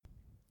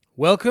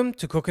Welcome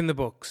to Cooking the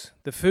Books,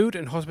 the food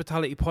and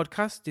hospitality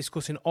podcast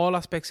discussing all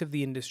aspects of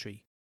the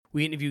industry.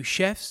 We interview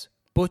chefs,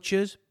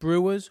 butchers,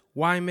 brewers,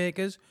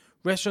 winemakers,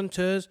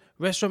 restaurateurs,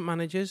 restaurant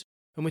managers,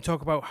 and we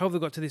talk about how they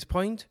got to this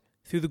point,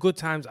 through the good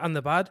times and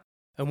the bad,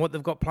 and what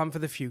they've got planned for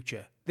the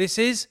future. This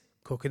is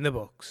Cooking the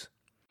Books.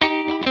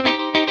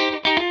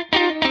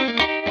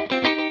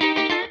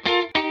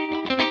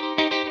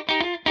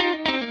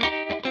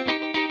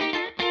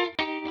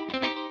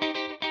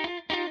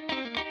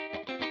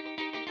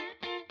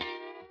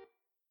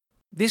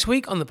 This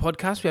week on the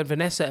podcast, we had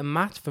Vanessa and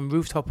Matt from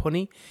Rooftop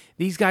Honey.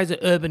 These guys are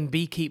urban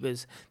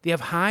beekeepers. They have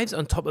hives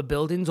on top of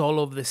buildings all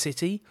over the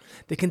city.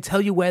 They can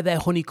tell you where their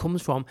honey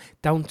comes from,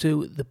 down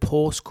to the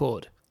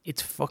postcode.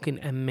 It's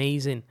fucking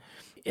amazing.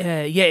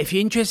 If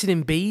you're interested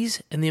in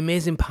bees and the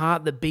amazing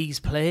part that bees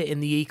play in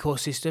the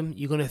ecosystem,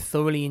 you're going to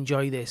thoroughly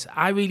enjoy this.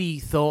 I really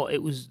thought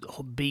it was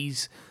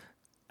bees.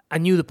 I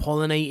knew the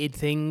pollinated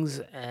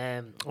things.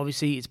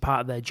 Obviously, it's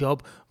part of their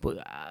job. But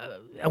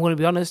I'm going to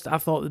be honest, I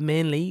thought that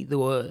mainly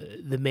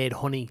they made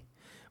honey.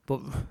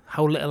 But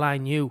how little I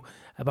knew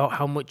about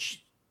how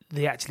much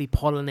they actually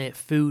pollinate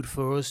food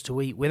for us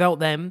to eat. Without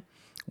them,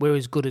 we're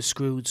as good as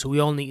screwed. So we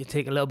all need to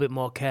take a little bit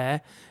more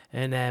care.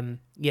 And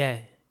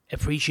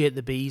appreciate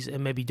the bees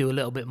and maybe do a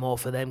little bit more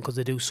for them because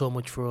they do so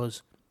much for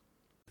us.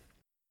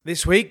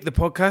 This week, the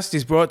podcast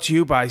is brought to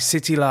you by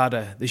City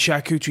Larder, the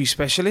charcuterie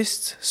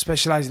specialists,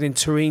 specialising in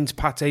terrines,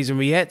 pâtés and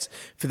rillettes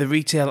for the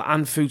retail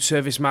and food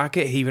service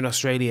market here in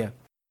Australia.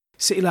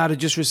 City Larder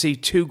just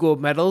received 2 gold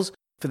medals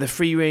for the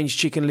free-range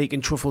chicken leek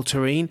and truffle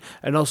terrine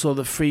and also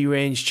the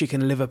free-range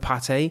chicken liver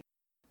pâté.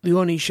 The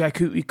only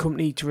charcuterie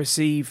company to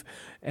receive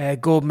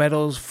gold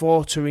medals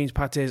for terrines,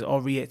 pâtés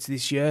or rillettes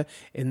this year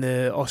in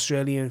the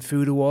Australian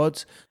Food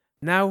Awards.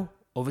 Now,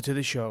 over to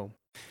the show.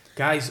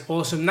 Guys,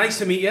 awesome. Nice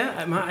to meet you.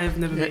 Matt, I've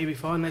never met you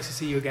before. Nice to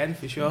see you again,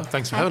 for sure.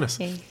 Thanks for having us.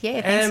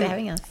 Yeah, thanks for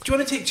having us. Do you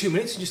want to take 2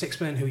 minutes and just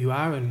explain who you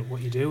are and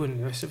what you do and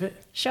the rest of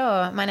it?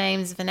 Sure. My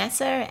name's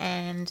Vanessa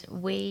and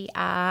we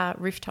are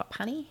Rooftop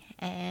Honey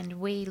and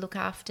we look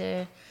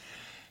after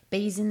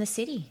bees in the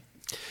city.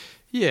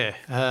 Yeah,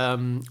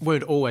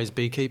 weren't always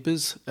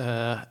beekeepers.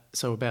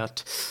 So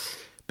about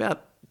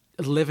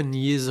 11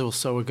 years or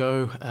so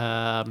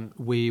ago,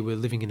 we were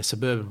living in a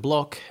suburban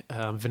block.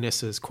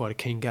 Vanessa's quite a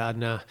keen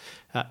gardener,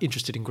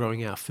 interested in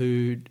growing our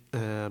food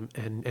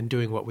and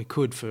doing what we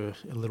could for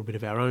a little bit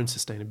of our own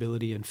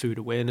sustainability and food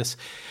awareness.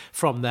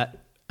 From that,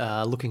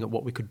 looking at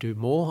what we could do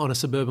more on a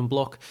suburban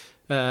block,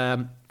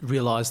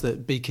 realised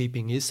that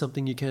beekeeping is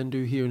something you can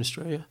do here in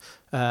Australia.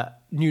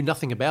 Knew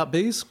nothing about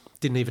bees.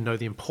 Didn't even know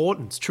the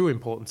true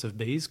importance of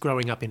bees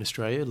growing up in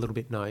Australia, a little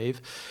bit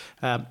naive.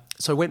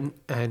 So went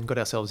and got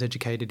ourselves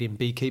educated in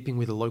beekeeping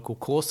with a local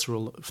course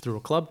through a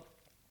club.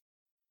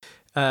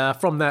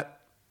 From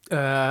that,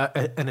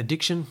 an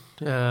addiction,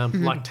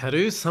 like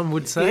tattoos, some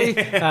would say,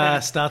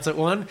 starts at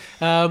one.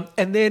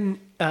 And then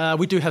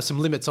we do have some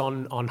limits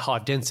on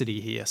hive density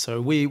here. So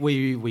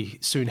we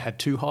soon had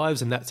 2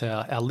 hives, and that's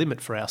our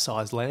limit for our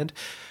size land.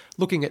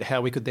 Looking at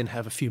how we could then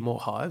have a few more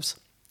hives.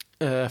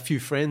 A few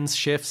friends,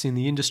 chefs in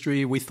the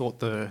industry, we thought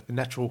the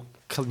natural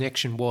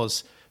connection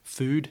was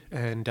food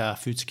and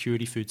food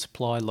security, food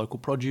supply, local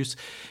produce.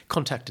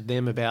 Contacted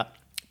them about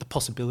the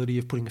possibility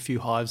of putting a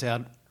few hives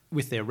out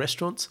with their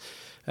restaurants.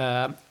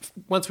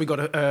 Once we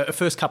got a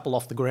first couple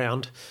off the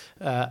ground,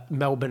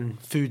 Melbourne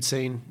food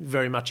scene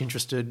very much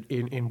interested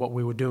in what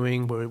we were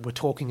doing, were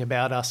talking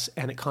about us,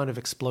 and it kind of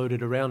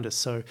exploded around us.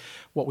 So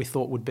what we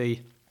thought would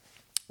be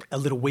a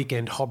little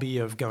weekend hobby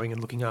of going and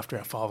looking after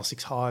our 5 or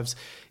 6 hives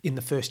in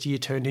the first year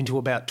turned into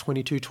about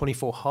 22,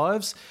 24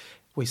 hives.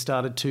 We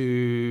started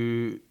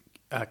to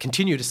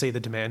continue to see the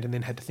demand and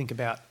then had to think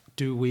about,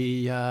 do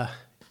we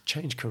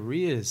change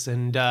careers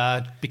and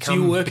become...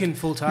 So you're working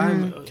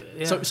full-time?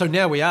 Yeah. So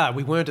now we are.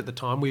 We weren't at the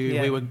time.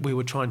 We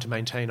were trying to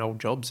maintain old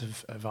jobs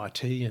of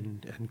IT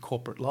and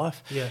corporate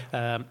life.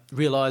 Yeah.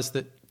 Realised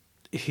that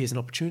here's an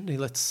opportunity.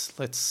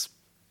 Let's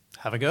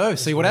have a go,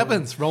 see what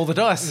happens, roll the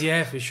dice.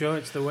 Yeah, for sure,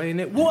 it's the way,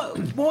 isn't it? What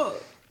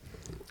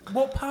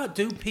part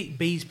do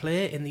bees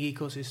play in the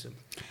ecosystem?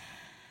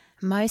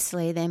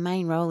 Mostly their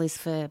main role is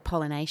for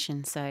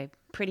pollination. So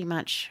pretty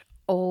much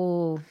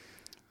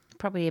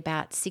probably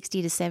about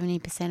 60 to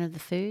 70% of the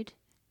food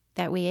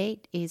that we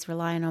eat is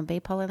relying on bee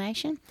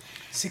pollination.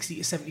 60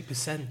 to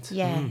 70%?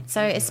 Yeah,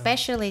 so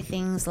especially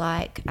things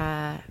like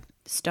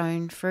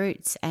stone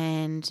fruits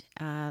and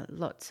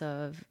lots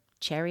of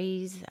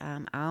cherries,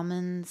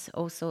 almonds,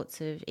 all sorts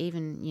of,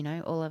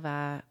 even, all of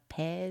our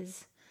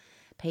pears,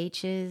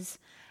 peaches.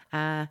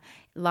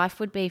 Life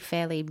would be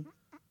fairly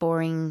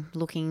boring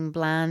looking,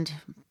 bland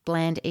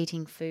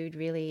eating food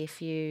really if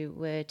you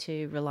were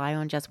to rely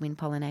on just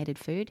wind-pollinated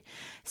food.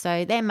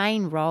 So their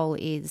main role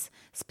is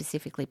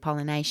specifically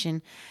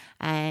pollination,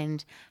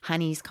 and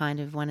honey's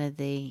kind of one of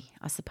the,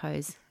 I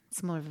suppose,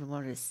 it's more of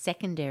a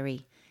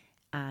secondary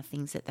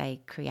things that they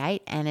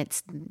create, and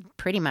it's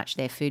pretty much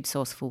their food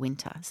source for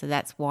winter. So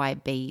that's why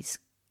bees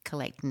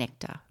collect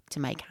nectar to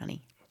make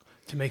honey.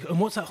 To make, and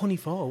what's that honey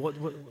for? What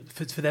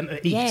for them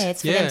to eat? Yeah,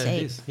 it's for them to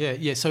it eat. is.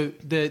 Yeah. So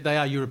they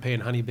are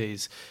European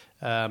honeybees.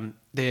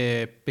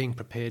 They're being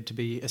prepared to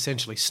be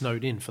essentially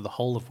snowed in for the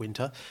whole of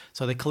winter.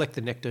 So they collect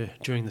the nectar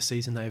during the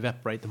season. They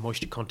evaporate the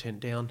moisture content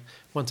down.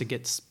 Once it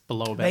gets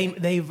below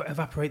about... They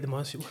evaporate the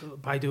moisture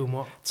by doing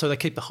what? So they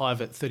keep the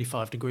hive at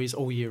 35 degrees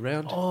all year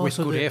round with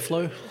so good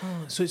airflow.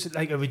 So it's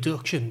like a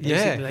reduction.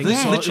 Yeah, basically.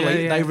 Like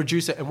literally, they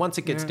reduce it. And once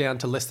it gets down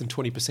to less than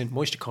 20%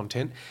 moisture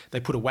content, they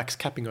put a wax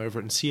capping over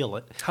it and seal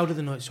it. How do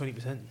they know it's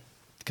 20%?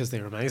 Because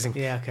they're amazing.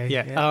 Yeah, okay.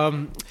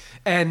 Yeah.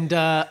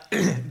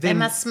 They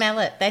must smell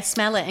it. They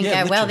smell it and go,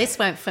 well, literally. this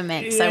won't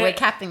ferment, so we're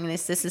capping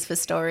this. This is for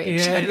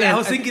storage. Yeah, I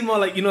was thinking more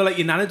like, like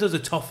your nana does a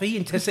toffee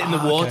and test it in the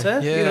water.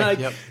 Okay.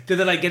 Yeah, Do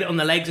they like get it on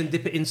the legs and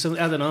dip it in some,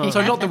 I don't know.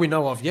 So not that we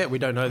know of yet. We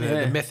don't know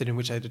the method in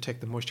which they detect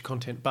the moisture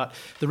content. But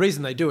the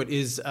reason they do it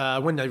is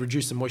when they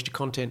reduce the moisture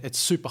content, it's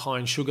super high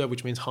in sugar,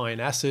 which means high in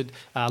acid,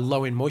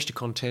 low in moisture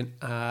content.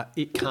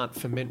 It can't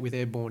ferment with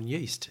airborne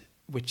yeast,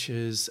 which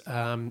is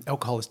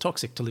alcohol is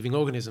toxic to living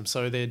organisms.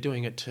 So they're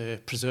doing it to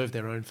preserve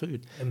their own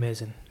food.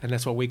 Amazing. And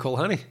that's what we call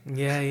honey.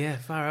 Yeah,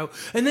 far out.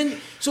 And then,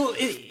 so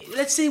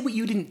let's say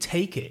you didn't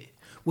take it.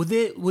 Would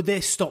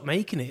they stop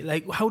making it?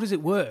 Like, how does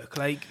it work?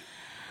 Like,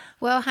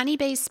 Well,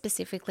 honeybees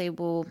specifically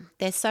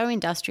they're so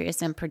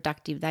industrious and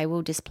productive, they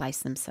will displace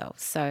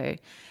themselves. So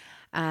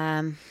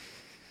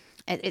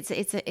it's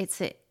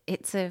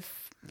a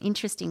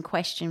interesting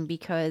question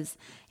because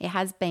it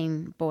has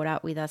been brought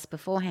up with us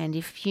beforehand.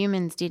 If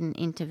humans didn't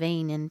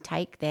intervene and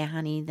take their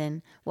honey,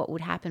 then what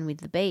would happen with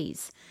the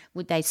bees?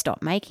 Would they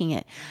stop making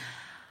it?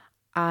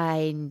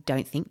 I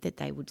don't think that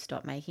they would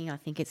stop making. I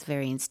think it's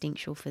very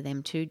instinctual for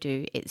them to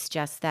do. It's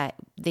just that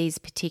these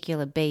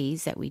particular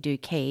bees that we do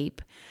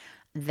keep,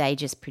 they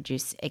just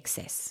produce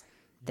excess.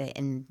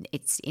 And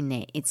it's in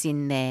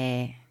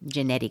their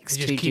genetics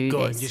to do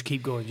this. Just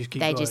keep going.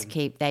 They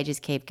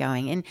just keep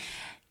going, and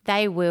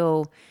they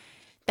will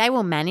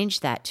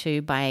manage that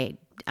too by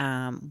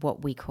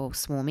what we call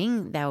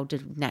swarming. They'll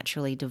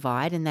naturally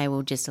divide, and they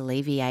will just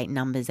alleviate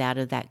numbers out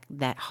of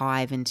that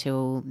hive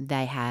until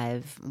they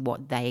have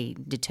what they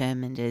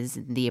determined as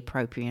the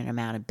appropriate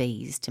amount of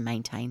bees to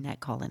maintain that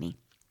colony.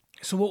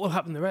 So what will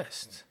happen to the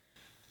rest?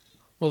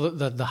 Well,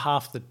 the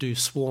half that do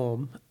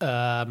swarm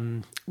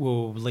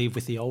will leave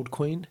with the old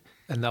queen,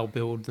 and they'll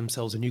build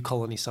themselves a new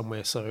colony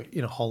somewhere. So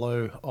in a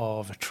hollow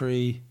of a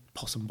tree.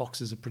 Possum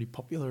boxes are pretty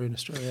popular in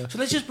Australia. So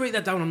let's just break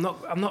that down. I'm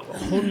not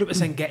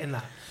 100% getting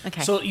that.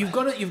 Okay. So you've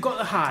got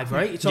the hive,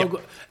 right? It's all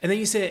good, and then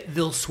you say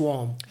they'll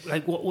swarm.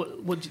 Like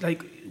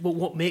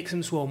what makes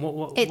them swarm? Why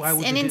would It's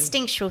they an do?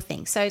 instinctual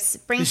thing. So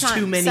springtime. There's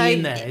too many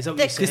in there. Is that what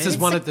you're saying? This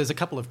is there's a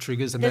couple of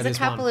triggers, and There's that a is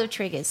couple one. of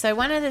triggers. So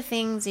one of the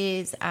things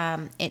is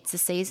it's a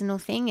seasonal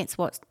thing. It's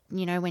what,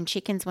 when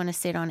chickens want to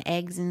sit on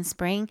eggs in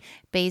spring,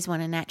 bees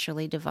want to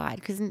naturally divide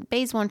because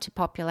bees want to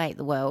populate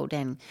the world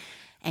and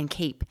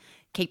keep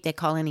their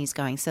colonies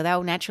going. So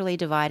they'll naturally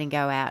divide and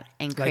go out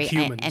and Like create.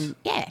 humans. And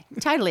yeah,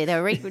 totally.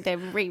 They'll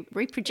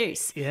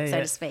reproduce,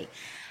 to speak.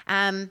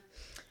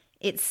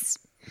 It's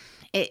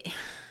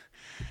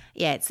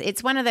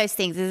one of those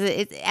things.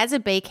 As a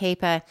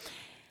beekeeper,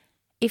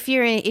 if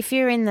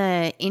you're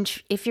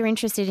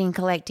interested in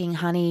collecting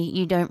honey,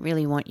 you don't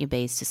really want your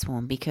bees to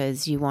swarm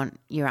because you want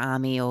your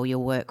army or your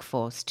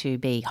workforce to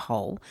be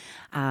whole.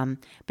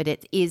 But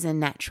it is a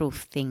natural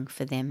thing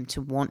for them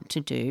to want to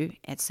do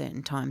at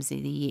certain times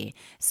of the year.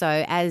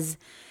 So as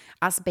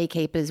us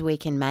beekeepers, we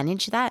can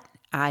manage that.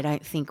 I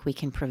don't think we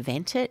can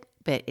prevent it,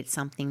 but it's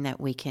something that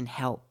we can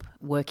help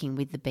working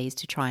with the bees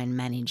to try and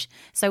manage.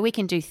 So we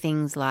can do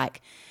things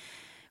like,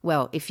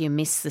 well, if you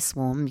miss the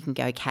swarm, you can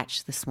go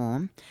catch the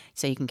swarm.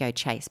 So you can go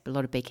chase. But a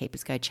lot of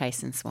beekeepers go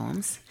chasing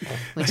swarms,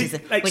 which is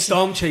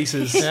storm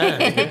chasers.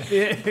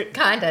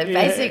 kind of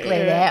basically.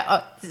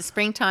 Yeah.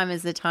 Springtime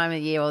is the time of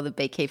year all the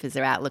beekeepers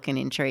are out looking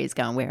in trees,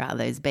 going, "Where are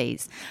those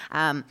bees?"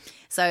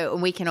 So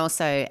we can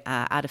also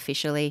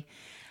artificially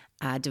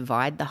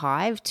divide the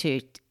hive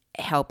to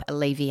help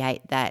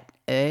alleviate that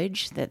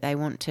urge that they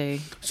want to.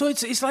 So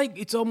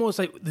it's almost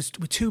like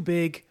we're too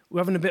big. We're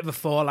having a bit of a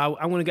fallout.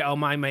 I want to get all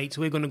my mates.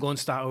 We're going to go and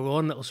start our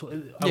own little.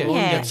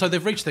 So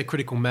they've reached their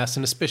critical mass,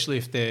 and especially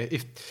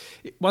if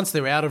once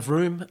they're out of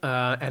room,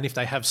 and if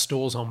they have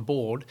stores on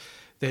board,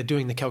 they're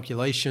doing the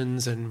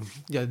calculations, and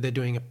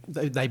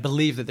they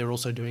believe that they're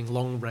also doing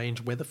long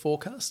range weather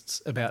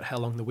forecasts about how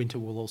long the winter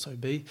will also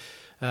be,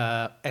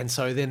 and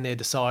so then they're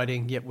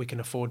deciding, we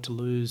can afford to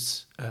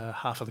lose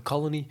half of the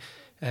colony,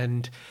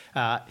 and.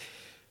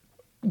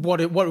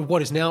 What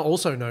is now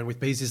also known with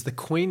bees is the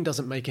queen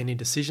doesn't make any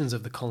decisions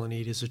of the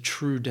colony. It is a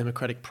true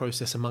democratic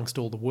process amongst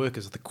all the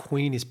workers. The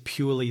queen is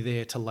purely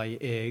there to lay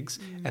eggs,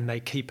 and they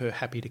keep her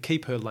happy to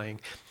keep her laying.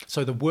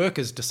 So the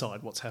workers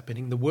decide what's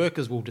happening. The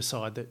workers will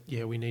decide that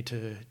we need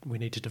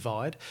to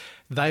divide.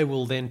 They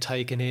will then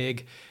take an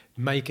egg,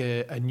 make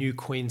a new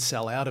queen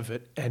cell out of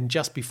it, and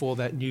just before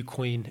that new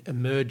queen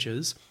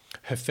emerges,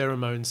 her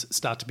pheromones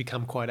start to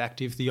become quite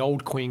active. The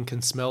old queen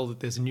can smell that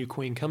there's a new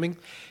queen coming.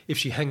 If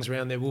she hangs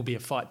around, there will be a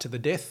fight to the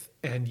death,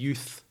 and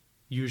youth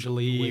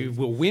usually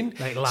will win.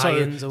 Like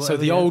lions or so whatever,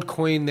 the yeah. old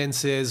queen then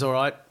says, all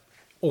right,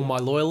 all my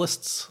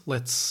loyalists,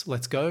 let's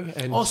go.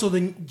 And Also,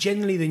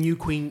 generally the new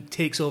queen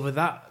takes over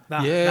that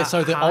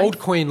so the hive. old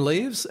queen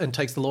leaves and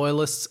takes the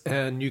loyalists,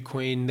 and new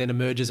queen then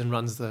emerges and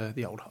runs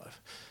the old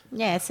hive.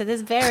 Yeah, so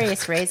there's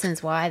various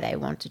reasons why they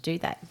want to do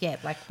that. Yeah,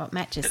 like what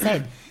Matt just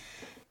said,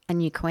 a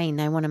new queen.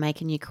 They want to make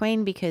a new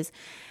queen because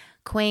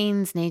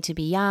queens need to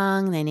be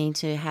young. They need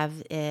to have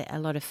a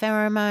lot of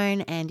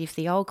pheromone, and if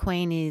the old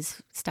queen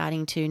is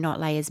starting to not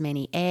lay as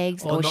many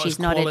eggs, Or not she's as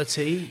not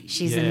quality.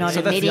 she's Yeah. not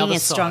So that's the emitting other a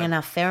strong side.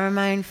 enough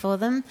pheromone for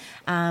them,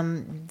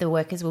 the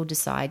workers will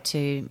decide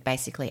to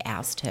basically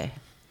oust her.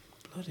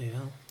 Bloody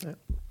hell.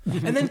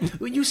 And then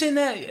when you saying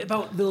there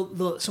about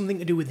the something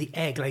to do with the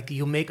egg, like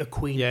you'll make a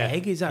queen Yeah.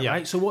 egg, is that Yeah.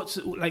 right? So what's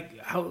like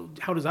how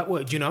does that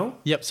work? Do you know?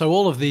 Yep. So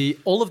all of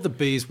the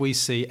bees we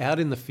see out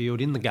in the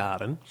field, in the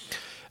garden,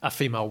 are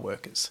female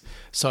workers.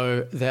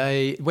 So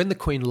when the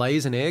queen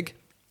lays an egg,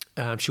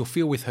 she'll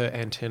feel with her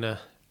antenna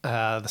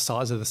the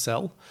size of the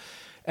cell,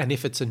 and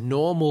if it's a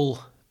normal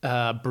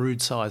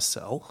brood size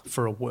cell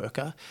for a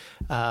worker,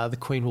 the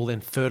queen will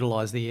then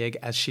fertilise the egg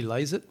as she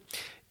lays it.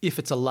 If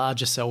it's a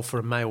larger cell for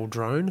a male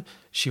drone,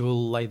 she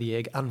will lay the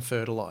egg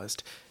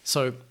unfertilised.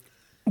 So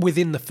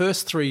within the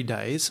first 3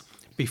 days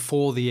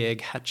before the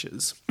egg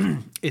hatches,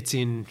 it's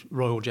in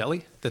royal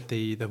jelly that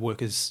the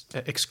workers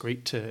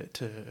excrete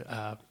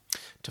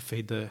to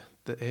feed the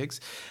eggs.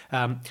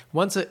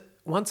 Once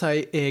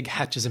a egg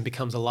hatches and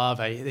becomes a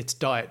larvae, its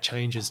diet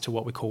changes to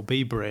what we call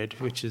bee bread,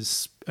 which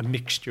is a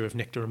mixture of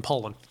nectar and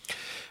pollen.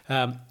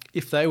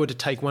 If they were to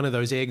take one of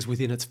those eggs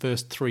within its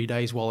first 3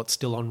 days while it's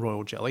still on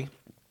royal jelly,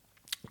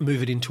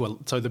 move it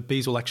so the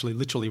bees will actually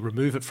literally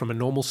remove it from a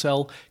normal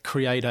cell,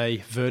 create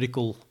a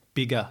vertical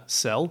bigger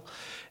cell,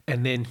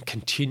 and then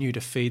continue to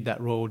feed that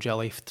royal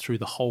jelly through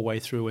the whole way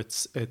through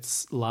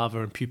its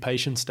larva and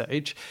pupation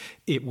stage,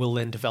 it will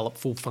then develop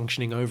full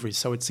functioning ovaries.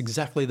 So it's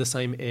exactly the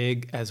same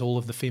egg as all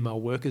of the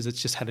female workers.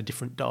 It's just had a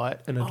different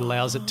diet, and it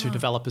allows it to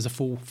develop as a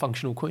full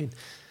functional queen.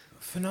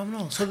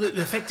 Phenomenal. So they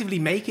effectively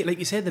make it, like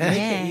you said, they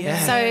make it.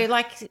 Yeah. So,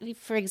 like,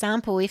 for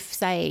example, if,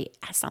 say,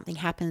 something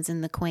happens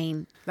and the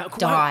queen That-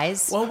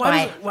 dies.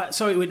 Why is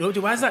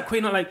that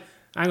queen not like,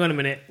 hang on a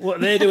minute,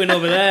 what they're doing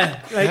over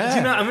there? Like, Yeah, do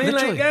you know what I mean?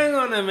 literally. Like, hang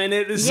on a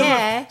minute, there's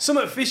Yeah.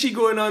 something fishy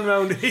going on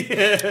around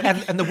here.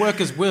 And the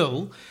workers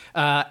will,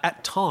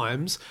 at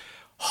times,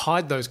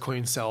 hide those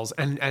queen cells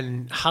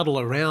and huddle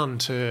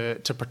around to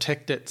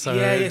protect it.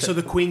 So So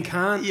the queen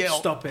can't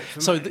stop it.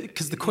 So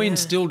because the queen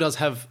still does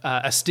have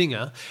a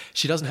stinger,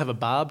 she doesn't have a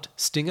barbed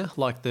stinger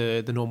like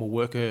the normal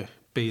worker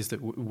bees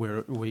that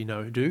we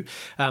know do.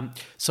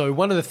 So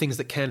one of the things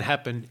that can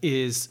happen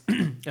is,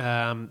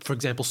 for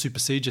example,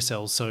 supersedure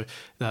cells. So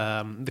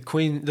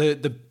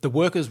the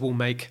workers will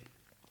make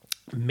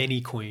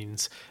many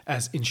queens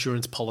as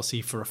insurance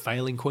policy for a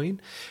failing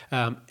queen,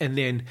 and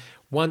then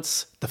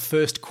once the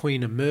first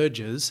queen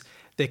emerges,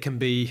 there can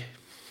be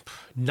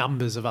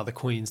numbers of other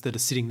queens that are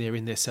sitting there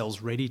in their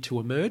cells ready to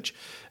emerge,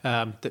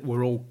 that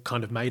were all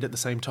kind of made at the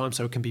same time.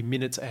 So it can be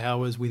minutes,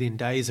 hours, within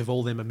days of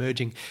all them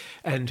emerging.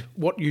 And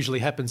what usually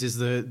happens is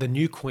the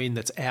new queen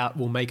that's out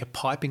will make a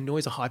piping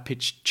noise, a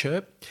high-pitched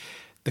chirp.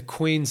 The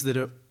queens that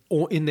are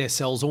in their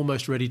cells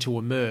almost ready to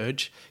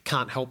emerge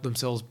can't help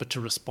themselves but to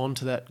respond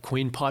to that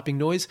queen piping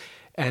noise.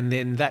 And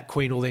then that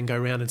queen will then go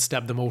around and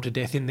stab them all to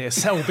death in their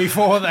cell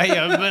before they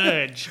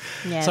emerge.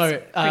 Yeah, so,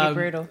 it's pretty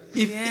brutal.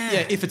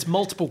 If it's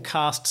multiple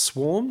caste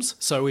swarms,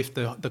 so if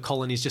the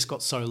colony's just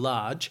got so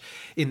large,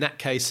 in that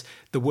case,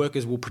 the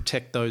workers will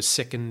protect those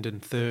second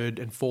and third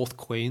and fourth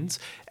queens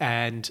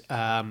and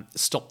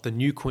stop the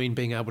new queen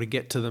being able to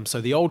get to them. So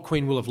the old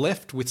queen will have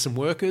left with some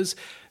workers.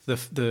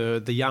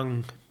 The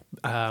young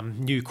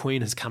new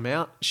queen has come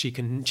out. She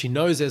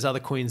knows there's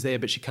other queens there,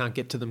 but she can't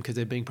get to them because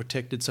they're being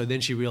protected. So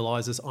then she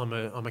realizes I'm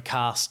a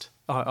caste.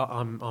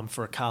 I'm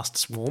for a caste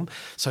swarm.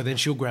 So then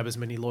she'll grab as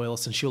many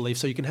loyalists and she'll leave.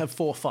 So you can have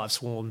 4 or 5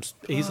 swarms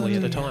easily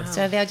at a time.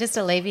 So they'll just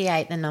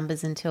alleviate the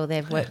numbers until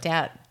they've worked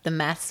out the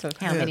maths of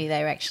how many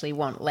they actually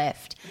want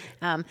left.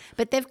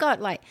 But they've got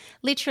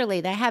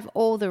literally they have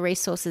all the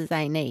resources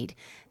they need.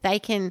 They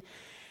can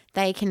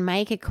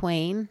make a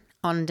queen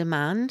on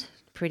demand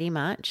pretty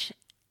much.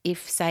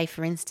 If, say,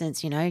 for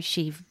instance,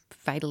 she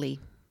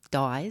fatally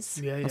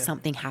dies or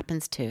something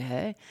happens to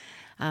her,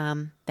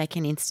 they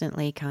can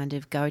instantly kind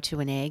of go to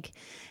an egg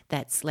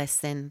that's less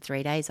than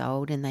 3 days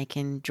old and they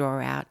can draw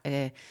out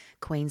a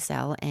queen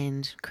cell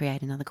and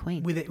create another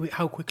queen. With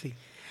how quickly?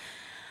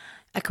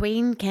 A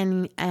queen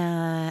can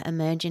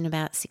emerge in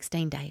about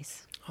 16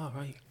 days. Oh,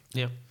 right.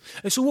 Yeah.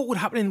 So what would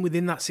happen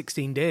within that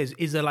 16 days?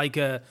 Is there like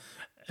a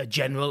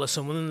general or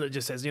someone that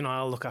just says,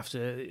 I'll look after,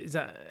 is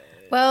that...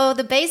 Well,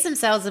 the bees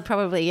themselves are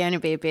probably going to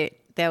be a bit.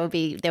 They'll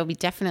be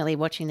definitely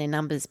watching their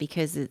numbers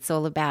because it's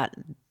all about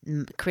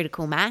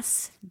critical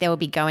mass. They will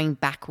be going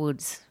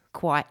backwards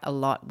quite a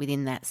lot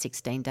within that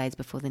 16 days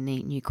before the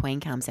new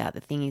queen comes out.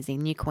 The thing is, the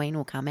new queen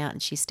will come out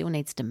and she still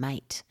needs to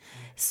mate.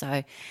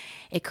 So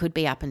it could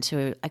be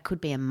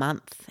a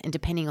month, and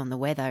depending on the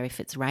weather,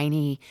 if it's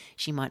rainy,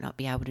 she might not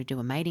be able to do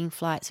a mating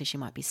flight, so she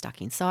might be stuck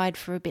inside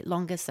for a bit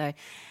longer. So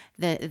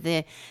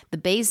the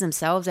bees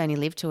themselves only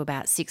live to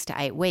about 6 to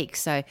 8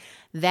 weeks, so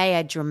they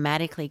are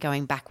dramatically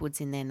going backwards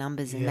in their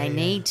numbers, and they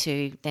need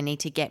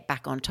to get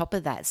back on top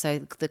of that.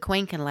 So the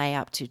queen can lay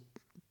up to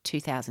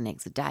 2,000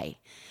 eggs a day.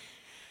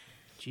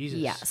 Jesus.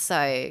 Yeah,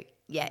 so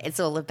it's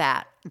all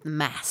about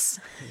mass.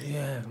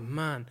 Yeah,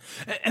 man.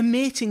 A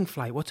mating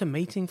flight. What's a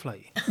mating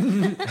flight?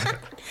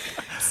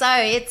 So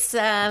it's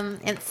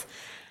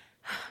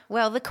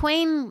well, the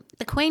queen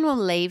will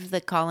leave the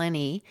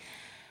colony.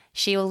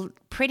 She'll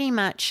pretty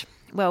much,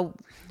 well,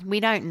 we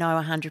don't know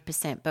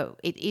 100%, but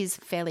it is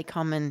fairly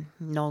common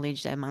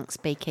knowledge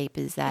amongst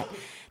beekeepers that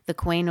the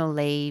queen will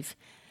leave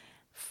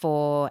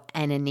for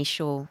an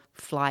initial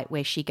flight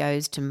where she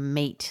goes to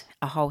meet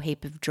a whole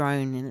heap of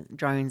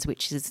drones,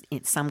 which is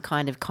in some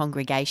kind of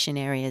congregation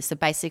area. So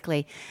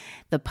basically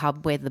the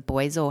pub where the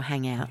boys all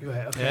hang out.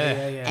 Right,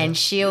 okay, yeah. And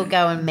she'll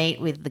go and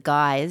meet with the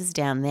guys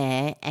down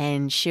there,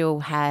 and she'll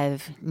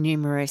have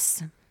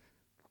numerous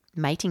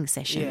mating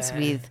sessions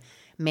with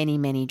many,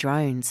 many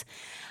drones.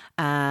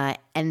 And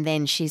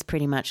then she's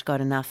pretty much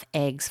got enough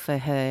eggs for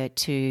her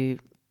to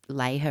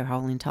lay her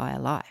whole entire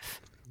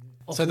life.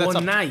 So that's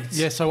one night?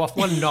 Yeah, so off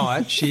one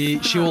night,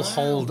 she'll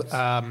hold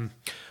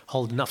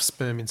enough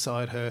sperm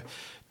inside her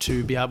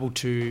to be able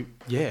to,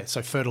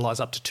 so fertilise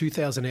up to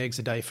 2,000 eggs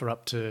a day for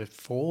up to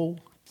 4+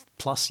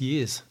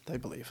 years, they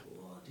believe.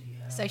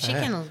 So she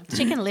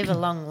can live a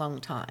long, long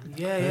time.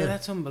 Yeah,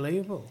 that's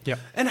unbelievable. Yep.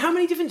 And how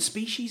many different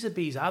species of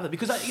bees are there?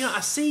 Because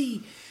I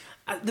see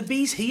the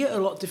bees here are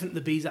a lot different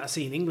than the bees that I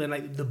see in England,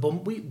 like the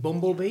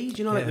bumblebee. Do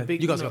you know, like the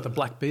big? You guys got the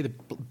black bee, the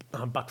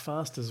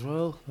buckfast as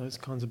well. Those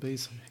kinds of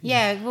bees.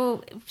 Yeah,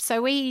 well,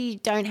 so we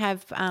don't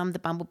have the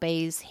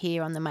bumblebees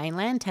here on the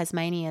mainland.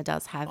 Tasmania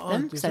does have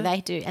them, so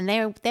they do, and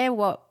they're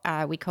what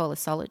we call a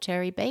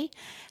solitary bee.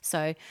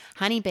 So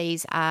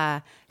honeybees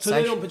are. So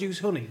they don't produce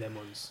honey, them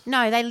ones.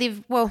 No, they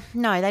live. Well,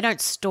 no, they don't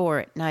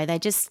store it. No, they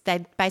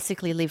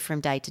basically live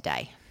from day to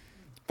day.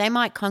 They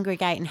might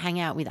congregate and hang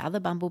out with other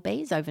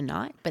bumblebees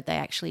overnight, but they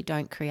actually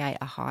don't create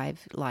a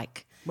hive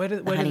like where the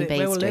honeybees do.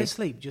 Where will they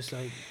sleep? Just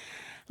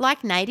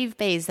like native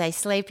bees, they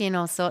sleep in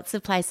all sorts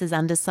of places,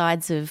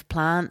 undersides of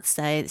plants.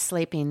 They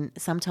sleep in,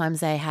 sometimes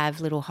they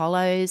have little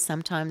hollows,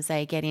 sometimes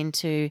they get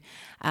into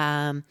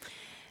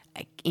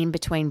in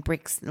between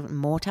bricks and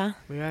mortar,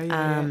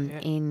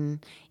 in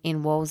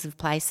walls of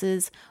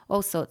places,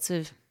 all sorts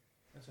of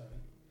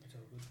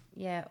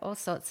all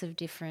sorts of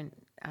different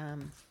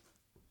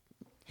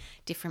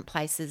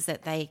places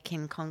that they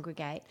can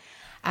congregate.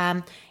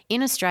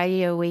 In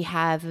Australia, we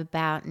have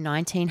about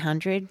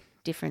 1,900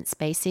 different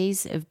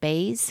species of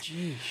bees,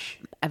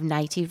 of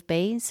native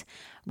bees.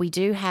 We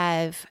do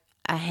have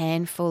a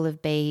handful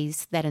of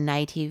bees that are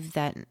native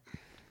that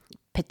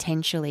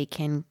potentially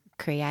can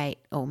create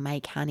or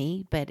make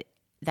honey, but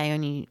they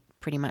only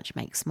pretty much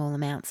make small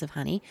amounts of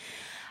honey.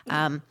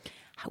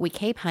 We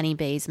keep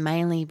honeybees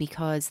mainly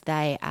because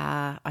they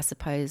are, I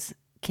suppose,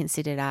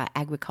 considered our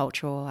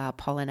agricultural, our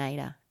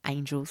pollinator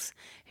angels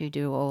who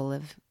do all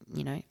of,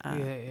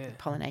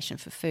 pollination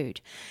for food.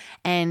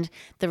 And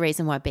the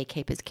reason why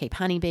beekeepers keep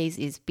honeybees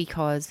is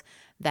because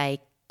they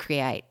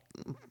create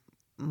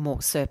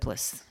more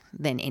surplus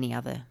than any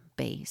other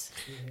bees.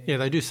 Yeah,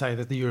 they do say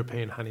that the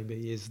European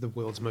honeybee is the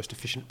world's most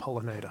efficient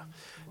pollinator.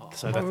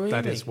 So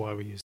that is why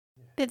we use it.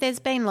 But there's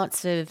been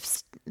lots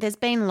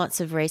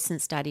of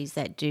recent studies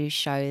that do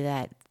show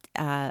that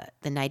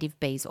the native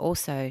bees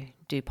also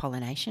do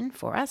pollination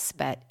for us,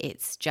 but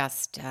it's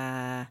just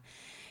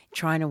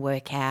trying to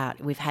work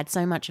out. We've had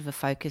so much of a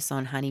focus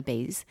on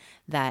honeybees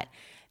that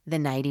the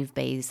native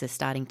bees are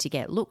starting to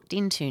get looked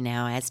into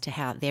now as to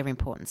how their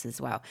importance as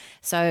well.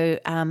 So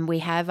we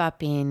have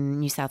up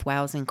in New South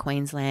Wales and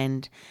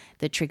Queensland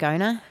the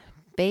Trigona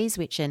bees,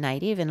 which are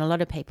native, and a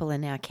lot of people are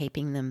now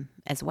keeping them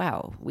as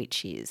well,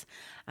 which is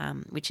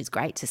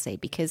great to see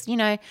because,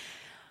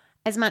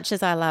 as much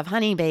as I love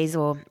honeybees,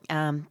 or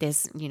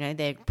there's,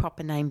 their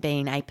proper name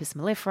being Apis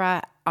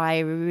mellifera, I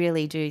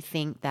really do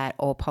think that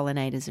all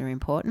pollinators are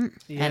important,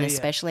 and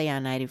especially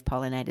our native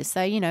pollinators.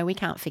 So, we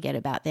can't forget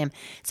about them.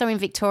 So in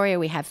Victoria,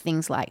 we have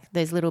things like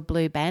those little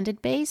blue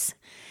banded bees.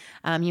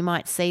 You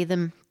might see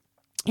them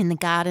in the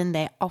garden.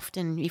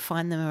 You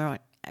find them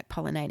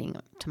pollinating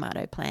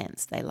tomato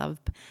plants. They love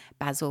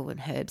basil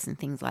and herbs and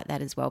things like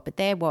that as well. But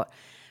they're what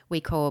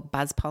we call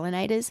buzz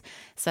pollinators.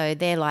 So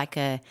they're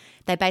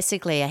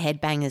basically a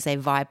headbangers. They're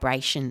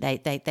vibration.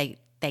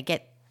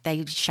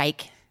 They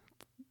shake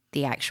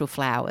the actual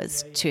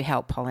flowers to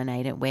help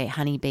pollinate it, where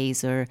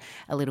honeybees are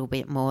a little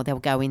bit more, they'll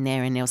go in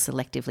there and they'll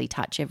selectively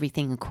touch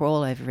everything and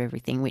crawl over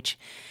everything, which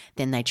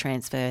then they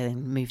transfer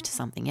and move to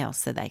something else.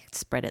 So they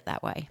spread it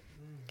that way.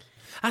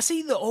 I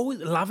see they're always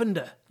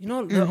lavender. You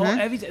know,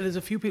 there's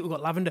a few people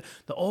got lavender.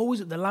 The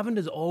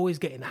lavender's always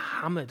getting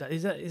hammered.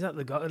 Is that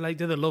the guy? Like,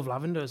 do they love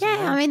lavender?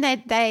 Yeah, I mean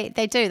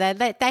they do.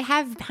 They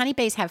have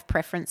honeybees have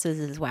preferences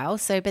as well.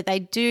 So, but they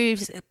do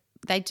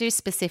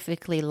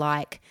specifically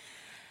like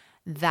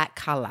that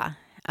color.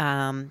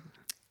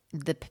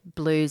 The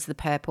blues, the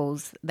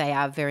purples, they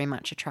are very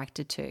much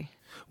attracted to.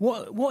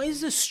 What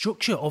is the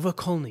structure of a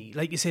colony?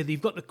 Like you said,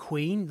 you've got the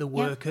queen, the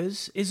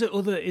workers. Is there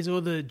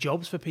other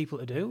jobs for people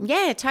to do?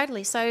 Yeah,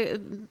 totally. So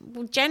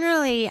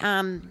generally,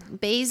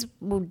 bees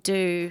will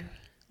do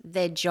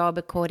their job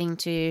according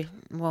to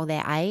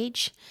their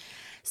age.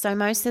 So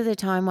most of the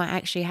time, what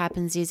actually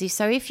happens is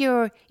if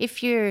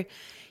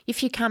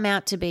you come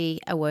out to be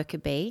a worker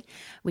bee,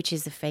 which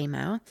is a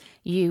female,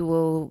 you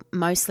will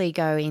mostly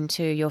go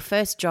into your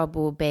first job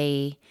will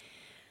be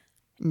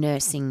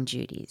nursing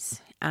duties.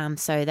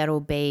 So that'll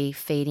be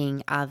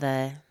feeding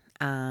other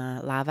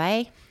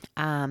larvae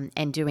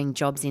and doing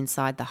jobs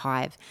inside the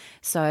hive.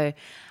 So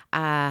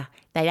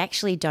they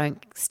actually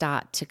don't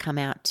start to come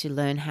out to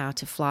learn how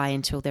to fly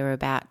until they're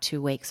about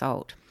 2 weeks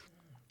old.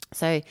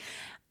 So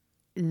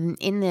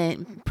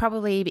generally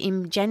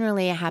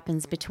it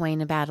happens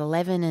between about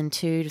 11 and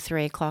 2 to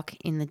 3 o'clock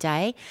in the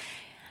day.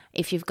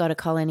 If you've got a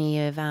colony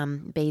of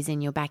bees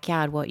in your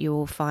backyard, what you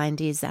will find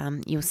is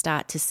you'll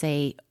start to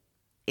see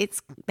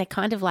they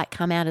kind of like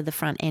come out of the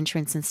front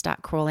entrance and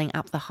start crawling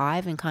up the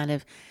hive and kind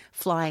of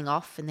flying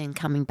off and then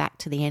coming back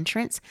to the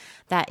entrance.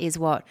 That is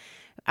what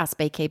us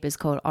beekeepers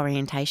call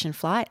orientation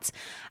flights,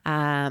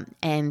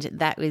 and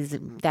that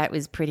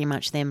was pretty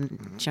much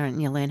them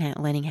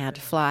learning how to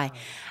fly.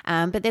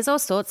 But there's all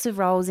sorts of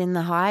roles in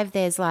the hive.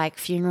 There's like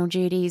funeral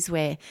duties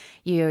where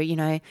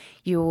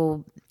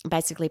you'll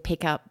basically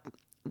pick up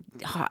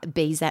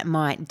bees that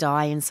might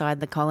die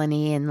inside the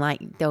colony and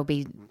like they'll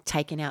be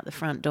taken out the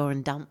front door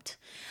and dumped.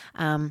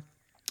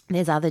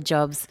 There's other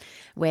jobs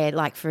where,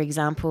 like, for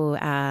example,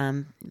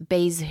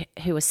 bees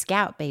who are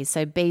scout bees,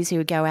 so bees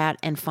who go out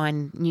and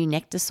find new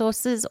nectar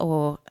sources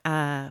or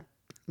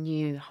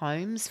new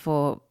homes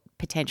for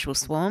potential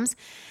swarms.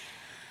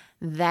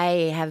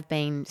 Studies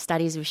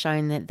have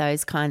shown that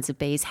those kinds of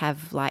bees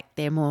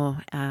they're more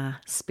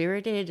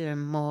spirited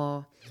and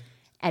more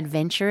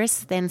adventurous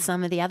than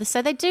some of the others.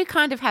 So they do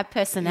kind of have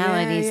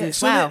personalities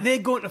as well. So they're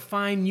going to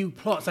find new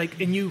plots, like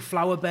a new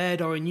flower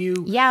bed or a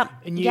new...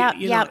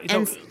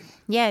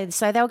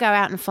 So they'll go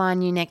out and find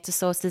new nectar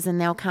sources and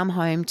they'll come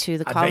home to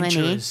the colony.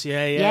 Adventurers,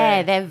 yeah.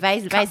 Yeah, they're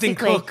basically...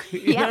 Cook.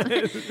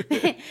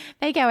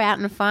 They go out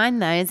and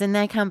find those and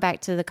they come back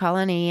to the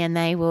colony and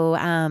they will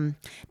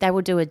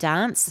do a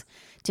dance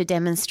to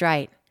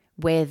demonstrate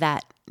where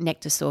that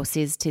nectar source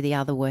is to the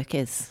other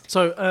workers.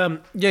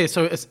 So,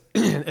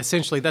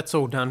 essentially that's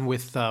all done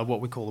with what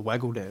we call the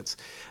waggle dance.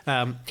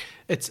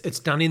 It's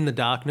done in the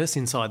darkness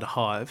inside the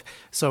hive,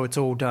 so it's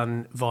all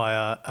done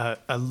via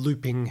a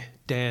looping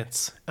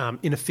dance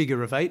in a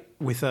figure of 8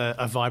 with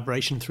a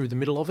vibration through the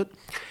middle of it.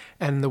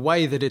 And the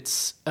way that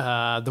it's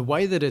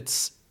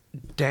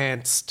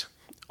danced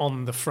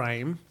on the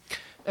frame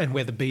and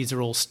where the bees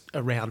are all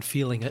around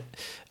feeling it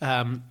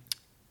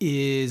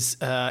is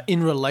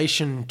in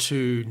relation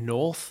to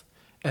north,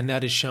 and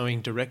that is showing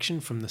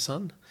direction from the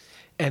sun.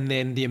 And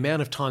then the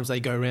amount of times they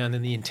go around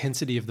and the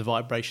intensity of the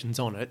vibrations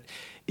on it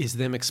is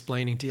them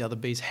explaining to the other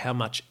bees how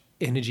much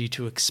energy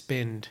to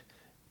expend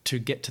to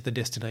get to the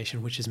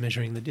destination, which is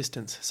measuring the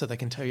distance. So they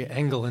can tell you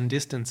angle and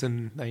distance,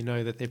 and they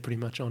know that they're pretty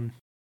much on.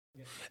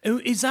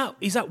 Is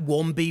that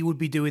one bee would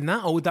be doing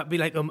that, or would that be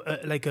like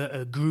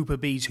a group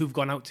of bees who've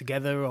gone out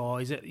together,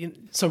 or is it?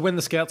 So when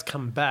the scouts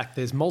come back,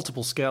 there's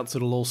multiple scouts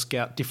that'll all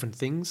scout different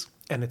things,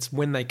 and it's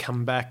when they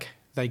come back,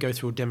 they go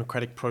through a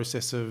democratic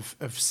process of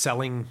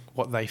selling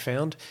what they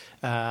found,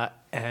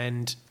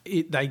 and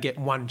they get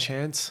one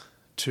chance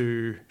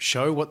to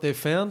show what they've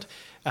found,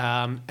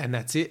 and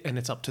that's it. And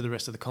it's up to the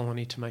rest of the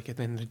colony to make it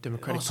then the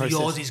democratic process.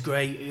 Yours is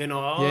great, you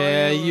know.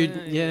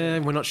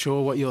 We're not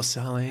sure what you're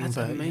selling. That's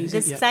but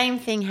amazing. The same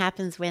thing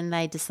happens when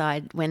they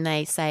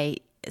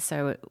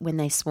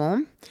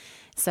swarm.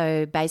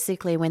 So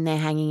basically when they're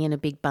hanging in a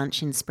big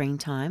bunch in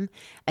springtime,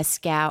 a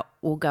scout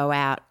will go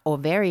out, or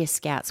various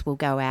scouts will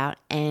go out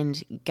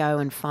and go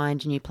and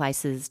find new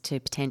places to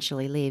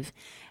potentially live,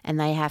 and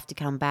they have to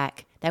come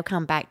back. They'll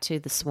come back to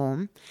the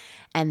swarm,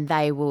 and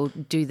they will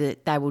do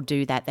that.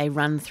 They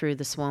run through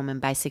the swarm and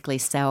basically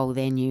sell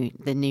the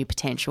new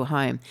potential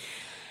home.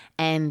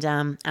 And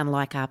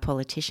unlike our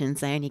politicians,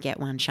 they only get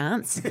one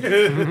chance.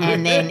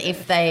 And then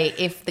if they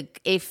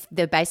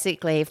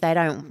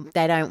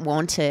don't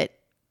want it,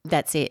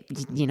 that's it.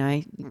 You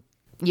know,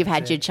 you've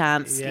had your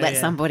chance. Let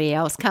somebody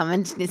else come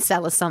and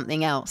sell us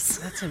something else.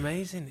 That's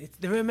amazing.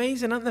 They're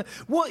amazing, aren't they?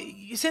 What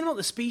you're saying about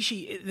the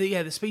species?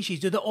 The species.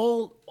 Do they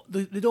all?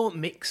 They don't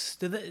mix,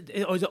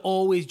 or is it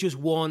always just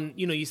one?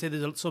 You know, you say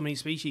there's so many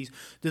species.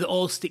 Do they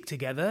all stick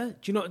together?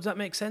 Do you know? Does that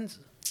make sense?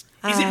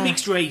 Is it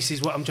mixed race is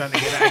what I'm trying to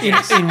get at, I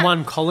guess. In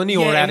one colony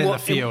or out in the one-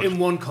 field? In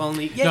one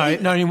colony. Yeah,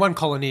 No, in one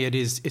colony it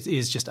is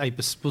just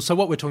Apis. Well, so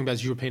what we're talking about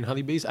is European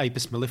honeybees,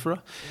 Apis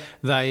mellifera.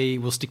 They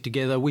will stick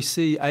together. We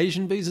see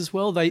Asian bees as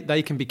well.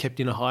 They can be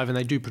kept in a hive and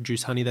they do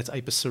produce honey. That's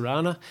Apis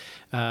cerana,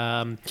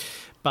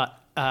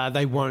 but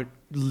they won't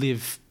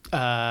live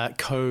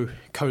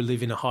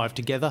co-live in a hive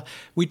together.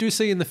 We do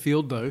see in the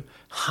field though,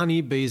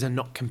 honeybees are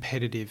not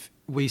competitive.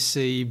 We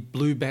see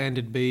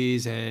blue-banded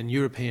bees and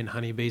European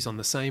honeybees on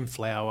the same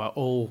flower,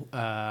 all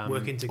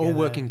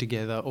working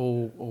together.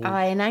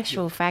 In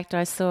actual fact,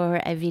 I saw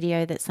a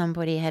video that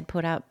somebody had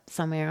put up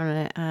somewhere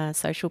on a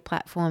social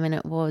platform, and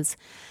it was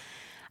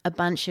a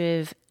bunch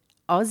of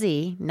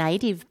Aussie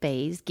native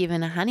bees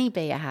giving a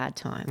honeybee a hard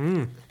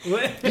time.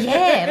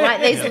 Yeah, like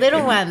these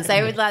little ones.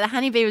 They would like the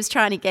honeybee was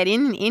trying to get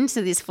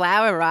into this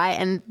flower, right?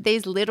 And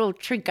these little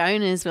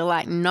trigonas were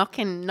like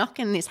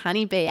knocking this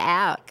honeybee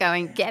out,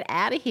 going, get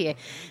out of here.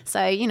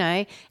 So, you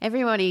know,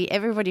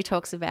 everybody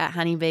talks about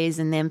honeybees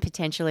and them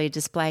potentially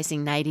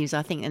displacing natives.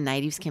 I think the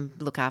natives can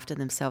look after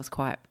themselves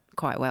quite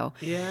well.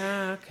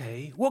 Yeah,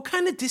 okay. What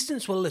kind of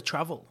distance will they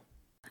travel?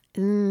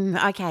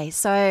 Okay,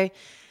 so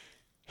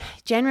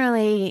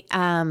generally,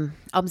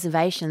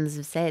 observations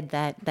have said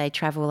that they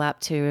travel up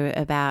to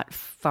about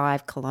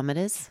 5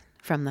 kilometres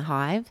from the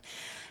hive.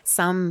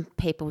 Some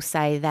people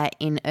say that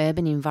in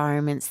urban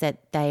environments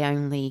that they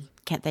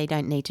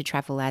don't need to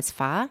travel as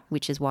far,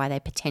 which is why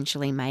they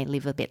potentially may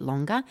live a bit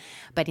longer.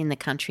 But in the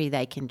country,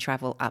 they can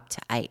travel up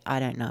to 8. I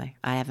don't know.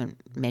 I haven't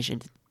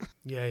measured.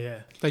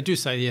 Yeah. They do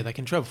say, they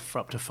can travel for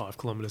up to 5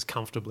 kilometres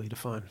comfortably to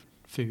find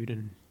food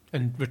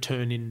and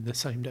return in the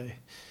same day.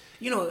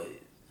 You know,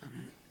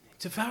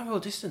 it's a favorable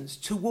distance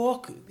to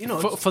walk, you know.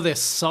 For their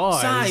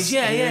size.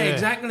 Yeah,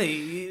 exactly.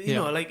 You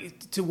know,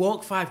 like to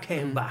walk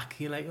 5K and back,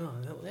 you're like,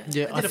 I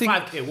did a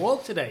 5K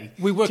walk today.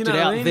 We worked it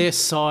out, their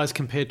size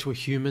compared to a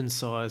human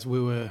size. We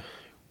were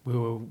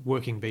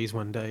working bees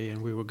one day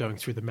and we were going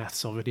through the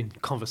maths of it in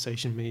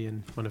conversation, me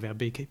and one of our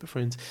beekeeper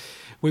friends.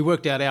 We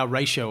worked out our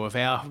ratio of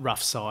our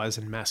rough size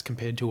and mass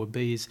compared to a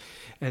bee's,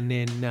 and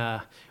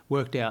then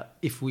worked out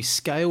if we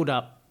scaled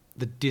up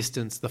the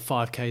distance, the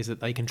 5Ks that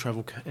they can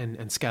travel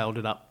and scaled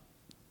it up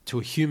to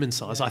a human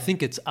size. I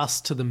think it's us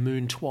to the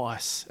moon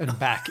twice and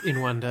back in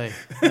one day,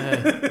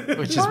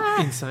 which is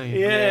insane.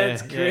 Yeah,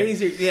 it's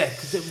crazy. Yeah,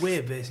 because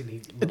we're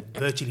basically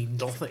virtually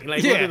nothing.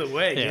 Like, look at the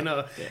way, you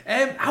know.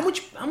 How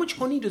much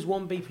honey does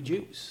one bee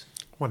produce?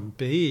 One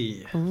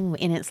bee. Ooh,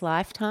 in its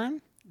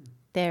lifetime?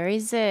 There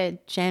is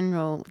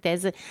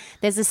there's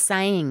a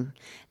saying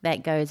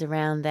that goes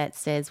around that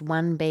says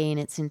one bee in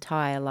its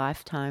entire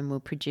lifetime will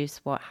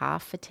produce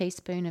half a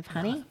teaspoon of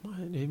honey?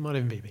 It might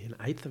even be an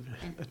eighth of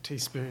a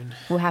teaspoon.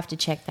 We'll have to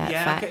check that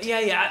fact.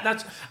 Okay. Yeah.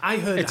 That's I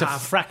heard. It's a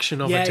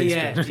fraction of a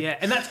teaspoon. Yeah,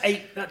 and that's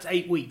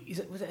 8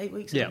 weeks. Was it 8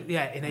 weeks? Yeah.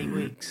 Yeah, in 8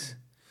 weeks.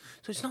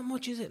 So it's not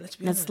much, is it? Let's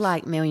be honest. It's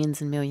like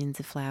millions and millions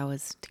of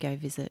flowers to go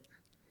visit.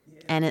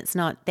 Yeah.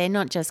 And they're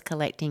not just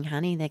collecting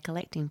honey, they're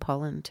collecting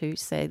pollen too.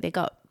 So they've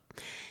got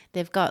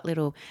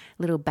little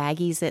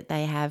baggies that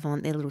they have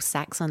on their little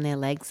sacks on their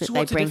legs that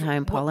they bring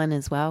home pollen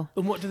as well.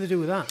 And what do they do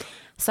with that?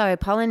 So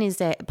pollen is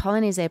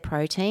their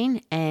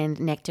protein and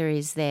nectar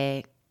is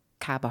their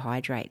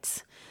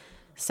carbohydrates.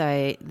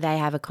 So they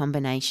have a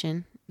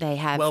combination. They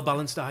have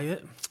well-balanced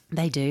diet.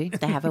 They do.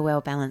 They have a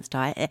well-balanced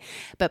diet.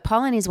 But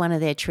pollen is one of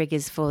their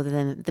triggers for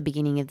the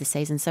beginning of the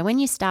season. So when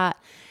you start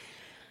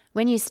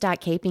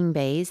keeping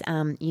bees,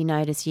 you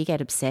notice you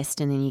get obsessed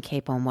and then you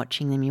keep on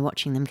watching them. You're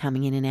watching them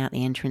coming in and out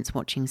the entrance,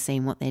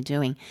 seeing what they're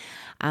doing.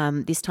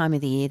 This time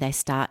of the year, they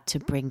start to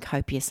bring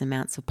copious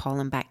amounts of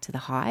pollen back to the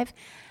hive,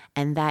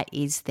 and that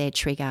is their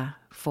trigger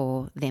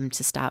for them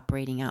to start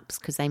breeding up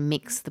because they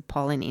mix the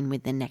pollen in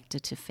with the nectar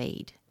to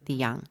feed the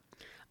young.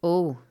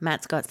 Oh,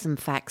 Matt's got some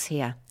facts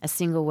here. A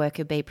single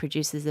worker bee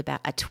produces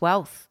about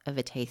 1/12 of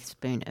a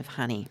teaspoon of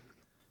honey.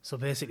 So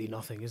basically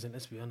nothing, isn't it?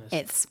 Let's be honest.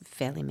 It's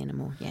fairly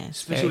minimal, yeah.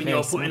 Especially when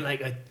you're putting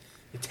like a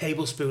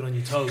tablespoon on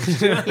your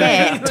toast.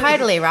 Yeah,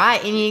 totally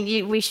right.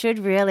 And we should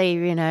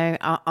really,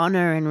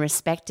 honour and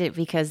respect it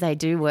because they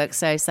do work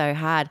so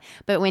hard.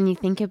 But when you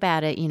think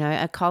about it,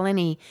 a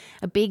colony,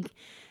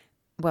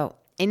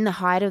 in the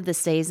height of the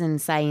season,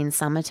 say in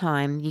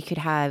summertime, you could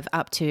have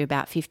up to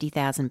about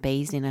 50,000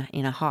 bees in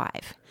a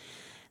hive.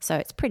 So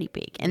it's pretty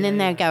big. And then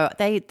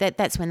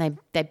that's when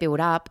they build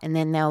up. And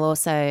then they'll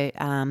also,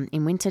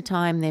 in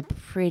wintertime, they're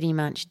pretty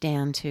much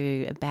down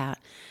to about,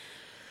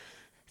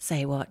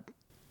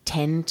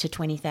 10 to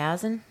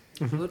 20,000.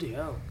 Bloody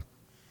hell.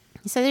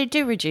 So they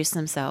do reduce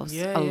themselves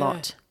a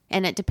lot.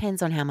 And it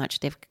depends on how much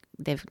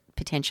they've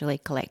potentially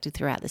collected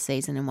throughout the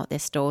season and what their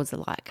stores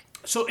are like.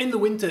 So in the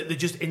winter, they're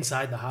just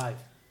inside the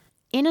hive?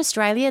 In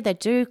Australia, they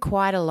do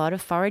quite a lot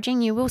of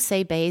foraging. You will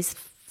see bees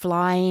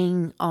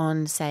flying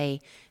on, say,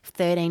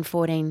 13,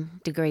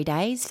 14 degree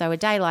days. So a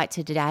day like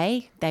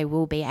today, they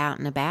will be out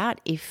and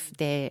about if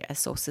there are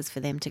sources for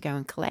them to go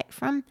and collect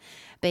from.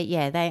 But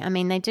yeah, they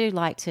do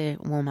like to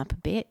warm up a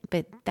bit,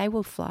 but they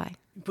will fly.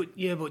 But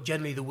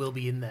generally there will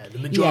be in there. The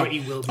majority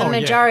will be. The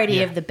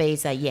majority of the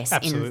bees are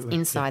Absolutely,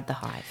 inside the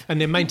hive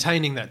and they're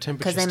maintaining that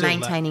temperature because they're still,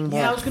 maintaining warmth.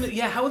 Yeah, I was gonna.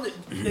 Yeah, how did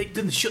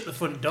they shut the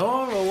front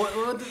door, or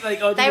what did they?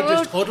 Or did They they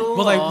just will- huddle?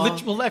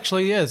 Well,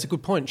 actually, yeah, it's a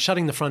good point.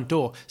 Shutting the front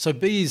door. So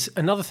bees,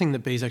 another thing that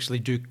bees actually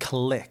do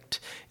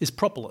collect is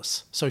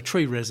propolis, so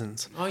tree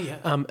resins. Oh, yeah.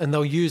 And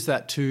they'll use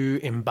that to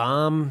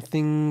embalm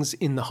things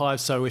in the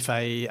hive. So if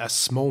a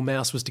small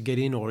mouse was to get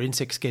in or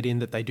insects get in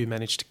that they do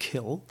manage to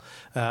kill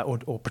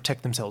or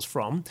protect themselves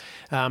from,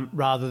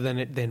 rather than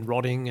it then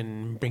rotting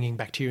and bringing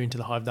bacteria into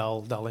the hive,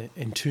 they'll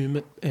entomb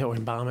it or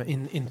embalm it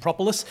in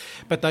propolis.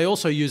 But they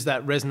also use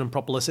that resin and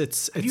propolis.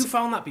 Have you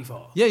found that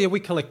before? Yeah, we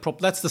collect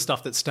that's the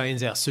stuff that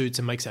stains our suits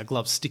and makes our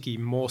gloves sticky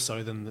more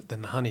so than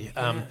the honey.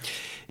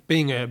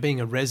 Being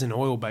a resin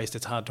oil based,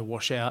 it's hard to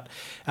wash out.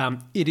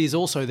 It is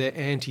also they're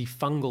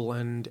antifungal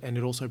and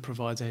it also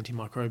provides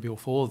antimicrobial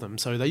for them.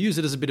 So they use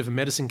it as a bit of a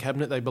medicine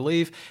cabinet, they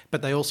believe,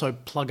 but they also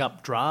plug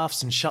up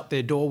drafts and shut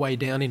their doorway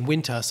down in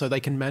winter so they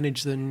can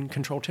manage and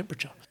control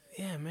temperature.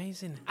 Yeah,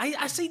 amazing.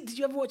 I see. Did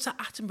you ever watch that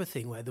Attenborough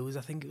thing where there was,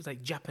 I think it was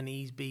like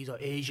Japanese bees or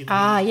Asian bees?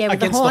 Ah, yeah, with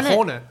Against the the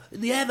hornet.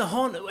 Yeah, the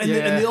hornet. And,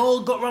 Yeah. they all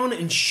got around it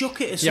and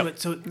shook it or something.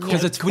 So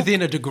Because it's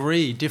within a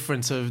degree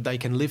difference of they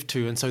can live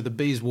to, and so the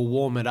bees will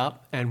warm it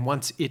up, and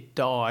once it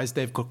dies,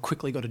 they've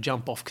quickly got to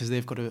jump off because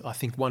they've got to, I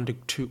think, 1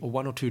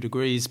 or 2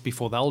 degrees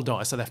before they'll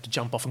die, so they have to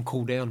jump off and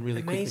cool down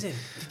really amazing.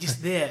 quickly.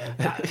 Just there,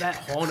 that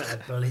hornet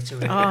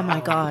obliterated. Oh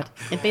my God!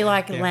 It'd be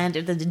like Land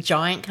of the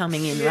Giant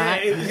coming in, Yeah,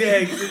 right?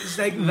 it's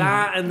like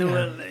that, and they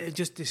were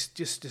just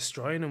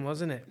destroying them,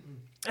 wasn't it?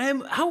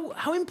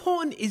 How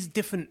important is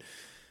different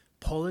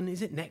pollen?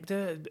 Is it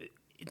nectar?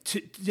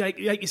 To like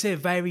you say, a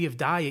vary of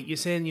diet. You're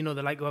saying they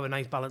like to have a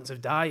nice balance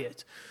of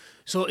diet.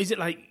 So is it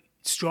like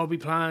strawberry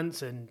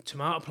plants and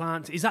tomato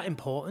plants? Is that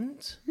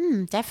important?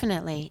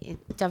 Definitely.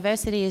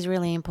 Diversity is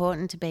really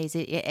important to bees.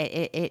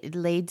 It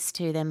leads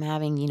to them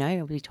having,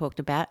 we talked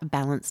about a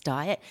balanced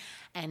diet,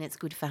 and it's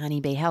good for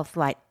honeybee health.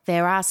 Like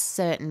there are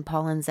certain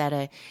pollens that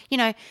are,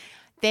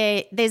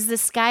 there's the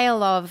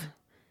scale of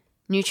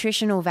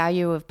nutritional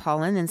value of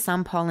pollen, and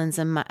some pollens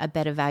are a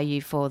better value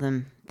for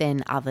them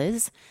than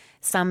others.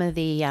 Some of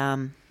the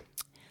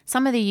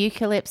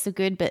eucalypts are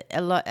good, but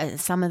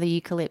some of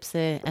the eucalypts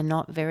are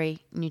not very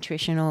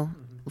nutritional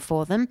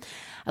for them.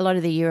 A lot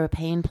of the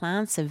European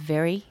plants are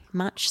very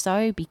much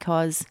so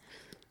because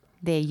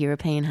they're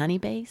European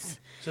honeybees.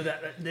 So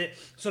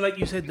so like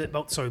you said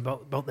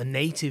about the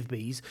native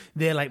bees,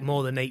 they're like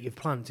more the native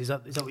plants. Is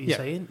that what you're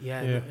saying?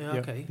 Yeah.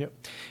 Okay. Yeah.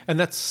 And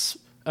that's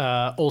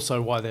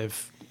also why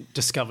they've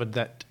discovered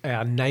that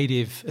our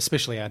native,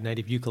 especially our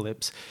native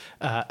eucalypts,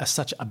 are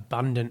such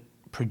abundant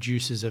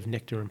producers of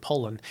nectar and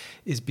pollen,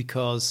 is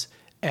because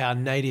our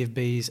native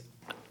bees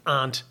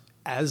aren't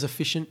as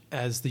efficient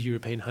as the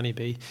European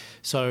honeybee.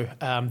 So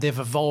they've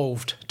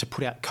evolved to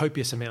put out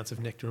copious amounts of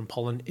nectar and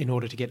pollen in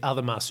order to get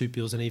other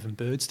marsupials and even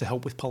birds to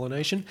help with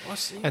pollination.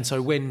 And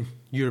so when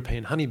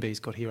European honeybees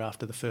got here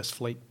after the first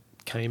fleet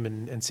came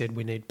and said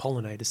we need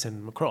pollinators, send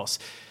them across,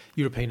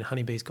 European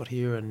honeybees got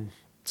here and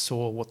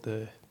saw what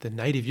the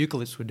native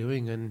eucalypts were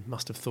doing and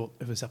must have thought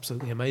it was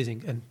absolutely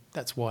amazing. And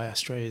that's why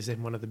Australia is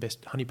then one of the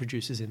best honey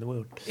producers in the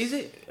world. Is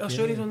it?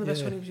 Australia's one of the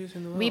best honey producers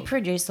in the world? We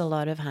produce a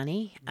lot of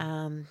honey.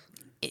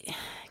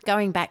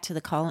 Going back to the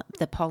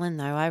pollen,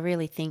 though, I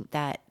really think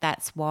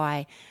that's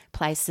why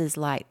places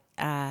like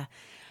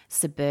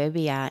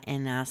suburbia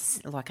and our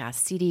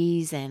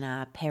cities and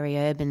our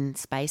peri-urban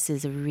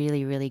spaces are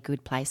really, really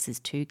good places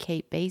to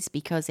keep bees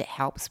because it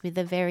helps with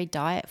a varied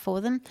diet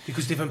for them.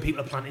 Because different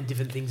people are planting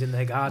different things in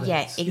their gardens.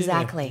 Yeah,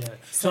 exactly. Yeah.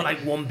 It's not like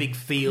one big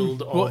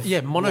field of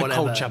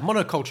monoculture. whatever.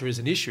 Monoculture is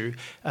an issue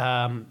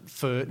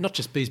for not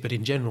just bees, but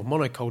in general.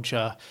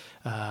 Monoculture,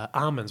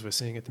 almonds we're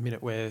seeing at the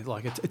minute where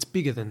like it's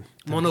bigger than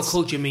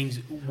monoculture means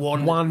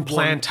one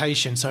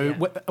plantation. So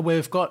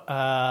we've got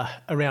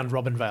around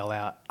Robinvale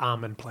our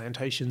almond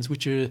plantations,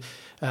 which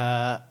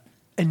are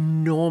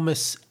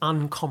enormous,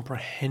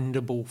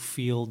 uncomprehendable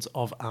fields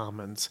of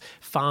almonds.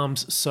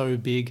 Farms so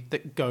big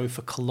that go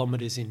for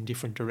kilometres in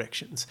different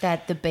directions.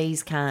 That the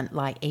bees can't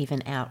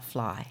even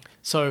outfly.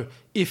 So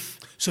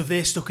if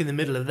they're stuck in the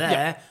middle of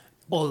there,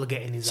 all they're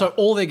getting is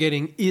all they're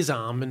getting is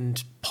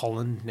almond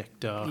pollen,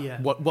 nectar,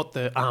 Yeah. what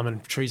the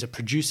almond trees are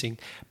producing,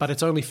 but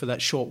it's only for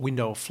that short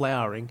window of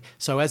flowering.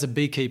 So as a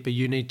beekeeper,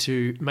 you need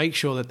to make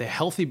sure that they're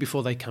healthy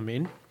before they come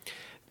in,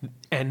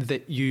 and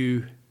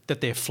that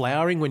they're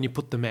flowering when you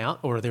put them out,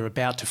 or they're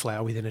about to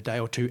flower within a day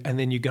or two, and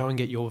then you go and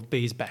get your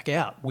bees back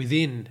out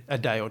within a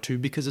day or two,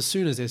 because as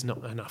soon as there's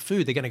not enough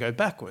food, they're going to go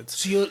backwards.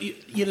 So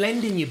you're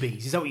lending your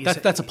bees, is that what you're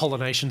saying? That's a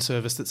pollination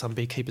service that some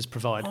beekeepers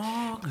provide.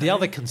 Oh, okay. The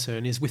other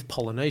concern is with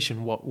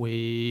pollination, what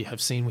we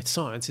have seen with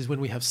science is when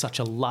we have such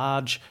a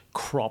large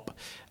crop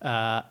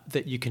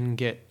that you can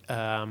get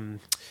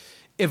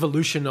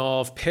evolution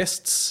of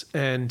pests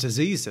and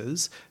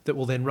diseases that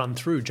will then run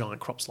through giant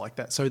crops like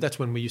that. So that's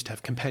when we used to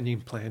have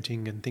companion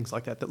planting and things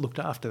like that looked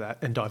after that,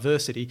 and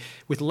diversity.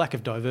 With lack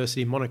of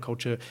diversity in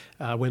monoculture,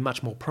 we're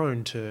much more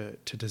prone to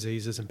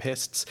diseases and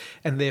pests,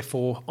 and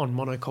therefore on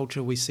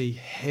monoculture we see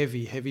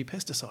heavy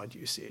pesticide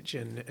usage,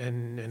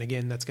 and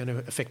again that's going to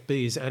affect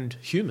bees and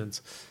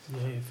humans.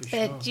 Yeah, for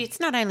sure. But it's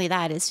not only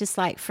that. It's just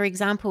like, for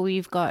example,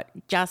 you've got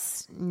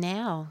just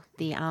now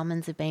the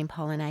almonds have been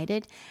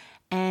pollinated,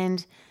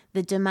 and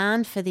the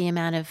demand for the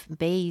amount of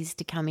bees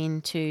to come in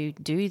to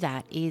do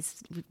that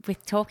is, we're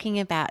talking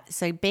about,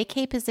 so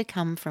beekeepers have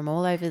come from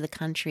all over the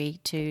country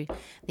to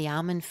the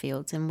almond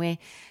fields, and we're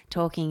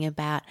talking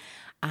about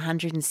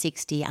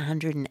 160,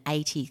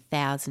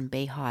 180,000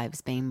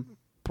 beehives being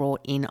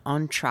brought in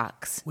on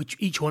trucks. Which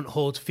each one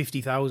holds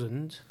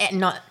 50,000.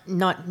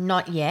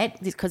 Not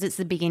yet, because it's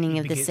the beginning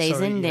of the season.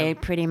 Sorry, yeah. They're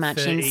pretty much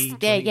 30,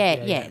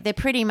 20, They're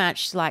pretty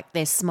much like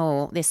they're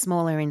small. They're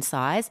smaller in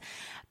size,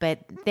 but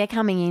they're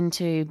coming in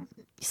to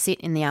sit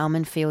in the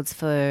almond fields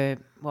for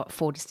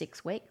 4 to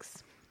 6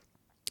 weeks,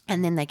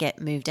 and then they get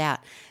moved out.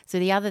 So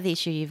the other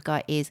issue you've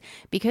got is,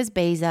 because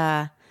bees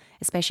are,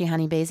 especially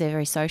honeybees, are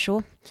very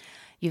social,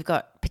 you've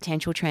got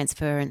potential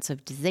transference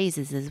of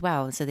diseases as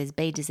well. So there's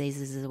bee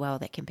diseases as well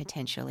that can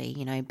potentially,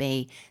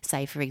 be,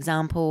 say, for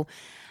example,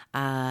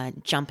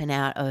 jumping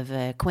out of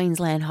a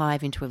Queensland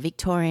hive into a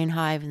Victorian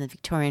hive, and the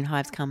Victorian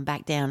hives come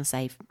back down,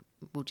 say,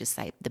 we'll just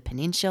say the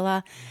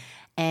peninsula,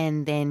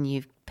 and then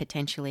you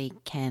potentially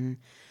can,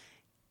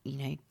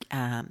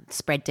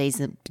 spread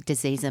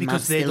disease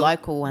amongst the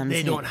local ones.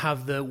 They don't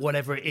have the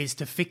whatever it is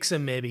to fix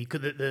them, maybe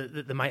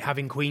that they might have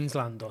in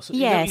Queensland or something.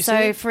 Yeah.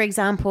 So, for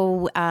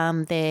example,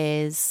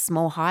 there's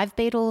small hive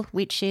beetle,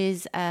 which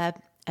is a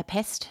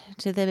pest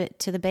to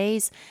the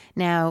bees.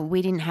 Now,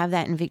 we didn't have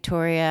that in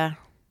Victoria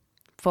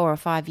 4 or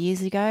 5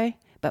 years ago,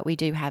 but we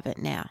do have it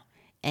now,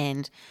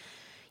 and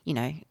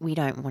we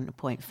don't want to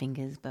point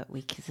fingers, but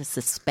we can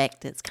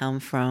suspect it's come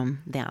from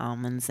the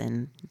almonds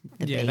and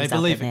the bees. Yeah, they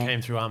believe up in it there.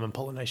 came through almond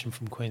pollination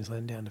from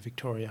Queensland down to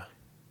Victoria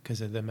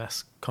because of the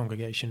mass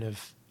congregation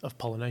of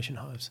pollination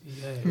hives.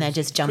 Yeah, And they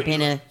just jump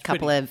in a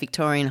couple of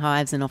Victorian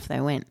hives and off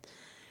they went.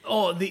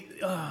 Oh, the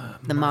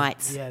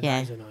mites. Yeah,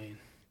 Yeah. that is annoying.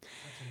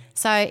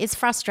 So it's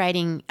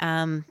frustrating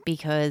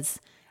because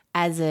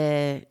as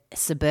a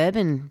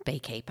suburban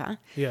beekeeper,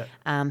 Yeah.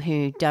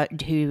 who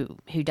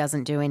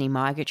doesn't do any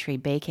migratory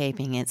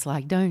beekeeping, it's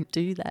like, don't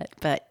do that.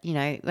 But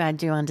I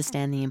do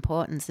understand the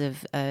importance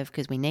of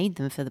because we need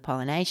them for the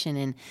pollination,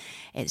 and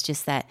it's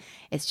just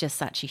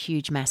such a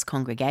huge mass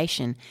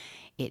congregation.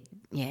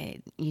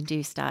 You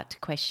do start to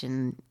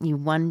question. You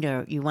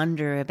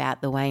wonder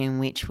about the way in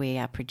which we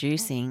are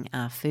producing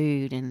our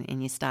food,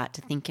 and you start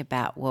to think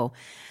about, well,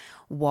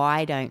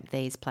 why don't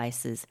these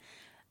places?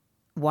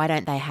 Why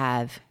don't they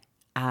have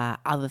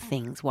other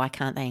things? Why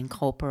can't they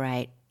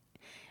incorporate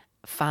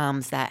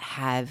farms that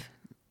have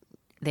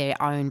their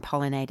own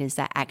pollinators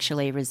that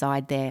actually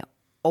reside there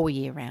all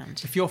year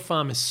round? If your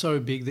farm is so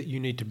big that you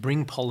need to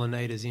bring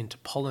pollinators in to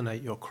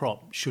pollinate your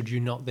crop, should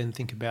you not then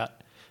think about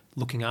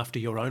looking after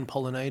your own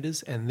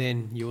pollinators, and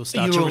then you will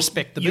start to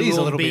respect the bees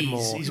a little bit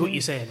more? Is what you're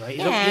saying, right?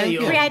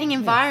 Creating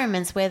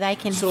environments where they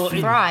can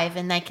thrive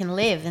and they can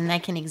live and they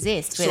can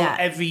exist. So without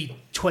every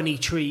 20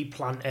 tree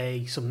plant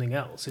something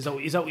else. Is that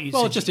what you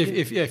Well, said? just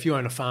if you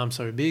own a farm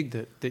so big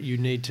that you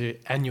need to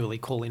annually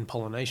call in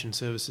pollination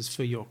services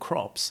for your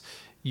crops,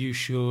 you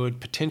should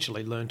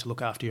potentially learn to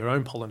look after your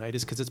own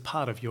pollinators, because it's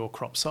part of your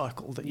crop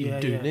cycle that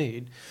you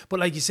need. But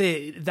like you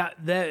say,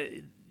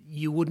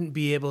 you wouldn't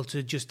be able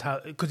to just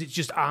have, because it's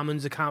just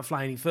almonds that can't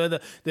fly any further.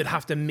 They'd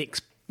have to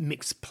mix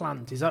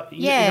plant. Is that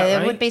is that there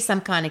right? would be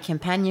some kind of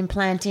companion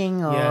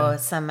planting or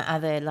some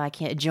other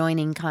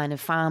adjoining kind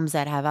of farms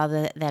that have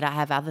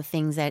other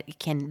things that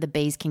the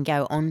bees can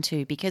go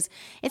onto, because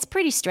it's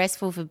pretty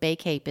stressful for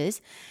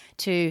beekeepers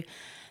to.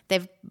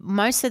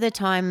 Most of the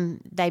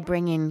time they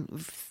bring in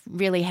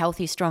really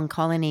healthy, strong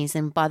colonies,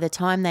 and by the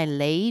time they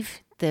leave,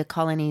 the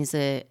colonies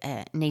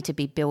need to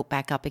be built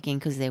back up again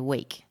because they're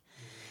weak.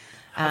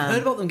 I've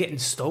heard about them getting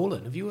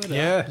stolen. Have you heard of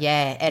that?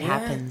 Yeah, it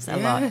happens a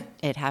lot.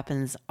 It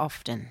happens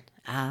often.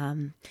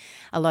 A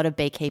lot of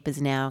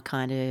beekeepers now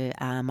kind of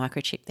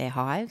microchip their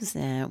hives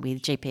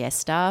with GPS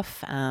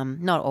stuff.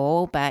 Not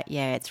all, but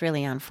it's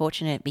really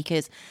unfortunate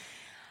because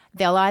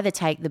they'll either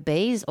take the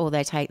bees or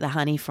they take the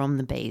honey from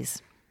the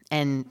bees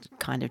and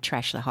kind of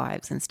trash the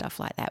hives and stuff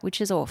like that, which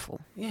is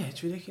awful. Yeah,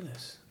 it's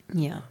ridiculous.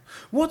 Yeah.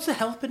 What's the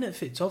health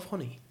benefits of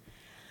honey?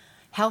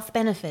 Health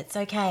benefits,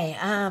 okay.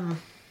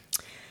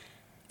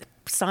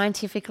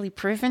 Scientifically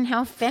proven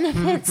health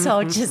benefits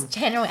or just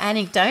general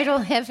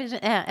anecdotal evidence?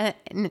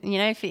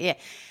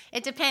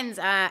 It depends.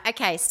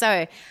 Okay,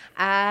 so...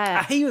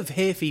 I hear of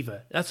hay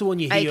fever. That's the one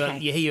you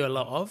hear a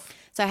lot of.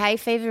 So hay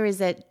fever is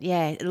that,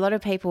 a lot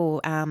of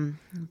people,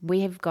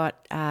 we have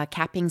got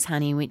cappings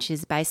honey, which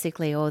is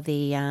basically all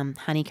the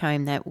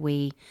honeycomb that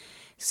we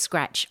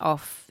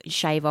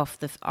shave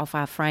off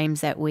our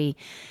frames that we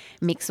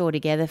mix all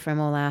together from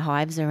all our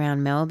hives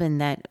around Melbourne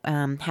that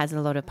has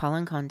a lot of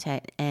pollen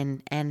content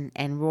and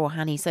raw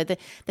honey. So the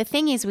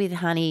thing is with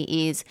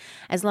honey is,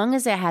 as long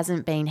as it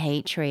hasn't been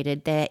heat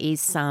treated, there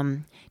is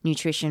some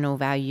nutritional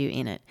value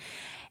in it.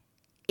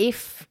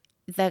 If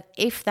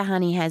the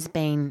honey has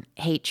been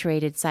heat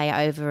treated,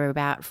 say over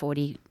about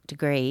 40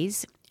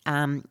 degrees,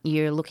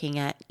 you're looking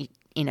at,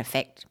 in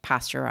effect,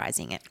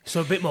 pasteurizing it.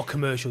 So a bit more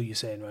commercial, you're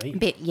saying,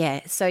 right?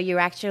 Yeah. So you're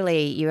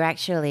actually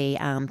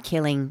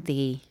killing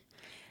the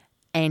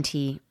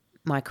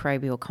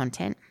antimicrobial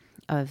content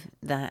of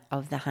the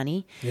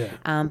honey.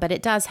 Yeah. But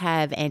it does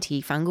have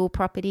antifungal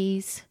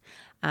properties.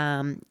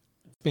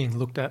 Being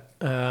looked at,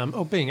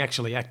 or being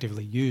actually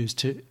actively used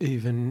to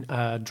even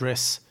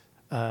address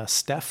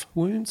staph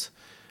wounds.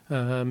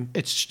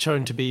 It's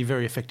shown to be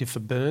very effective for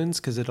burns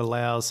because it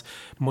allows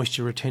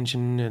moisture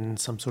retention and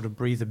some sort of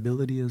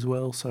breathability as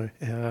well. So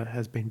it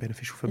has been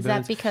beneficial for Is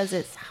burns. that because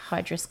it's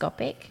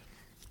hygroscopic?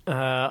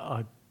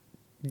 I'm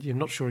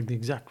not sure the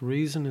exact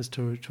reason as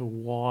to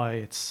why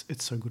it's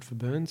so good for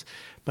burns,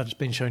 but it's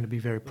been shown to be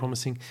very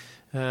promising.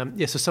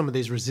 So some of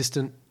these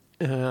resistant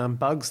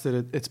bugs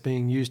that it's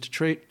being used to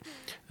treat.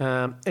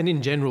 And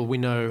in general, we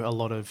know a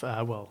lot of,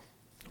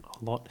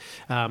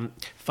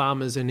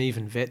 farmers and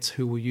even vets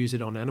who will use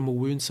it on animal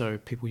wounds, so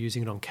people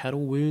using it on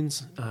cattle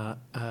wounds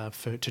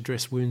to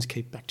dress wounds,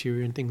 keep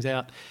bacteria and things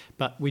out.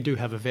 But we do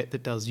have a vet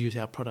that does use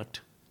our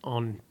product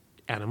on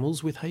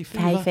animals with hay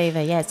fever. Hay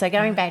fever, yeah. So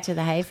going back to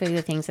the hay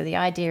fever thing, so the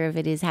idea of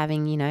it is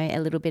having, a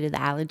little bit of the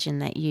allergen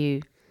that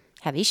you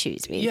have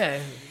issues with.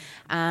 Yeah.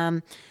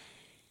 A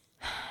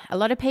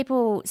lot of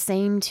people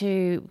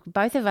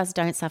both of us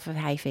don't suffer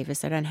hay fever,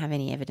 so I don't have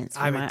any evidence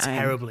from I my would own.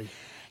 terribly.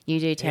 You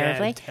do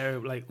terribly? Yeah,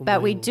 terribly.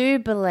 But we do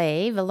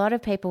believe, a lot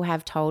of people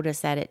have told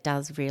us that it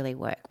does really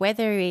work.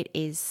 Whether it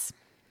is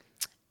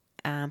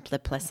the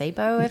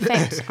placebo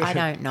effect, I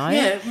don't know.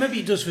 Yeah,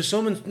 maybe it does for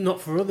some and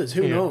not for others.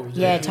 Who knows?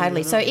 Yeah, Who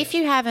totally. knows? So if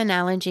you have an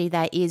allergy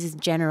that is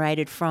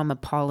generated from a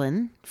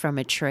pollen from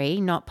a tree,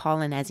 not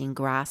pollen as in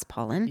grass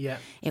pollen, Yeah.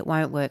 it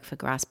won't work for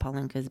grass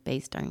pollen because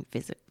bees don't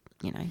visit,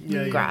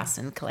 grass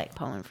and collect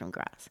pollen from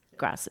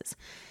grasses.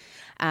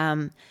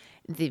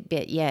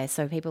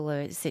 So people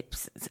are.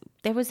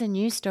 There was a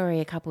news story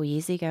a couple of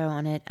years ago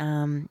on it,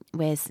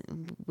 where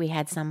we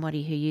had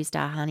somebody who used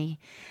our honey,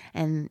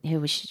 and who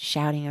was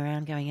shouting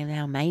around, going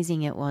how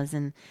amazing it was,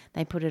 and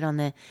they put it on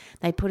the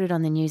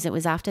news. It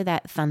was after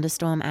that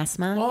thunderstorm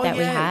asthma we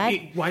had.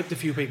 It wiped a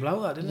few people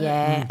out, didn't it?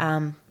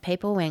 Yeah,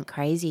 people went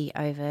crazy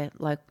over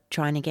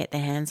trying to get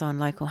their hands on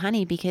local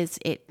honey because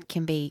it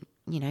can be,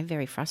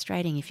 very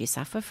frustrating if you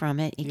suffer from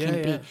it. It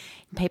can be.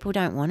 People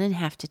don't want to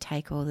have to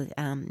take all the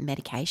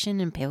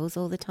medication and pills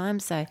all the time.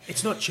 So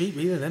It's not cheap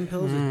either. Them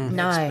pills are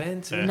no,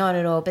 expensive. not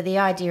at all. But the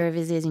idea of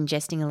it is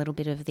ingesting a little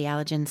bit of the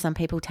allergen. Some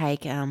people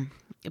take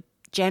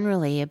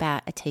generally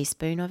about a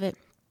teaspoon of it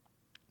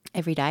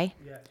every day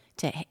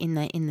in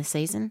the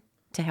season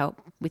to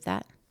help with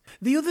that.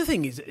 The other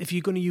thing is, if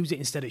you're going to use it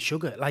instead of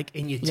sugar, like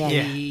in your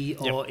tea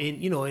or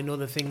in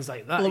other things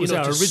like that, Well, it was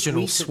our to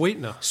original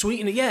sweetener.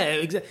 Sweeten it,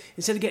 yeah.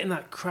 Instead of getting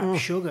that crap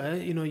sugar,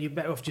 you're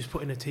better off just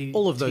putting a teaspoon.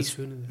 All of those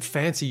teaspoon in.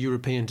 fancy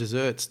European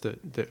desserts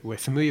that we're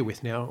familiar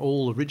with now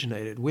all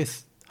originated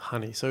with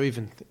honey. So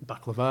even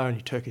baklava and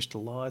your Turkish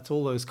delights,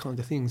 all those kinds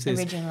of things.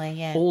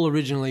 All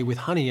originally with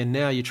honey, and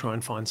now you try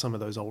and find some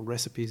of those old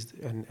recipes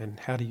and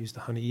how to use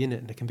the honey in it,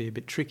 and it can be a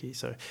bit tricky.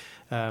 So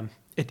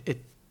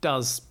it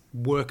does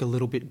work a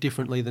little bit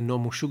differently than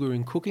normal sugar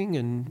in cooking,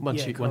 and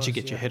once you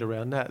get your head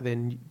around that,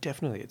 then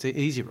definitely it's an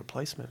easy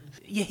replacement.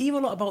 You hear a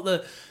lot about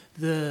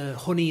the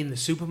honey in the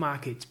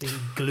supermarkets being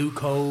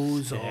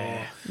glucose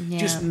or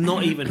just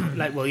not even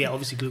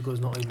obviously glucose is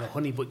not even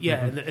honey, but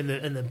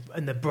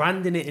and the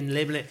branding it and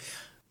labeling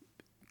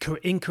it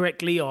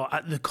incorrectly or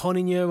at the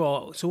conning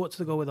or so what's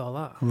to go with all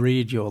that?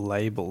 Read your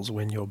labels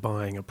when you're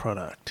buying a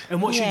product.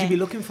 And what should you be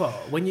looking for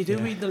when you do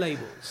read the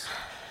labels?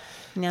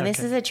 Now, this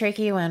is a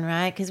tricky one,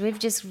 right? Because we've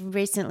just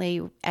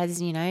recently, as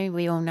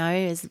we all know,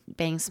 as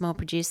being small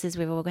producers,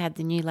 we've all had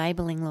the new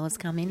labelling laws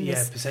come in.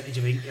 Yeah, percentage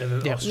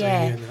of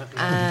Australian.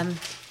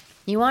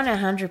 You want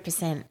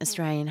 100%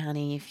 Australian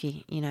honey.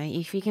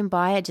 If you can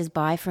buy it, just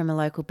buy from a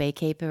local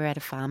beekeeper at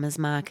a farmer's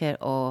market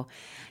or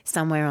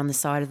somewhere on the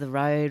side of the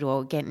road,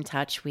 or get in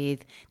touch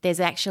with. There's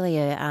actually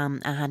a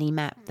honey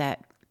map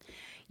that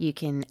you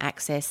can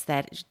access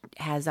that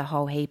has a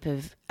whole heap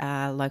of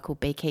local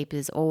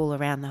beekeepers all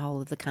around the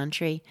whole of the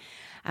country,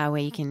 where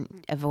you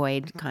can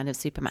avoid kind of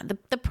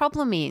supermarket. The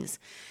problem is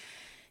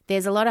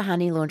there's a lot of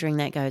honey laundering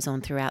that goes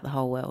on throughout the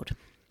whole world.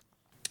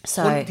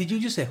 So did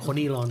you just say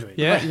honey laundering?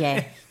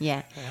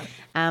 Yeah.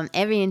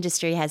 Every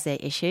industry has their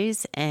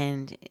issues,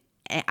 and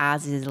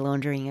ours is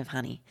laundering of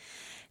honey.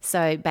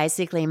 So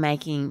basically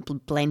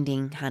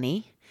blending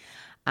honey.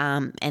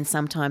 And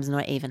sometimes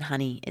not even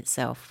honey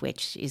itself,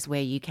 which is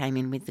where you came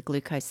in with the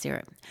glucose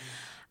syrup.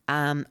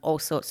 All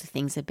sorts of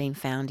things have been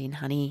found in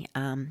honey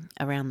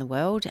around the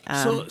world.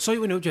 So, sorry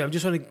to interrupt you. I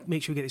just want to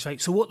make sure we get this right.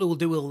 So what they'll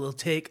do, they'll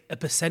take a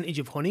percentage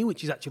of honey,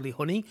 which is actually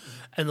honey,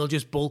 and they'll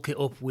just bulk it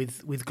up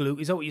with glue.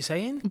 Is that what you're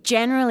saying?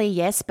 Generally,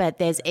 yes, but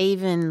there's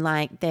even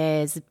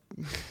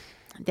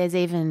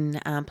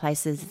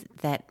places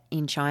that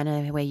in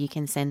China where you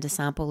can send a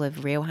sample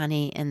of real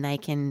honey and they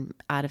can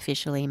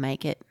artificially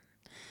make it.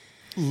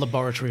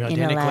 Laboratory In a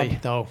identically.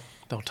 lab.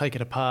 They'll take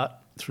it apart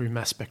through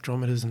mass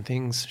spectrometers and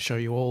things, show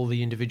you all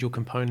the individual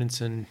components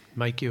and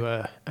make you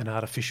an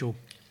artificial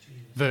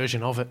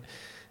version of it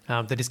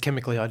that is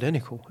chemically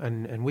identical.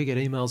 And we get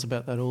emails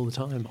about that all the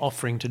time,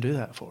 offering to do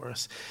that for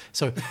us.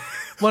 So,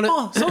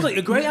 Sounds like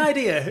a great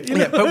idea. You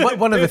know? yeah, but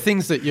one of the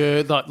things that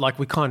you're like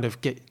we kind of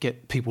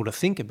get people to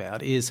think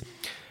about is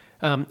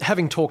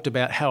having talked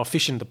about how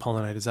efficient the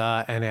pollinators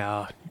are and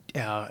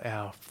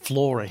our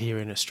flora here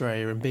in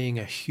Australia and being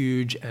a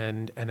huge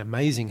and an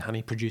amazing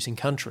honey producing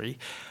country,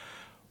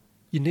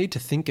 you need to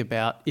think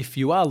about if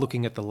you are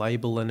looking at the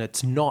label and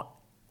it's not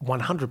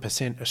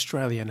 100%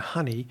 Australian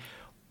honey,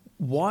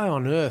 why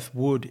on earth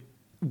would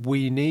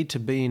we need to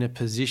be in a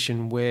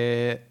position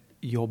where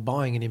you're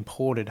buying an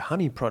imported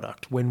honey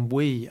product when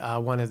we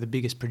are one of the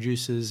biggest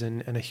producers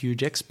and a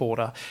huge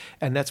exporter?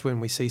 And that's when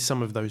we see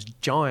some of those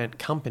giant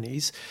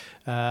companies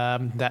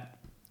that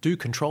do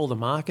control the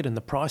market and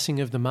the pricing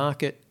of the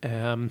market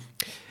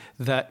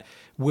that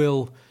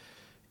will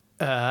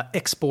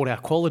export our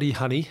quality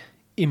honey,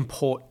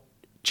 import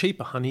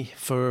cheaper honey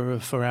for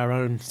our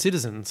own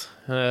citizens.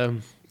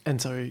 And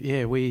so,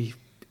 yeah,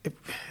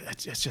 it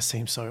just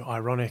seems so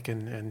ironic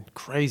and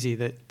crazy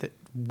that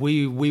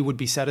we would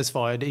be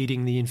satisfied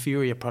eating the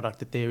inferior product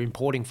that they're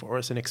importing for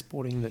us and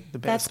exporting the better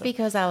That's stuff.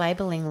 because our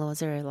labelling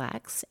laws are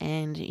lax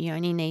and you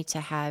only need to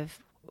have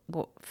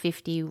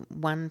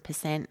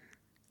 51%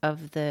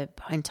 of the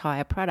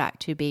entire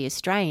product to be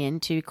Australian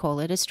to call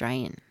it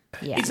Australian.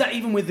 Yeah. Is that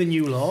even with the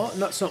new law?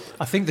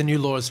 I think the new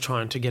law is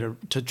trying to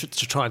get to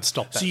try and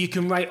stop that. So you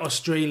can write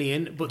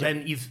Australian, but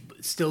then you've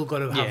still got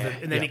to have Yeah,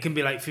 it, and then yeah. it can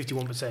be like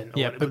 51%.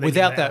 Yeah, but then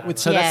without you that, can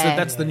so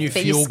that's the new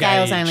but fuel your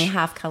scale's gauge. only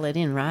half coloured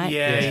in, right?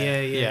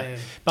 Yeah.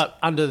 But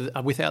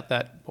without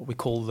that, what we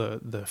call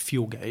the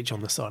fuel gauge on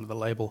the side of the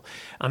label,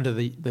 under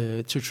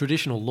the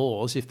traditional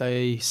laws, if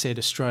they said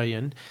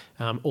Australian,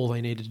 all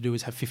they needed to do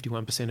is have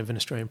 51% of an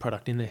Australian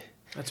product in there.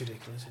 That's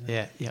ridiculous, isn't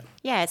it? Yeah.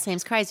 Yeah, it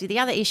seems crazy. The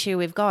other issue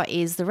we've got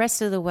is the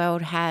rest of the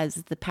world has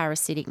the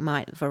parasitic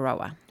mite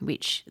varroa,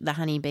 which the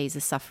honeybees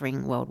are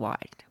suffering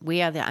worldwide.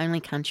 We are the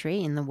only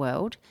country in the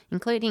world,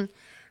 including,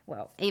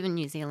 well, even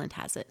New Zealand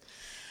has it.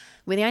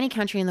 We're the only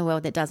country in the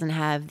world that doesn't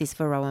have this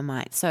varroa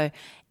mite. So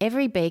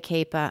every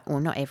beekeeper, or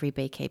not every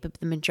beekeeper,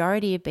 but the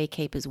majority of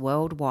beekeepers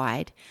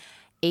worldwide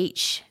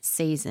each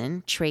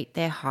season treat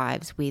their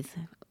hives with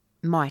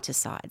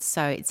miticides.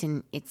 So it's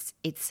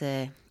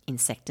a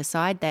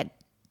insecticide that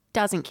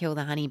doesn't kill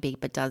the honeybee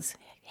but does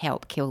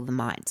help kill the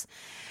mites.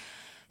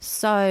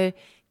 So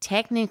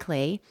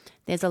technically,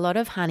 there's a lot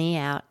of honey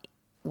out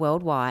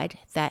worldwide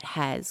that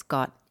has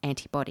got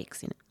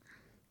antibiotics in it.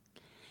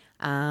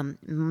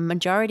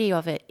 Majority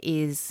of it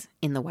is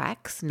in the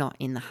wax, not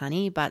in the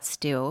honey, but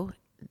still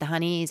the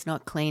honey is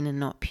not clean and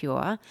not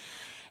pure.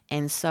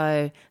 And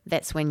so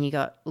that's when you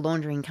got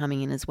laundering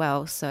coming in as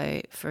well.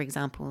 So, for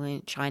example,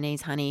 in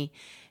Chinese honey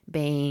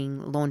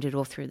being laundered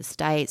all through the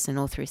States and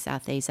all through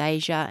Southeast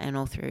Asia and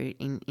all through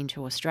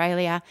into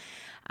Australia,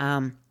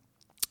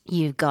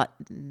 you've got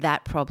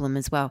that problem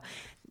as well.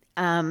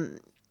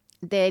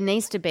 There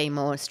needs to be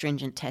more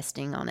stringent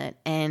testing on it.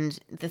 And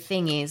the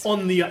thing is...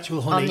 On the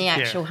actual honey. On the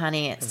actual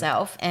honey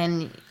itself.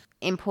 And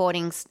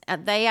importing...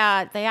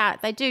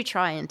 They do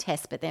try and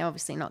test, but they're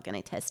obviously not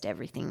going to test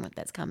everything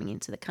that's coming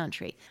into the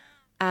country.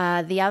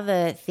 The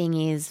other thing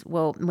is,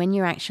 well, when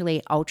you're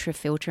actually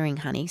ultra-filtering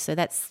honey,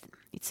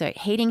 so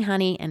heating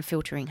honey and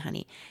filtering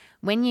honey.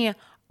 When you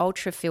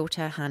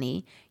ultra-filter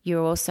honey,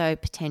 you're also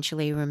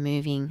potentially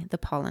removing the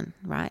pollen,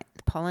 right?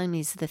 The pollen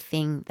is the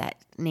thing that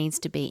needs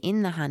to be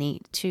in the honey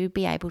to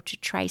be able to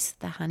trace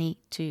the honey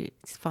to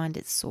find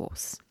its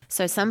source.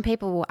 So some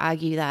people will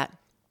argue that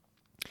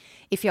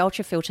if you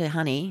ultra-filter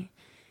honey,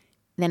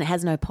 then it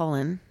has no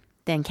pollen,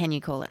 then can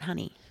you call it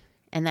honey?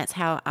 And that's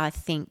how I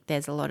think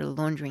there's a lot of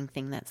laundering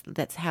thing.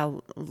 That's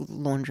how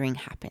laundering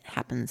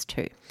happens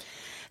too.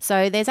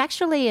 So there's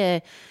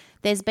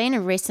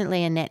been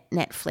recently a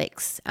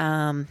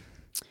Netflix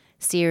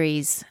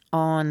series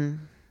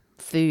on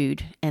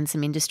food and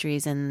some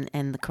industries and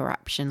the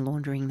corruption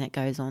laundering that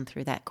goes on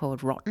through that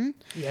called Rotten.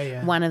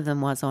 Yeah. One of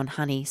them was on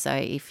honey. So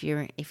if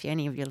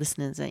any of your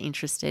listeners are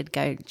interested,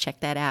 go check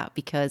that out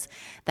because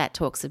that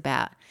talks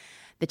about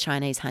the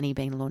Chinese honey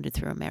being laundered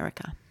through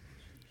America.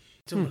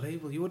 It's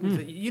unbelievable. You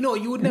wouldn't.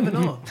 You would never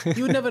know.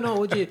 You would never know,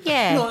 would you?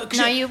 Yeah.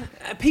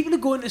 People who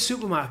go into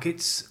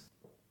supermarkets,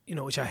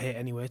 which I hate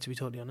anyway, to be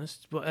totally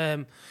honest.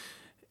 But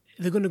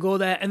they're going to go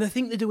there and they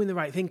think they're doing the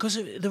right thing because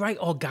they're right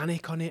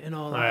organic on it and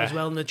all that as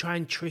well. And they try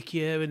and trick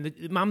you. And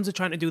the mums are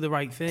trying to do the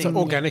right thing. So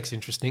organic's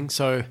interesting.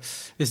 So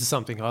this is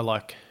something I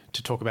like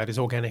to talk about is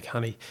organic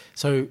honey.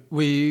 So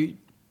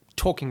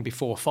talking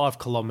before 5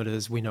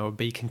 kilometres, we know a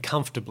bee can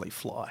comfortably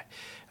fly.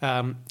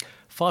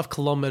 5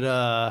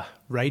 kilometre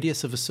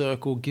radius of a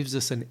circle gives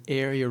us an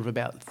area of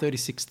about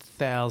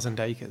 36,000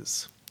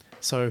 acres.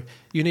 So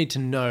you need to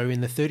know in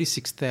the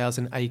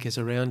 36,000 acres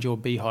around your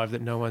beehive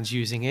that no one's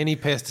using any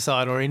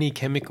pesticide or any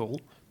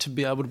chemical to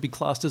be able to be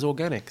classed as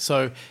organic.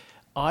 So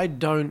I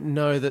don't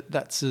know that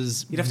that's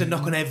as... You'd have to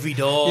knock on every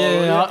door.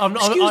 Yeah,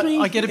 Excuse me?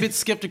 I get a bit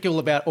sceptical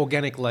about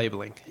organic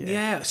labelling.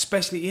 Yeah,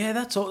 especially,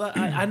 that's all.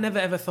 I never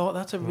ever thought.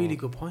 That's a really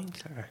good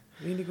point.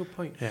 Really good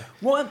point. Yeah.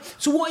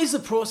 So what is the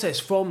process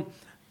from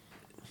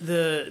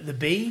the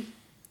bee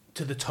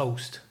to the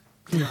toast?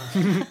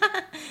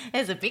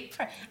 There's a big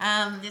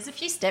there's a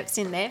few steps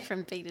in there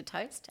from bee to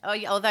toast.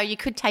 Although you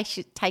could take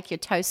your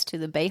toast to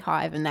the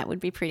beehive and that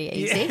would be pretty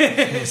easy.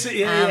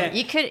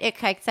 You could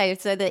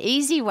so the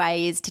easy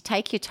way is to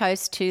take your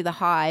toast to the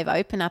hive,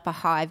 open up a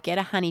hive, get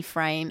a honey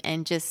frame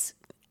and just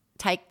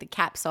take the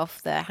caps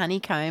off the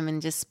honeycomb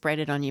and just spread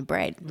it on your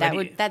bread.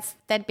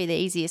 That'd be the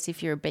easiest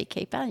if you're a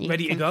beekeeper. You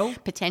Ready to go?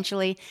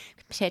 Potentially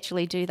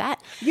do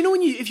that. You know,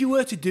 if you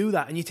were to do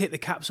that and you take the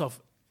caps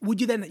off, would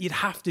you then, you'd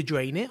have to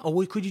drain it,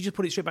 or could you just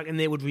put it straight back and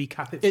they would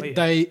recap it for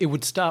you? It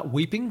would start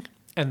weeping,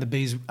 and the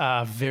bees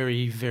are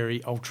very,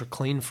 very ultra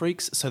clean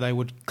freaks, so they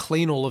would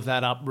clean all of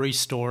that up,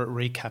 restore it,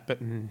 recap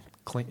it, and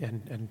clean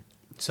and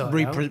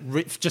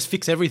just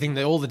fix everything,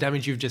 all the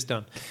damage you've just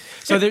done.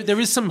 So there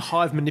is some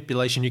hive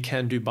manipulation you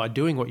can do by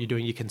doing what you're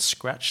doing. You can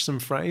scratch some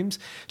frames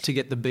to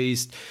get the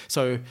bees,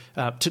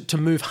 to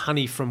move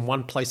honey from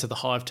one place of the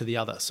hive to the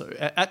other. So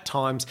at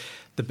times,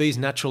 the bees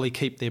naturally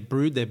keep their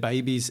brood, their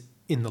babies,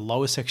 in the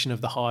lower section of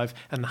the hive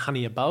and the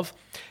honey above.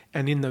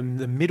 And in the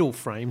middle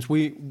frames,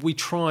 we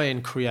try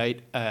and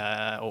create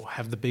or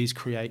have the bees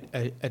create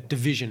a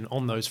division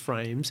on those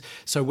frames.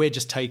 So we're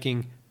just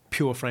taking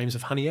pure frames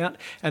of honey out,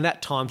 and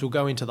at times we'll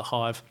go into the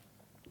hive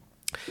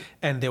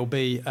and there'll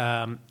be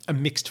a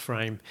mixed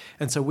frame.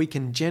 And so we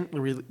can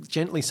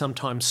gently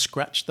sometimes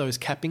scratch those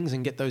cappings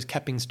and get those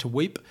cappings to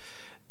weep.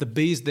 The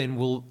bees then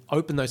will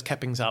open those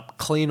cappings up,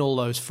 clean all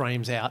those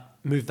frames out,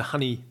 move the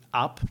honey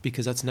up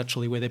because that's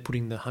naturally where they're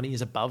putting the honey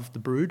is above the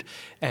brood,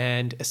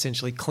 and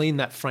essentially clean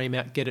that frame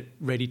out, get it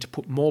ready to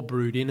put more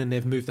brood in, and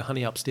they've moved the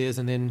honey upstairs,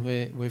 and then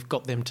we've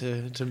got them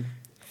to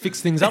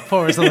fix things up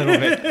for us a little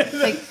bit.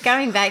 So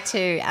going back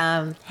to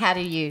how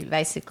do you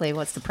basically,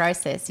 what's the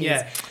process?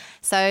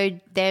 So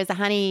there's a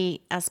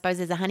honey, I suppose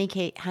there's a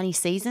honey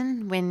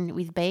season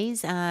with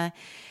bees.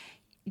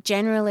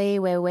 Generally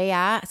where we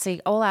are, so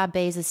all our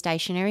bees are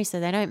stationary, so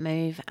they don't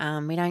move.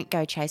 We don't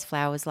go chase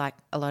flowers like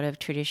a lot of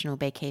traditional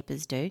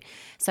beekeepers do.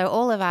 So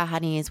all of our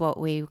honey is what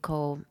we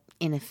call,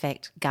 in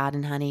effect,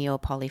 garden honey or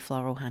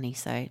polyfloral honey,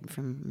 so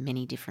from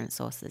many different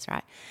sources,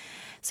 right?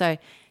 So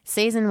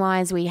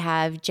season-wise, we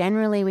have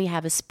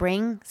a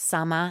spring,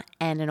 summer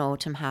and an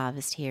autumn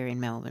harvest here in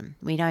Melbourne.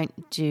 We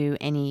don't do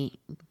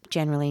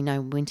generally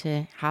no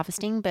winter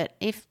harvesting, but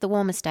if the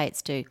warmer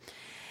states do.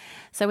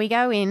 So we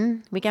go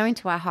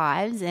into our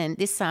hives, and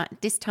this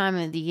time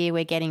of the year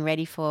we're getting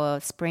ready for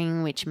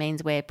spring, which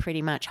means we're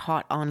pretty much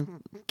hot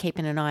on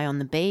keeping an eye on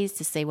the bees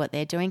to see what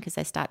they're doing because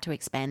they start to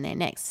expand their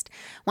nest.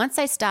 Once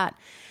they start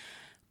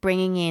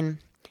bringing in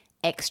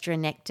extra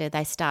nectar,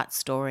 they start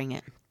storing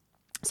it.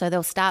 So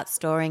they'll start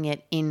storing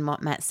it in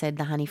what Matt said,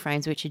 the honey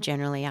frames, which are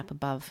generally up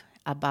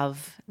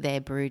above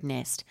their brood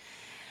nest.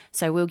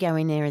 So we'll go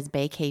in there as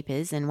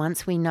beekeepers, and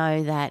once we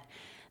know that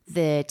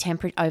the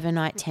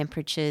overnight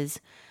temperatures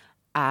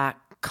are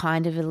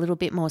kind of a little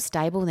bit more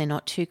stable, they're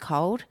not too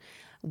cold,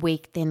 we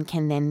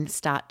can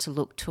start to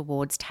look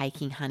towards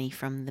taking honey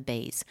from the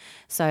bees.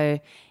 So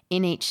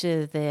in each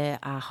of the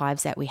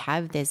hives that we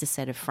have, there's a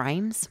set of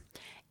frames.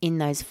 In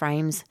those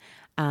frames,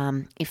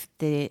 if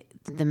the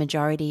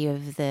majority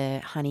of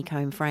the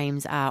honeycomb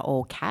frames are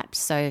all capped,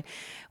 so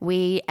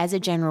we, as a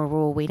general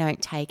rule, we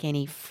don't take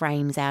any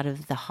frames out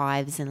of the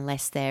hives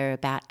unless they're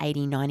about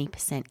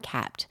 80-90%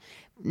 capped.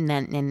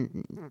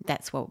 And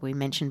that's what we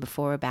mentioned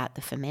before about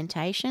the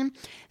fermentation.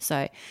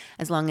 So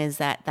as long as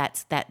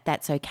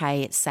that's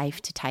okay, it's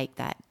safe to take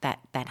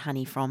that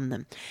honey from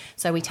them.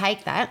 So we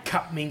take that.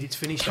 Capped means it's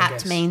finished.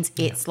 Capped means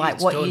it's like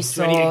it's what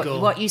done,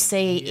 what you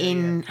see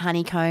in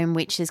honeycomb,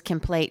 which is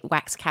complete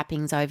wax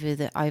cappings over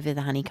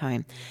the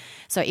honeycomb.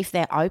 So if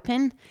they're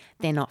open,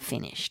 they're not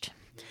finished.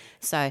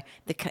 So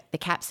the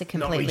caps are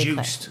completely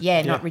not reduced.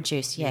 Not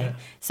reduced. Yeah.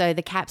 So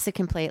the caps are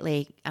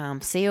completely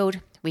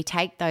sealed. We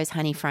take those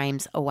honey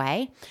frames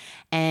away,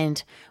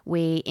 and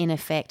we, in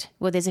effect,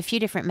 there's a few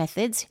different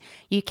methods.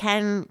 You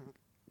can,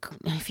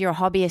 if you're a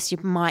hobbyist, you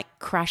might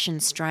crush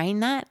and strain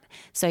that.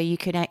 So you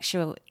could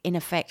actually, in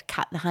effect,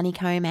 cut the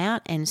honeycomb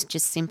out and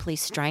just simply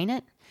strain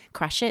it,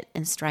 crush it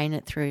and strain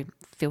it through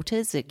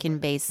filters. It can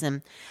be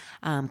some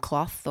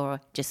cloth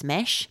or just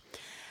mesh.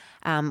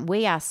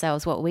 We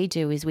ourselves, what we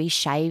do is we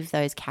shave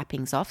those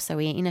cappings off. So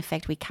we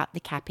cut the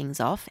cappings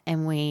off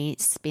and we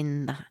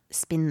spin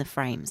the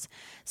frames.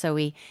 So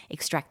we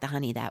extract the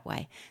honey that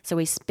way. So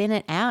we spin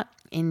it out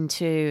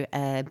into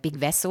a big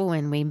vessel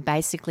and we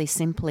basically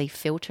simply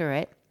filter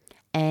it,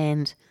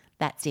 and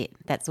That's it.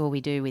 That's all we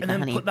do with And the then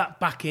honey. put that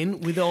back in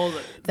with all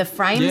The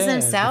frames Yeah, the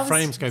themselves.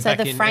 frames go so back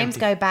the in frames empty.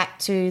 go back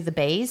to the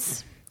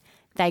bees.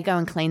 They go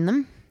and clean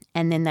them,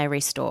 and then they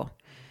restore.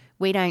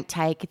 We don't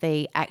take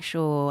the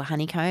actual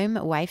honeycomb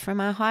away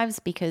from our hives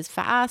because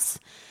for us,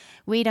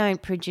 we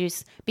don't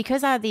produce,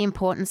 because the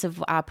importance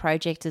of our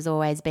project has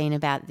always been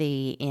about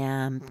the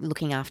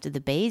looking after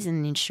the bees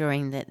and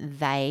ensuring that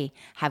they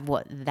have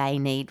what they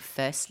need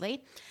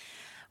firstly.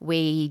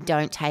 We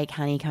don't take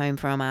honeycomb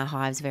from our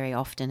hives very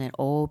often at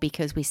all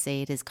because we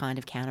see it as kind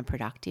of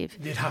counterproductive.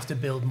 You'd have to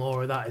build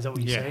more of that. Is that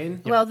what you're Yeah.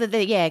 saying? Well,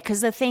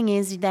 because the thing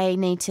is they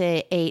need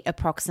to eat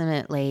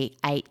approximately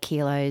 8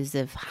 kilos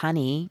of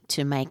honey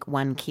to make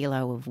 1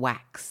 kilo of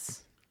wax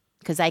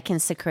because they can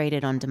secrete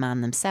it on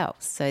demand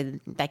themselves. So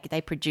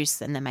they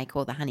produce and they make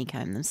all the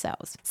honeycomb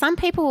themselves. Some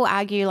people will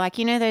argue, like,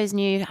 you know those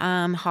new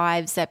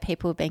hives that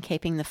people have been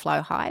keeping, the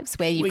flow hives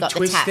where you've We got the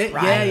twist tap, it.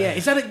 right? Yeah, yeah.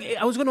 Is that?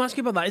 I was going to ask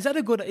you about that. Is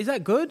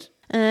that good?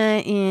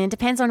 Yeah,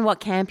 depends on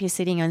what camp you're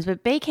sitting on.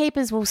 But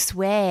beekeepers will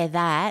swear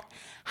that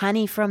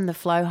honey from the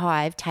flow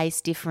hive tastes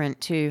different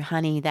to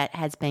honey that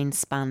has been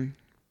spun.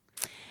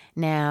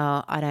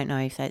 Now, I don't know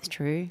if that's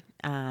true.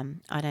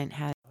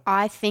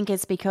 I think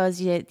it's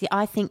because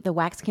I think the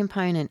wax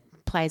component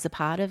plays a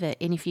part of it,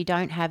 and if you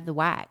don't have the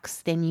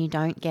wax, then you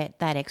don't get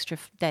that extra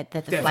that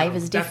the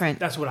flavour's different.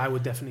 That's what I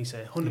would definitely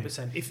say.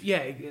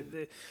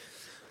 100%.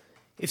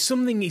 If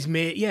something is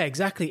made,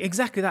 exactly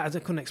that. I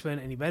couldn't explain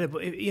it any better.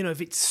 But if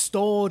it's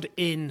stored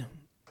in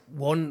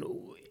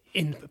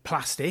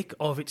plastic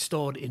or if it's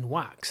stored in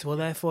wax, well,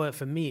 therefore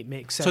for me it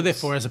makes sense. So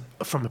therefore,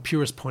 from a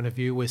purist point of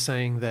view, we're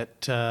saying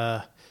that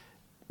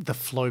the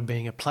flow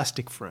being a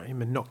plastic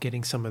frame and not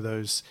getting some of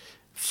those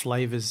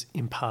flavours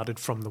imparted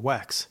from the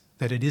wax,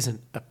 that it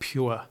isn't a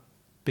pure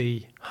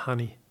bee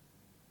honey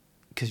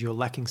because you're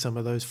lacking some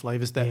of those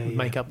flavours that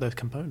make up those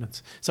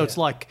components. So it's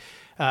like...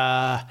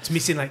 it's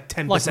missing like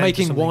 10%. Like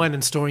making wine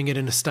and storing it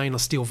in a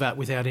stainless steel vat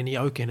without any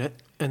oak in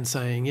it and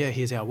saying,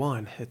 here's our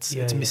wine. It's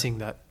missing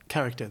that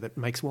character that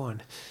makes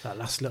wine. That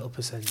last little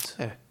percent.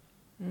 Yeah.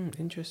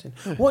 Interesting.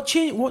 Yeah. What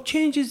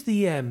changes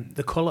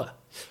the colour?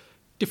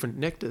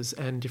 Different nectars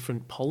and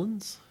different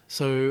pollens.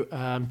 So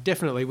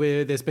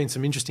definitely there's been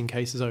some interesting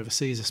cases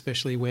overseas,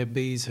 especially where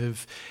bees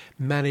have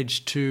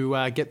managed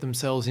to get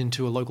themselves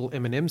into a local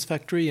M&M's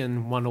factory,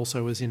 and one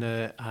also was in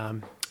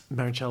a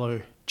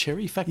Marancello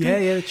cherry factory.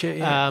 The cherry.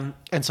 Yeah.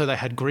 And so they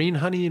had green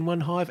honey in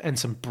one hive and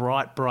some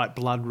bright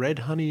blood red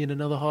honey in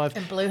another hive.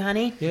 And blue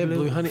honey. Yeah,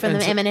 blue honey. From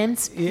and the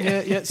M&Ms.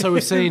 Yeah. So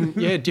we've seen,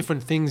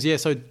 different things. Yeah,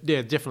 so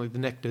definitely the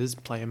nectars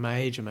play a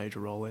major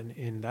role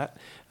in that.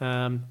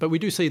 But we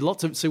do see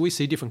we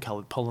see different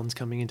coloured pollens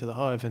coming into the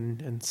hive,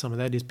 and some of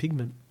that is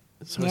pigment.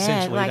 So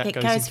essentially like that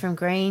it goes from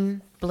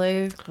green,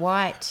 blue,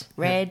 white,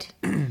 red,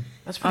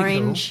 That's pretty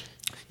orange.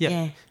 cool.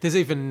 Yeah. There's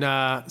even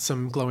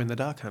some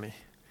glow-in-the-dark honey.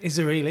 Is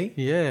there really?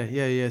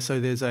 Yeah. So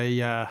there's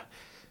a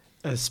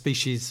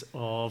species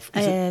of...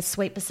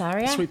 Sweet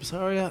Bassaria. Sweet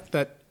Bassaria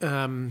that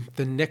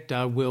the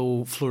nectar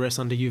will fluoresce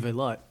under UV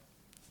light.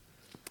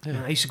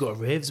 Yeah. I used to go to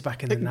raves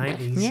back in the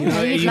 90s.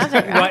 Yeah, you'd love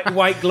it.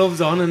 White gloves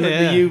on and the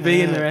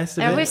UV and the rest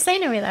of And it. we've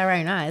seen it with our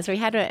own eyes. We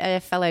had a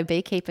fellow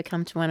beekeeper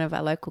come to one of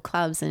our local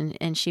clubs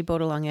and she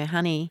brought along her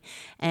honey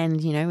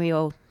and, we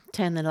all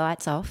turned the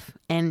lights off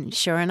and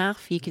sure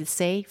enough, you could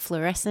see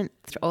fluorescent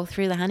all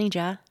through the honey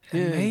jar.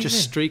 Yeah, Amazing.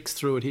 just streaks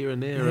through it here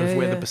and there of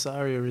where the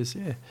Bassaria is,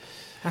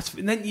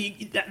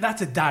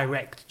 That's a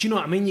direct. Do you know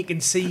what I mean? You can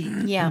see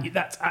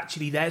that's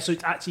actually there, so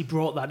it's actually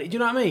brought that. Do you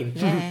know what I mean?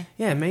 Yeah.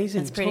 Yeah,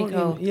 amazing. It's pretty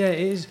cool. Yeah, it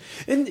is.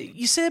 And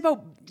you say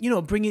about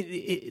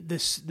bringing the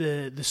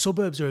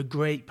suburbs are a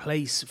great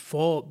place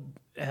for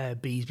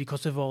bees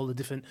because of all the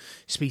different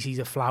species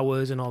of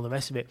flowers and all the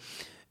rest of it.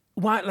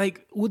 Why,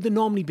 would they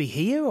normally be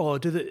here, or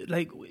do they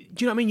do you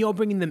know what I mean? You're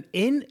bringing them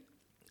in.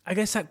 I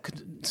guess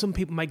some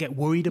people might get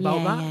worried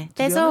about that. Yeah.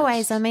 There's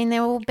always, there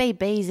will be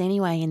bees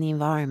anyway in the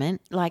environment.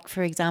 Like,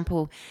 for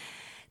example,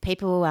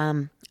 people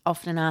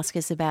often ask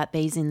us about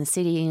bees in the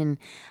city and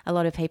a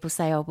lot of people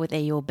say, oh, well, they're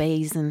your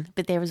bees.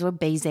 But there is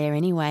bees there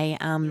anyway.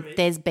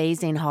 There's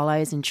bees in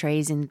hollows and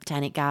trees in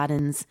botanic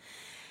gardens.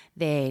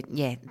 They're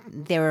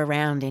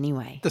around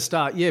anyway. The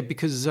start,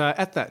 because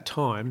at that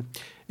time,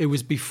 it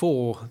was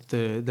before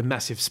the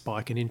massive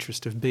spike in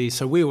interest of bees.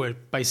 So we were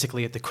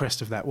basically at the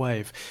crest of that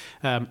wave.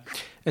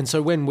 And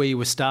so when we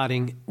were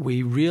starting,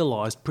 we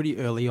realised pretty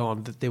early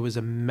on that there was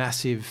a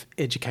massive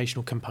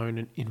educational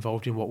component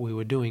involved in what we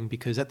were doing,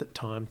 because at the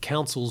time,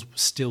 councils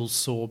still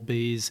saw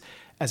bees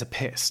as a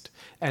pest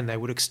and they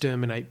would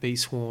exterminate bee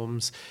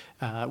swarms.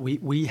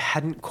 We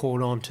hadn't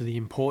caught on to the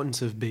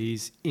importance of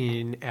bees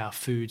in our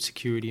food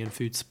security and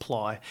food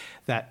supply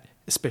that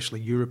especially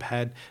Europe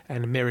had,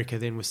 and America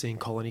then was seeing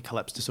colony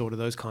collapse disorder,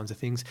 those kinds of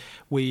things.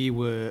 We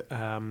were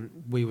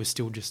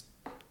still just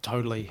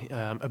totally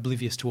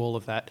oblivious to all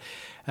of that.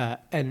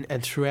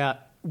 And throughout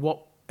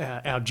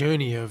our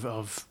journey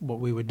of what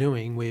we were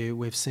doing,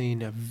 we've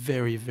seen a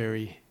very,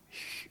 very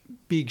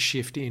big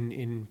shift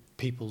in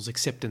people's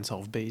acceptance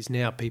of bees.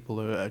 Now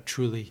people are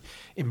truly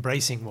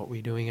embracing what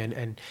we're doing,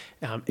 and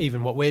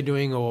even what we're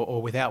doing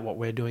or without what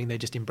we're doing, they're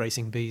just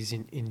embracing bees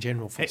in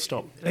general, full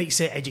stop. Like you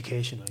say,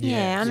 education.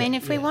 Yeah, I mean,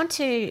 if we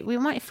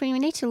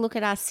need to look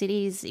at our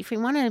cities, if we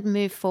want to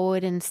move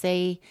forward and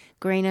see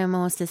greener,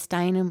 more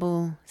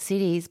sustainable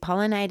cities,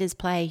 pollinators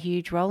play a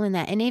huge role in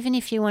that. And even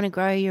if you want to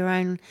grow your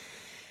own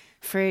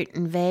fruit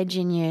and veg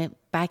in your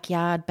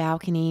backyard,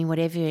 balcony,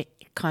 whatever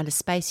kind of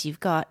space you've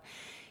got,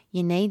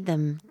 you need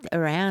them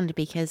around,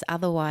 because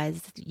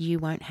otherwise you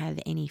won't have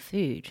any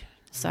food.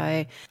 So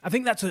I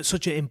think that's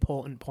such an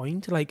important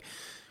point. Like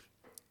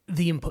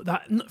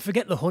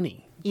forget the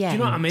honey. Yeah, do you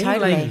know what I mean?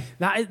 totally.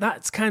 Like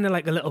that's kind of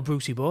like a little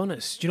Brucey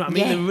bonus. Do you know what I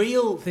mean? Yeah. The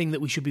real thing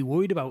that we should be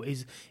worried about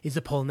is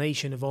the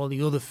pollination of all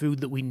the other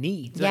food that we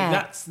need. Yeah.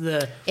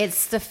 Like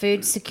it's the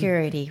food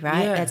security,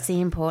 right? Yeah. That's the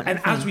important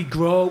and thing. as we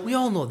grow, we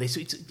all know this.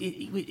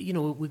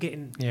 We're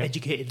getting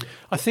educated.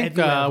 I think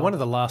everywhere. one of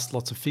the last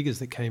lots of figures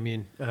that came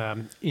in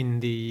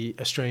the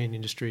Australian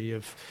industry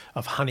of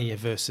honey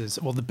versus,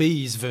 well, the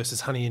bees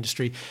versus honey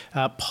industry,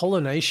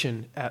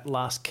 pollination at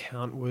last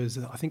count was,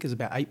 I think, is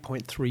about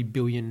 $8.3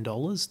 billion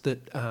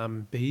that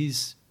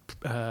bees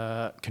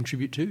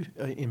contribute to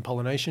in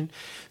pollination.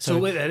 So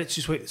let's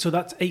just wait. So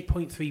that's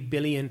 8.3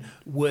 billion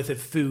worth of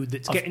food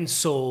that's getting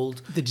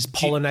sold. They're just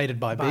pollinated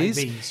by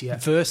bees, yeah.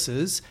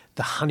 Versus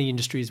the honey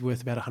industry is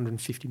worth about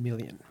 150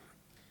 million.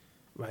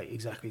 Right,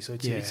 exactly. So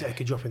it's like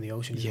a drop in the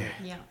ocean. Isn't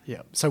it?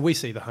 Yeah. So we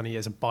see the honey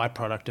as a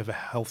byproduct of a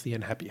healthy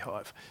and happy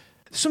hive.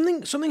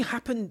 Something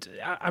happened.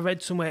 I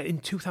read somewhere in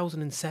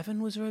 2007.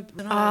 Was there?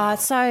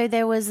 So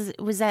there was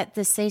that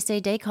the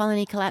CCD,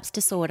 colony collapse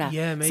disorder.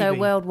 Yeah, maybe. So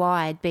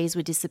worldwide, bees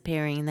were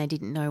disappearing and they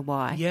didn't know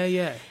why.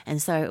 Yeah.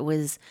 And so it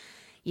was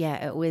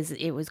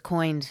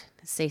coined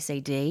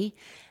CCD.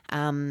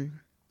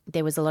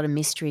 There was a lot of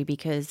mystery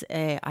because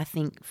I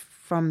think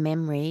from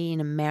memory in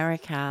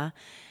America,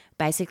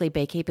 basically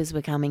beekeepers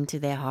were coming to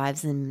their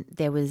hives and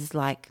there was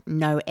like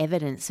no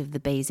evidence of the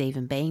bees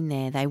even being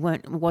there.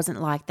 It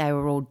wasn't like they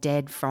were all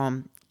dead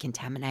from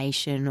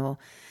contamination or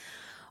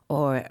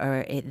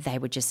they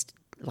were just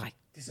like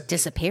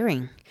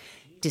disappearing.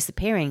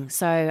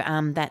 So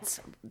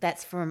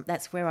that's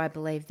where I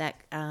believe that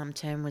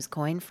term was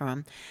coined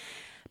from.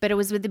 But it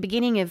was with the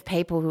beginning of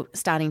people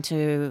starting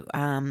to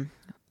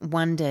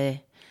wonder,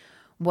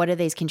 what are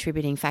these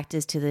contributing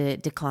factors to the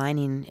decline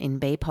in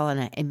bee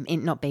pollination,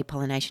 not bee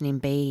pollination, in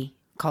bee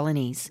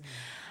colonies?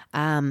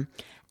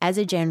 As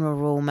a general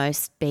rule,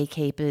 most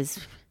beekeepers,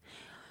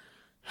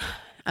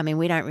 I mean,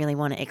 we don't really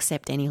want to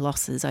accept any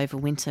losses over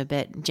winter,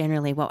 but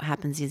generally what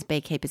happens is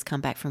beekeepers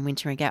come back from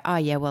winter and go, oh,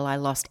 yeah, well, I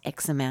lost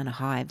X amount of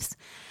hives.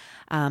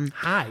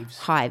 Hives?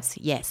 Hives,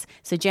 yes.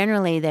 So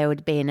generally there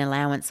would be an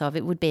allowance of,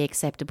 it would be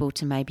acceptable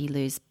to maybe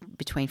lose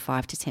between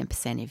 5 to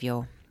 10%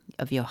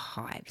 of your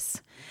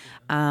hives.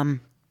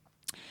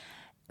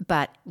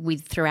 But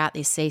throughout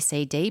this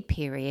CCD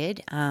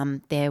period,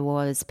 there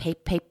was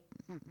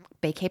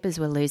beekeepers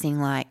were losing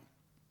like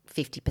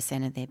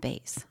 50% of their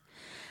bees,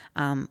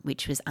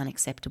 which was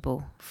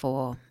unacceptable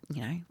for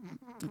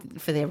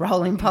their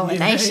role in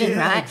pollination,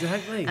 right?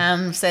 Exactly.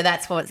 So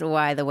that's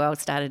why the world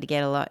started to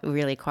get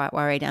really quite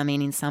worried. I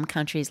mean, in some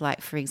countries, like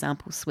for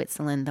example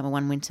Switzerland, the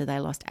one winter they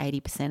lost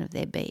 80% of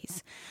their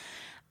bees.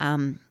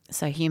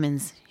 So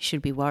humans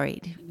should be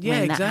worried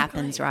when that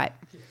happens, right?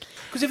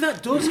 Because if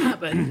that does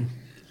happen,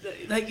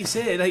 like you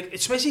say, like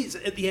especially it's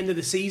at the end of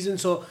the season,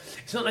 so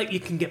it's not like you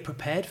can get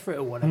prepared for it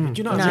or whatever. Do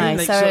you know what I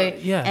mean?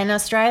 Like, in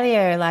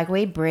Australia, like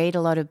we breed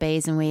a lot of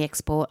bees and we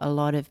export a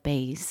lot of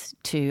bees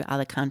to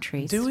other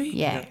countries. Do we?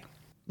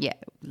 Yeah,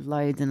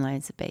 loads and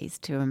loads of bees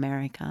to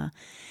America.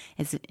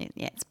 It's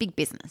big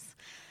business.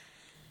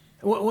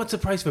 What's the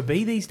price for a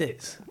bee these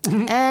days?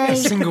 A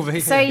single bee.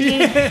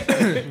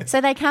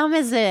 So they come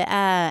as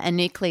a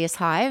nucleus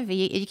hive.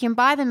 You can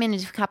buy them in a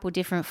couple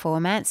different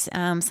formats.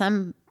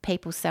 Some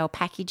people sell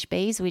package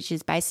bees, which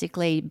is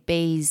basically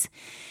bees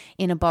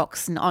in a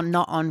box,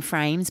 not on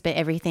frames, but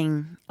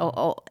everything,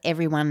 or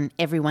everyone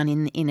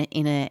in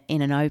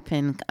an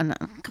open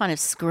kind of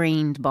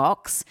screened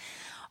box.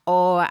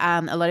 Or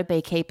a lot of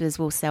beekeepers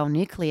will sell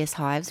nucleus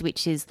hives,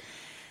 which is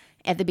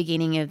at the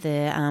beginning of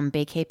the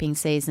beekeeping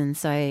season,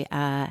 so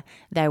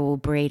they will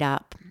breed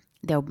up.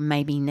 They'll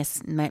might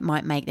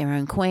make their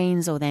own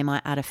queens, or they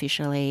might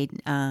artificially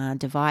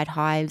divide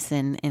hives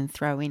and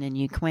throw in a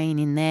new queen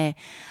in there.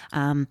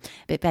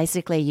 But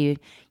basically,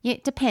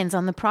 it depends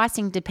on the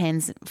pricing.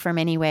 Depends from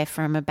anywhere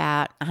from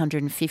about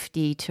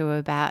 $150 to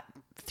about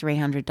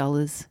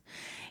 $300.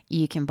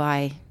 You can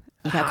buy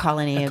a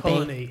colony of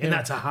bees, and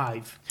that's a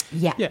hive.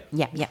 Yeah.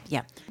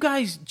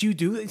 Guys, do you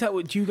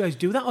guys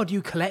do that, or do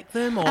you collect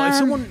them, or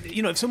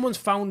if someone's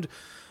found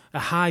a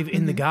hive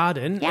in the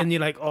garden and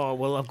you're like, oh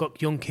well, I've got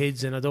young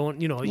kids and I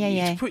don't,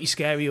 it's pretty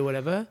scary or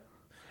whatever.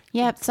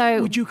 Yeah.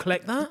 So would you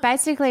collect that?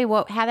 Basically,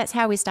 that's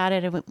how we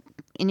started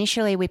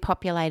initially we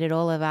populated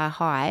all of our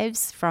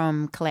hives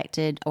from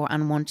collected or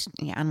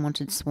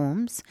unwanted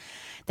swarms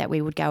that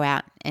we would go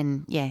out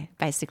and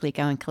basically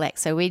go and collect.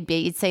 So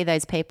you'd see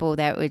those people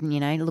that would,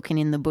 looking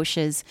in the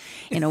bushes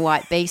in a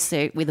white bee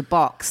suit with a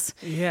box,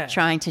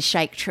 trying to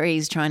shake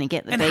trees, trying to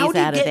get the bees out of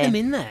there. And how do you get them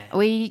in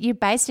there? You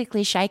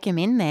basically shake them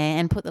in there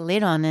and put the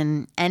lid on,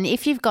 and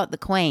if you've got the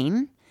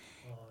queen,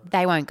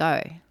 they won't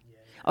go.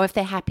 Or if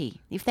they're happy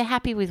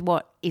with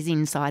what is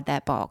inside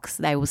that box,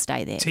 they will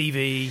stay there.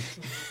 TV,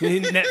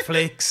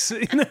 Netflix.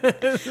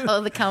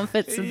 All the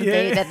comforts of the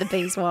bee that the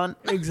bees want.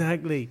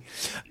 Exactly.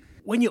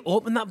 When you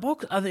open that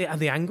box, are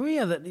they angry?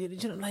 Are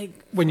they,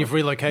 when you've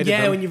relocated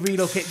them? Yeah, when you've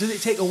relocated. Does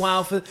it take a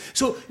while for...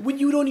 So when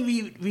you would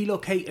only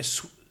relocate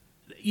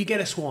you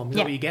get a swarm. Is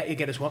that what you get? You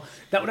get a swarm.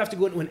 That would have to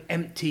go into an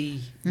empty,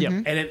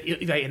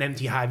 an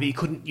empty hive. You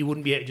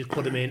wouldn't be able to just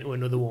put them into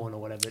another one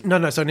or whatever.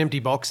 No. So an empty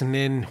box, and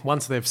then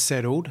once they've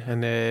settled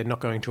and they're not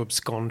going to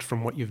abscond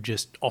from what you've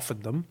just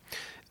offered them,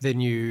 then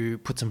you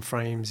put some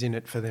frames in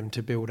it for them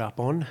to build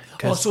up on.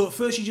 So at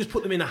first you just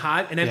put them in a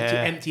hive, an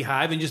empty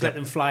hive, and just let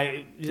them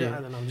fly. I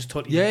don't know. I'm just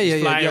totally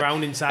fly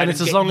around inside. And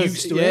it's as long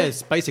as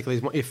it's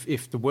basically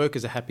if the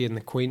workers are happy and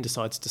the queen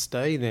decides to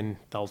stay, then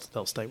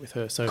they'll stay with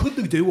her. So could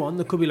they do one?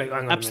 They could be like,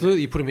 hang on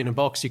absolutely. You put them in a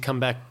box. You come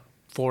back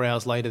 4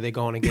 hours later, they're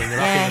gone again. They're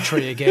up in a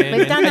tree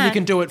again, and you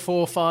can do it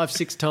 4, 5,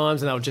 6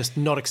 times, and they'll just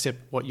not accept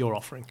what you're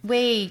offering.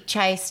 We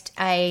chased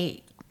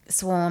a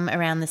swarm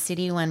around the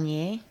city one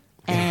year.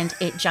 And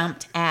it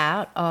jumped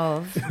out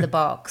of the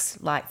box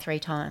like 3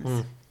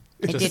 times.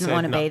 It didn't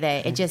want to be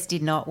there. It just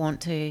did not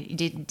want to.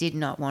 It did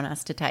not want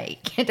us to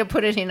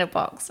put it in a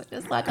box. It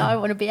was like, I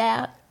want to be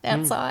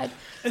outside.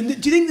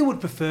 And do you think they would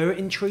prefer it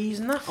in trees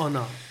and that, or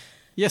not?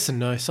 Yes and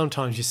no.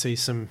 Sometimes you see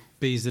some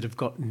bees that have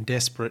gotten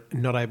desperate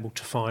and not able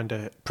to find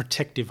a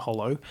protective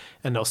hollow,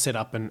 and they'll set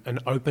up an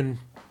open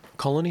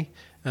colony.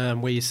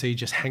 Where you see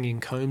just hanging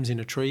combs in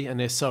a tree, and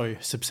they're so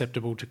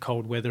susceptible to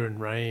cold weather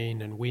and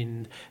rain and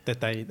wind that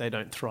they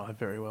don't thrive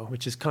very well,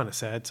 which is kind of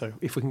sad. So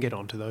if we can get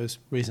onto those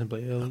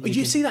reasonably early. Do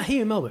you see that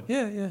here in Melbourne?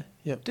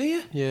 Yeah. Do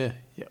you? Yeah.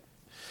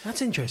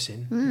 That's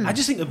interesting. I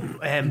just think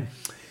of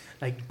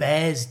like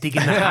bears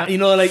digging that, Winnie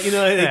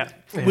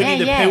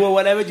the Pooh or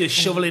whatever, just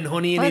shoveling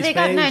honey in his face.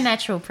 Well, they've got no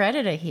natural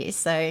predator here,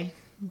 so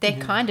they're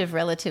kind of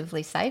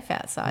relatively safe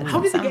outside. How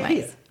did they get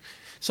here?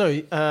 So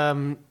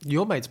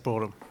your mates brought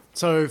them.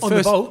 So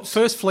on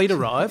first fleet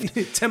arrived.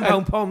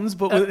 £10 poms,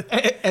 but...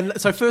 and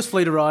so first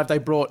fleet arrived, they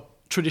brought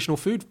traditional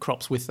food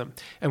crops with them.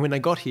 And when they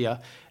got here,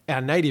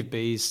 our native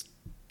bees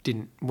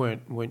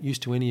weren't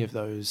used to any of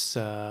those,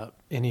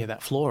 any of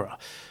that flora.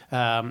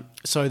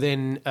 So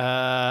then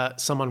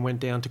someone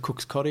went down to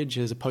Cook's Cottage,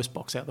 there's a post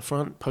box out the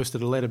front,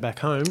 posted a letter back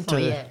home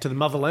to the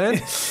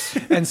motherland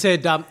and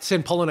said,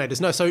 send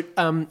pollinators. No, so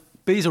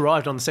bees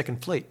arrived on the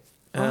second fleet.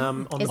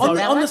 On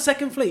the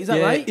second fleet, is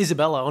that right?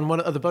 Isabella, on one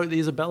of the boat, the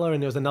Isabella,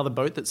 and there was another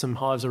boat that some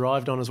hives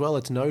arrived on as well.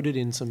 It's noted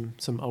in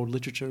some old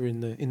literature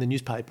in the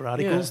newspaper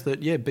articles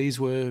that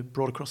bees were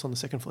brought across on the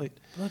second fleet.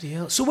 Bloody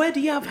hell! So where do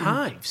you have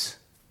hives?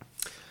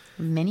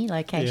 Many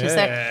locations.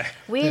 So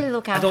we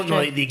look after. I don't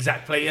know the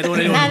exact place. I don't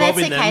know. No, that's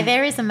okay. Them.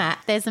 There is a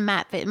map. There's a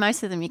map, but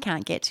most of them you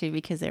can't get to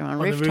because they're on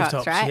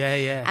rooftops, right?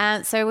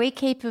 Yeah. So we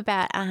keep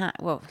about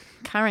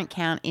current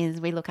count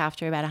is we look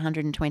after about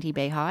 120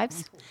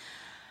 beehives.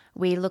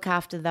 We look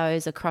after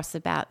those across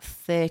about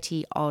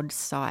 30 odd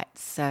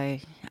sites. So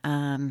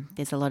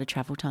there's a lot of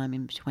travel time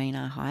in between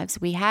our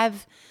hives. We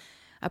have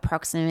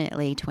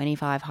approximately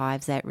 25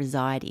 hives that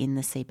reside in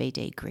the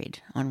CBD grid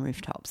on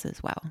rooftops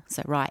as well.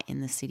 So right in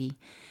the city.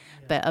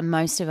 But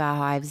most of our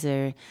hives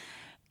are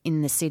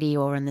in the city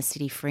or on the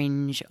city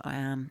fringe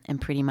and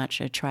pretty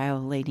much a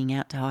trail leading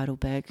out to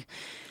Heidelberg.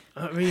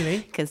 Oh, really?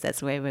 Because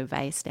that's where we're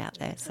based out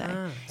there.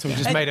 So we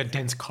just made a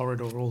dense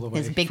corridor all the way.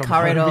 There's a big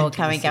corridor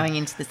going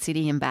into the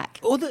city and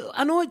back.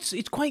 I know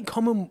it's quite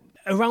common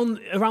around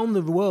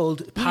the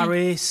world.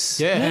 Paris,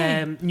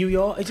 New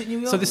York. Is it New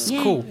York? So this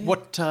is cool.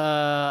 What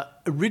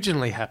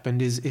originally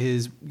happened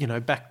is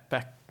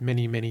back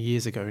many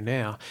years ago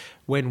now,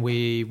 when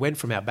we went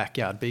from our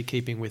backyard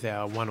beekeeping with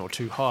our 1 or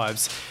 2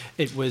 hives,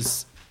 it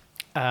was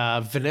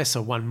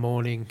Vanessa one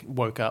morning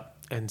woke up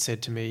and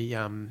said to me,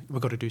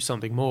 we've got to do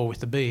something more with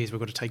the bees. We've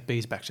got to take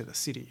bees back to the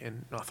city.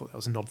 And I thought that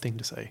was an odd thing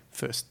to say,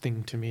 first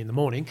thing to me in the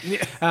morning.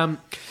 Yeah.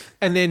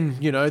 And then,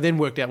 then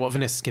worked out what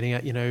Vanessa's getting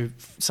at,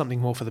 something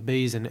more for the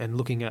bees and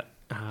looking at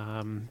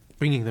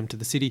bringing them to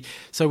the city.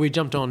 So we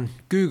jumped on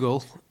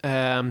Google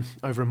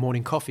over a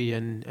morning coffee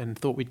and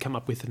thought we'd come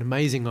up with an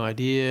amazing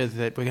idea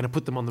that we're going to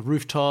put them on the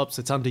rooftops.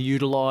 It's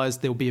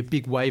underutilised. There'll be a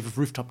big wave of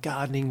rooftop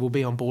gardening. We'll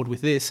be on board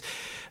with this.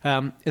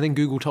 And then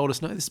Google told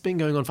us, no, this has been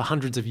going on for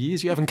hundreds of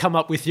years. You haven't come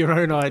up with your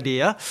own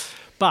idea.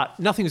 But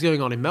nothing's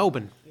going on in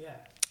Melbourne. Yeah.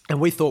 And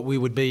we thought we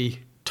would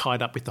be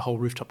tied up with the whole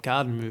rooftop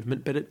garden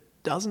movement, but it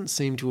doesn't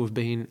seem to have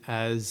been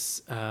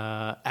as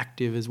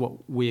active as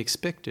what we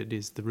expected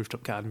is the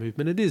rooftop garden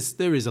movement.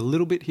 There is a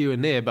little bit here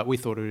and there, but we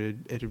thought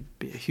it'd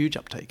be a huge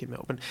uptake in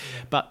Melbourne.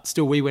 Yeah. But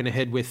still, we went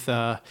ahead with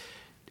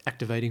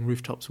activating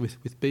rooftops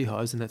with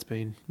beehives, and that's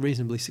been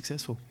reasonably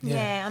successful.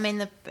 Yeah, I mean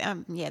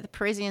the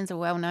Parisians are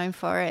well known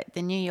for it.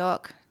 The New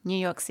York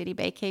City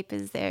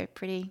beekeepers, they're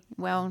pretty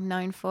well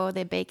known for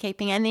their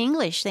beekeeping, and the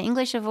English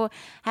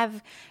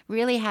have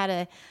really had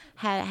a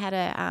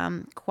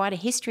quite a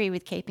history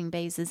with keeping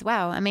bees as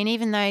well. I mean,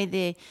 even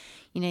though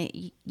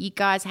you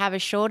guys have a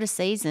shorter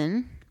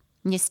season,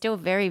 you're still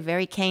very,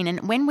 very keen.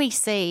 And when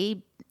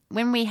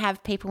we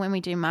have people, when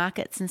we do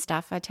markets and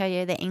stuff, I tell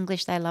you, the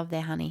English, they love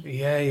their honey.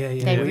 Yeah.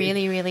 They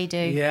really, really do.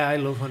 Yeah, I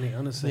love honey,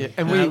 honestly. Yeah,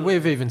 and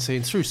we've even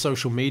seen through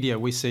social media,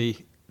 we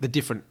see the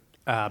different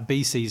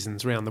bee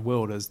seasons around the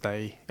world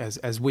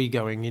as we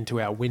going into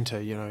our winter.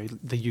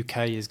 The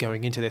UK is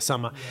going into their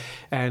summer,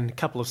 and a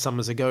couple of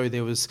summers ago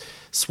there was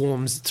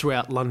swarms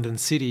throughout London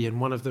City,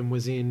 and one of them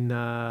was in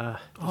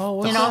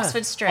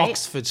Oxford Street.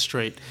 Oxford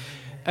Street.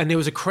 And there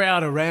was a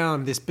crowd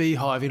around this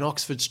beehive in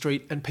Oxford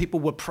Street, and people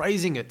were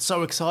praising it,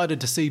 so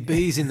excited to see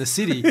bees in the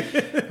city.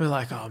 We're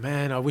like, oh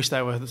man, I wish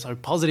they were so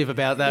positive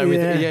about that.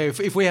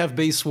 If we have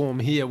bee swarm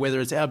here, whether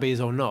it's our bees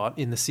or not,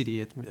 in the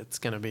city, it's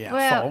going to be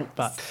our fault.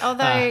 But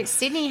although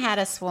Sydney had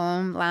a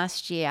swarm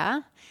last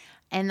year,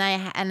 and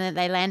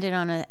they landed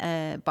on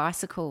a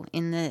bicycle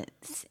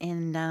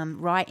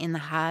right in the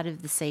heart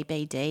of the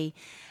CBD,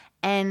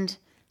 and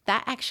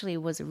that actually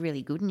was a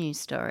really good news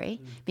story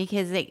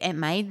because it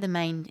made the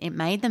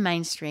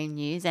mainstream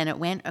news, and it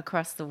went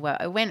across the world.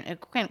 It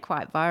went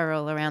quite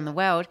viral around the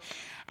world,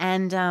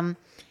 and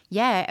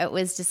it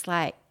was just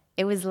like,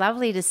 it was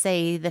lovely to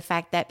see the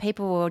fact that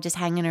people were just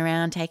hanging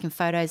around taking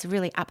photos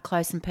really up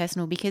close and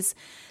personal, because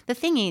the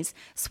thing is,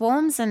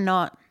 swarms are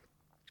not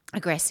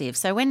aggressive.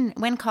 So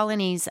when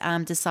colonies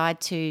decide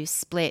to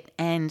split,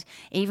 and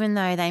even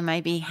though they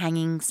may be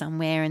hanging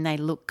somewhere and they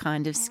look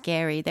kind of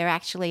scary, they're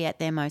actually at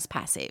their most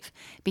passive,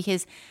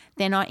 because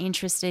they're not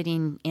interested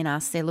in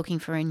us. They're looking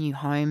for a new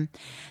home.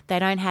 They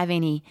don't have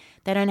any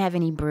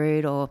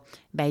brood or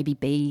baby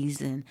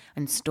bees and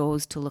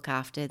stores to look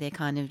after. They're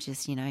kind of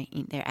just,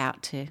 they're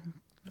out to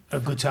a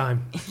good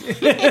time.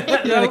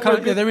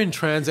 They're in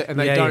transit, and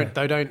they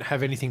don't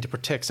have anything to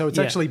protect. So it's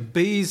actually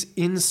bees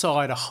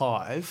inside a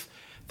hive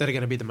that are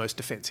going to be the most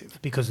defensive.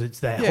 Because it's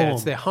their home. Yeah,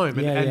 it's their home.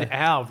 And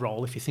our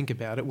role, if you think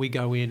about it, we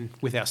go in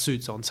with our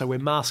suits on. So we're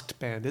masked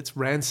bandits,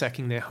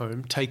 ransacking their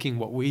home, taking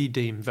what we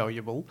deem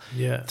valuable,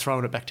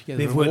 throwing it back together,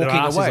 They've and worked walking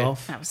their asses away.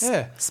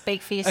 off.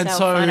 Speak for yourself.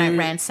 I don't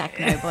ransack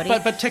nobody.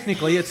 But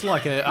technically, it's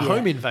like a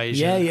home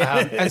invasion.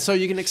 And so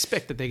you can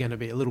expect that they're going to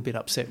be a little bit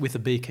upset with the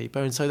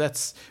beekeeper. And so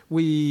that's...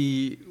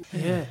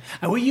 Yeah.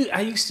 And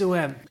I used to...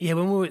 when we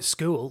were at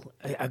school,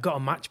 I got a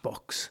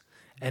matchbox,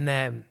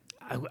 and...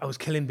 I was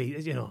killing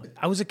bees,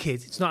 I was a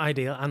kid. It's not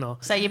ideal, I know.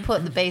 So you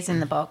put the bees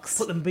in the box.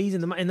 Put the bees in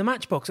the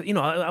matchbox.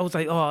 I was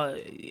like,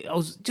 I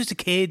was just a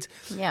kid.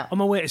 Yeah. On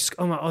my way to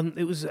on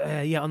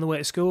the way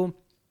to school.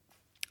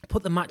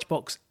 Put the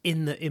matchbox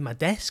in my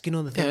desk. The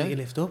thing that you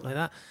lift up like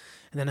that.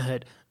 And then I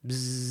heard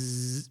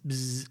bzzz,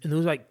 bzzz, and there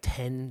was like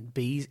 10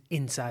 bees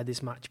inside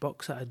this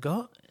matchbox that I'd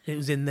got. It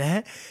was in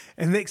there,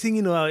 and next thing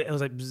you know, I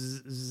was like,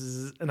 bzzz,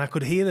 bzzz, and I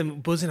could hear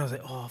them buzzing. I was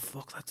like, "Oh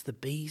fuck, that's the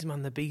bees,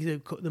 man! The bees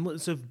they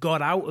must have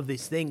got out of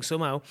this thing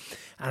somehow."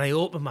 And I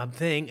opened my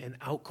thing, and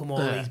out come all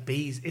these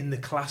bees in the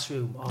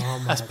classroom. Oh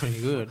man, that's pretty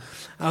good.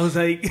 I was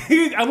like,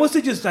 I must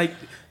have just like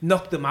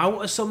knocked them out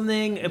or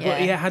something, but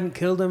I hadn't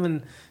killed them,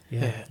 and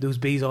there was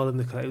bees all in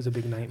the class. It was a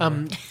big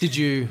nightmare. Did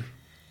you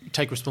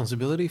take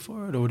responsibility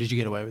for it, or did you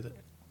get away with it?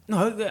 No,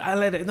 I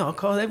let it. No, of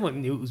course,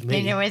 everyone knew it was me.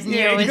 You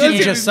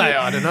didn't just say,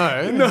 I don't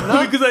know.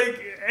 No, because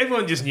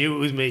everyone just knew it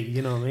was me.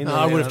 You know what I mean? No,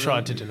 I would have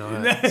tried to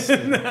deny it.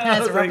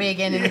 That's Robbie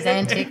again in his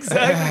antics.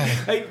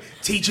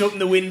 Teacher open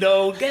the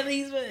window, get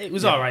these. It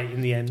was all right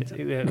in the end.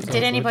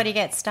 Did anybody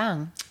get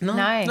stung? No.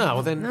 No.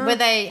 Well, then, were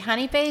they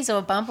honeybees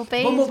or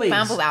bumblebees? Bumblebees.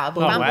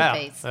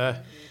 Bumblebees. Wow.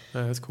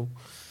 That's cool.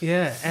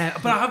 Yeah,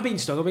 but I have been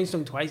stung. I've been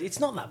stung twice. It's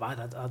not that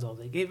bad, I don't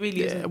think. It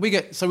really isn't. We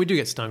do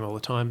get stung all the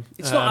time.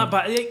 It's not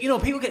that bad.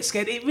 People get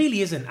scared. It really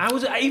isn't. I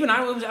was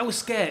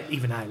scared.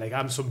 Even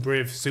I'm some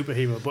brave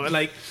superhero. But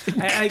I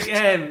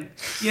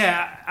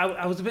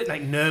was a bit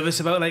nervous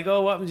about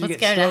what happens? What's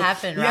going to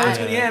happen, right?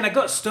 And I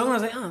got stung. I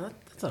was like, oh,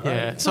 that's all right.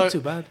 Yeah. It's not too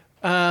bad.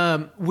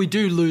 We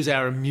do lose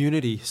our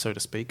immunity, so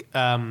to speak.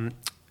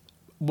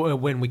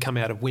 When we come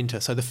out of winter.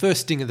 So the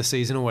first sting of the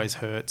season always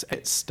hurts.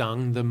 It's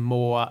stung. The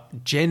more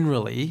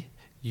generally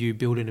you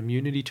build an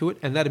immunity to it,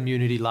 and that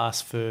immunity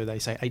lasts for, they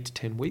say, 8 to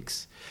 10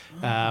 weeks.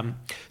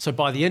 So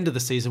by the end of the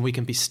season, we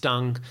can be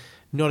stung,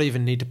 not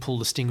even need to pull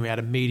the stinger out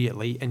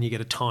immediately, and you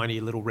get a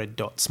tiny little red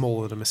dot,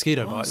 smaller than a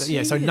mosquito bite.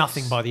 Serious? So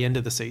nothing by the end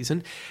of the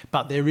season.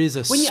 But there is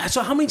a...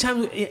 So how many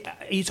times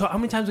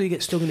will you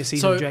get stung in a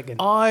season, do you reckon?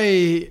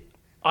 I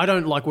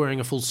don't like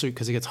wearing a full suit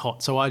because it gets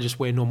hot, so I just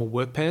wear normal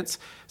work pants.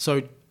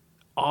 So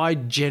I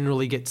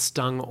generally get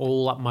stung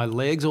all up my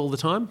legs all the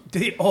time.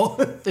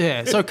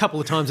 Yeah, so a couple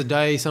of times a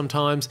day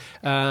sometimes.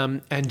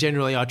 And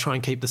generally I try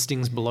and keep the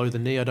stings below the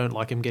knee. I don't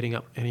like them getting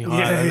up any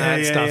higher than that.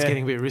 It starts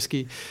getting a bit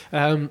risky.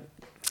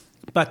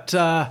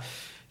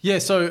 Yeah,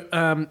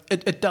 so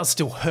it does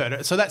still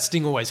hurt. So that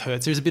sting always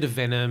hurts. There's a bit of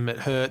venom. It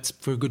hurts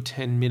for a good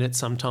 10 minutes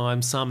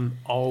sometimes. Some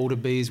older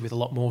bees with a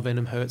lot more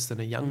venom hurts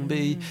than a young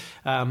bee.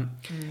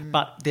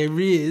 But there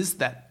is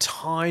that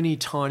tiny,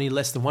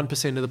 less than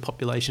 1% of the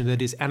population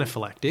that is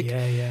anaphylactic.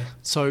 Yeah.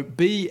 So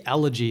bee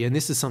allergy, and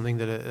this is something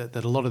that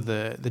a lot of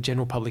the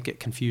general public get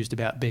confused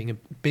about,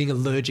 being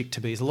allergic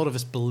to bees. A lot of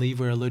us believe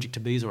we're allergic to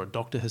bees, or a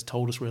doctor has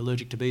told us we're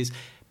allergic to bees.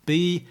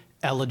 Bee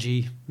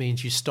allergy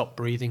means you stop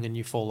breathing and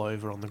you fall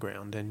over on the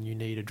ground and you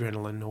need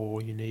adrenaline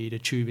or you need a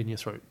tube in your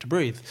throat to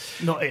breathe.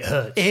 Not it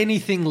hurts.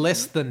 Anything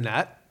less than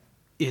that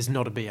is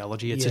not a bee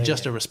allergy. It's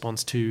just a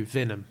response to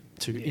venom,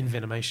 to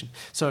envenomation.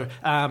 So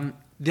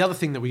the other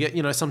thing that we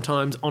get,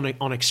 sometimes on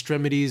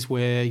extremities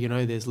where,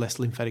 there's less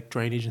lymphatic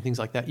drainage and things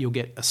like that, you'll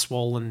get a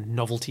swollen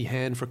novelty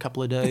hand for a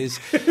couple of days.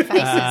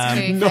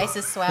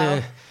 Faces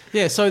swell.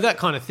 Yeah, so that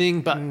kind of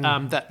thing, but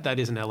that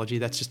is an allergy.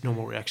 That's just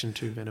normal reaction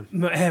to venom.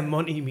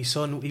 Monty, my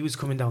son, he was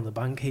coming down the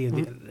bank here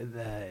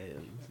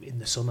in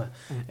the summer,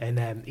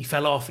 and he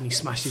fell off and he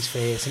smashed his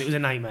face, and it was a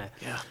nightmare.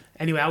 Yeah.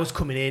 Anyway, I was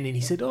coming in and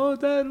he said, "Oh,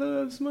 Dad,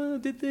 look, I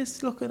did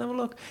this. Look, and have a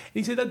look." And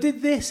he said, "I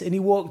did this," and he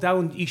walked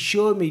down. He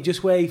showed me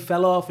just where he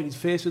fell off, and his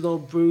face was all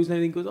bruised and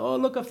everything. He goes, "Oh,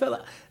 look, I fell."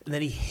 And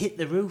then he hit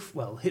the roof,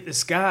 hit the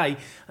sky,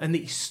 and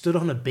he stood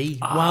on a bee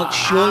while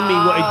showing me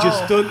what he'd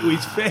just done to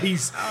his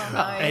face. Oh, no.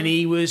 And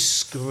he was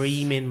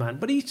screaming, man.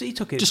 But he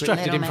took it.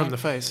 Distracted him man. from the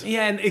face.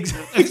 Yeah, and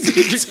exactly,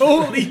 he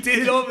totally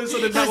did. All of a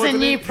sudden, That was a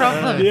new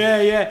problem.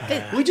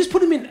 Yeah. We just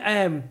put him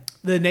in.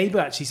 The neighbour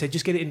actually said,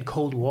 just get it in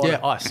cold water. Yeah,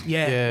 ice.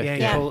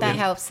 Yeah, That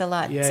helps a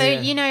lot. Yeah, so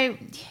yeah.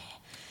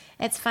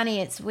 it's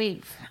funny.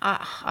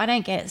 I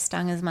don't get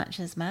stung as much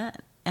as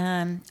Matt.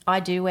 I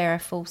do wear a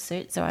full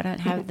suit, so I don't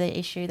have the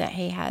issue that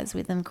he has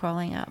with them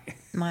crawling up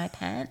my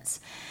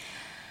pants.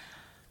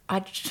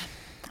 I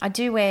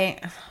do wear,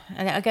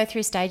 and I go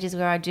through stages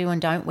where I do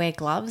and don't wear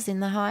gloves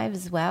in the hive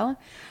as well.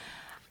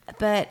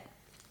 But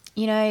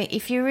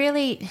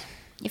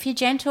if you're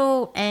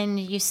gentle and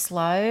you're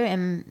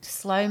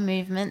slow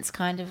movements,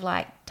 kind of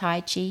like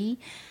Tai Chi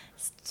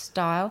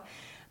style,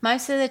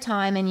 most of the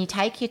time, and you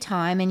take your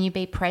time and you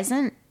be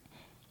present,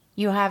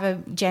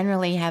 you'll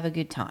generally have a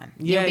good time.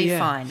 You'll be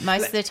fine.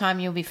 Most of the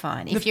time you'll be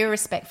fine. If you're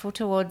respectful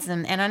towards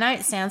them. And I know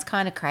it sounds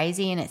kind of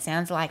crazy and it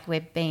sounds like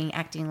we're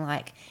acting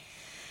like,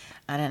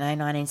 I don't know,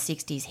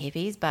 1960s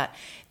hippies, but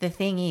the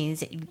thing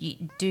is,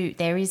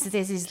 there's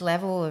this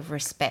level of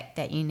respect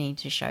that you need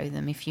to show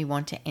them if you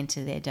want to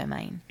enter their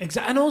domain.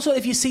 Exactly, and also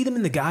if you see them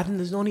in the garden,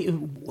 there's no need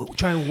to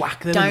try and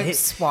whack them. Don't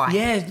swipe.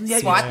 Yeah,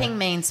 swiping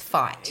means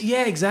fight.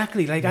 Yeah,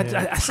 exactly. Like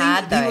I see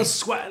hard, people though.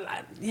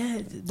 sweat.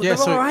 But they're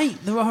all right.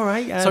 They're all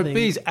right. So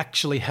bees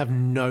actually have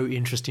no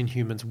interest in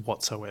humans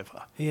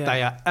whatsoever. Yeah.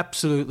 They are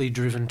absolutely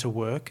driven to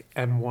work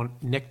and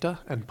want nectar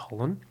and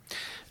pollen.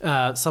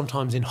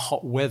 Sometimes in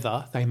hot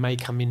weather, they may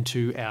come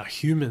into our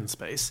human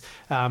space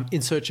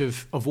in search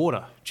of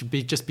water. It should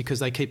be just because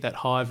they keep that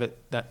hive at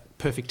that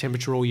perfect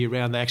temperature all year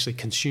round. They actually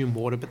consume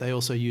water, but they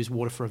also use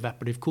water for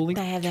evaporative cooling.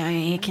 They have their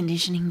own air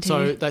conditioning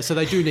too. So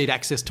they do need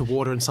access to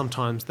water, and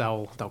sometimes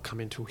they'll come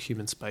into a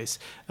human space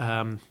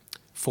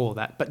for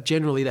that. But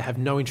generally, they have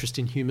no interest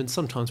in humans.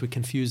 Sometimes we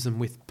confuse them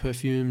with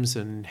perfumes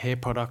and hair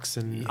products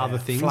and other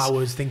things.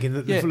 Flowers, thinking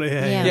that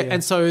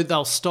And so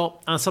they'll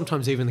stop.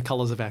 Sometimes even the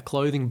colours of our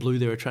clothing, blue,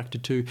 they're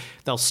attracted to.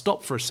 They'll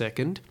stop for a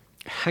second,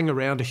 hang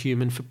around a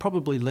human for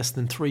probably less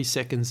than 3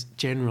 seconds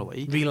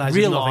generally, realise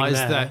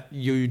that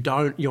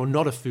you're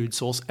not a food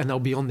source, and they'll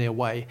be on their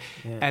way.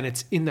 Yeah. And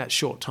it's in that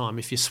short time,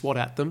 if you swat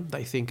at them,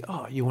 they think,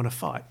 oh, you want to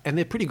fight. And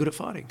they're pretty good at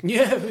fighting.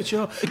 Yeah, for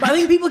sure. But I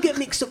think people get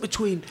mixed up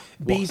between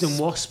bees and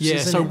wasps. Yeah,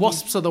 isn't so it?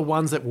 wasps are the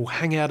ones that will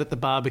hang out at the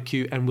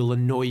barbecue and will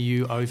annoy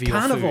you over your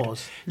food.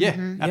 Carnivores. Yeah,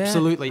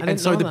 absolutely. Yeah, I and didn't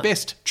so know the that.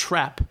 best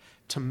trap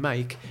to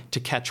make to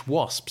catch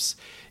wasps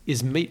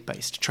is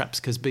meat-based traps,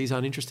 because bees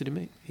aren't interested in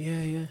meat.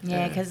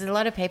 Yeah, because a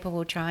lot of people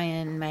will try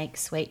and make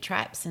sweet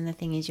traps, and the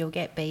thing is you'll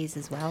get bees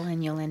as well,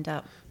 and you'll end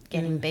up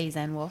getting bees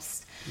and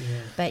wasps.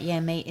 Yeah. But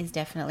yeah, meat is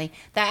definitely...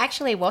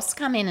 wasps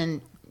come in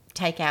and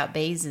take out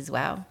bees as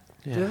well.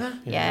 Yeah. Do they?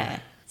 Yeah.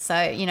 So,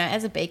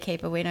 as a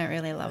beekeeper, we don't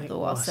really love the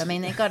wasps. I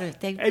mean, they've got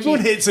to... Everyone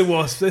hits a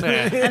wasp.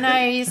 I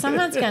know,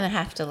 someone's going to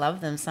have to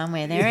love them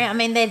somewhere.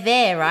 They're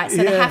there, right?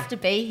 So they have to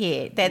be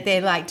here.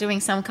 They're like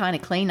doing some kind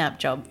of cleanup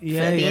job for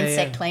the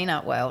insect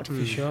cleanup world.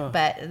 For sure.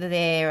 But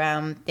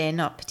they're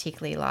not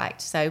particularly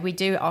liked. So we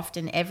do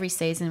often, every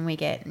season, we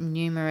get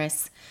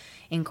numerous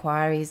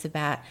inquiries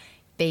about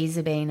bees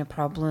are being a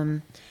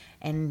problem,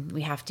 and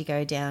we have to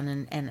go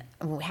down and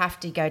we have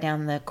to go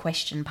down the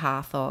question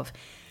path of,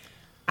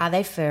 are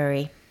they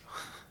furry?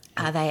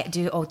 Are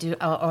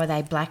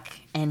they black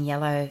and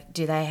yellow?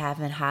 Do they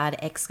have a hard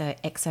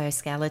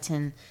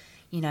exoskeleton?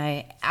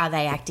 Are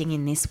they acting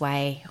in this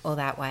way or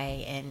that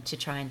way? And to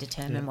try and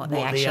determine what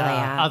they actually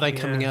are. Are they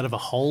coming out of a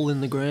hole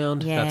in the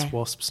ground? Yeah. That's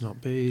wasps,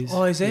 not bees.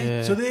 Oh, is it?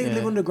 Yeah, So they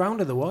live underground,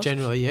 are the wasps?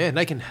 Generally, yeah. And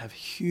they can have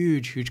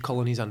huge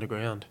colonies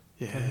underground.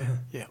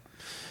 Yeah.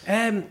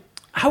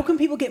 How can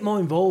people get more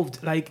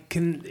involved? Like,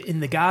 in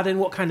the garden,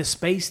 what kind of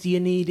space do you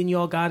need in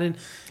your garden?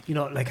 You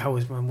know, like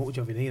what would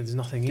you have in here? There's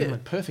nothing in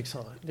it. Perfect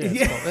size. Yeah,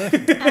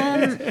 it's not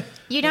there.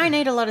 You don't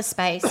need a lot of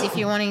space if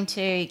you're wanting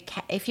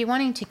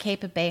to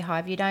keep a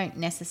beehive. You don't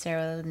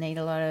necessarily need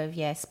a lot of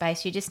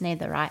space. You just need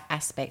the right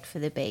aspect for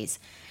the bees.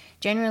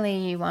 Generally,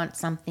 you want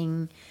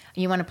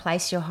to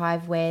place your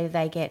hive where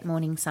they get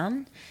morning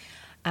sun.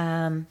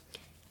 In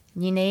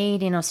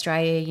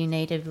Australia, you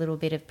need a little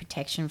bit of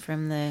protection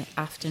from the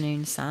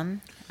afternoon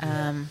sun.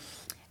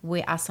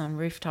 Us on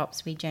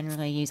rooftops, we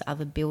generally use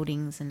other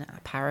buildings and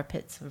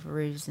parapets of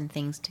roofs and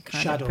things to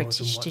kind of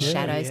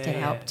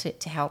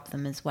protect to help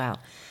them as well.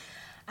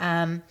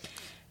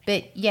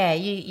 But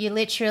you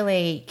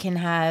literally can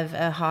have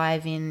a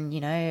hive in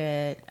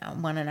a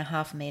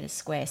 1.5 meter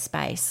square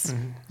space.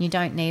 Mm-hmm. You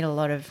don't need a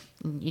lot of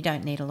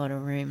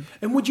room.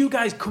 And would you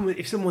guys come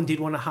if someone did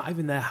want a hive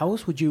in their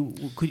house? Would you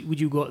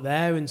go up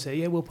there and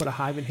say, we'll put a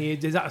hive in here?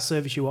 Is that a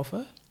service you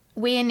offer?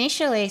 We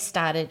initially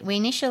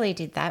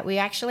did that. We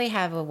actually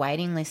have a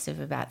waiting list of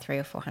about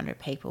 300 or 400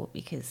 people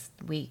because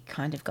we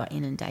kind of got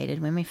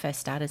inundated when we first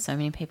started. So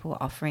many people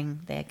were offering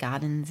their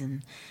gardens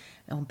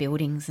or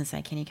buildings and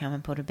say, "Can you come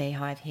and put a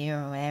beehive here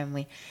or there?" And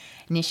we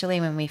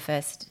initially, when we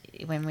first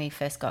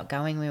got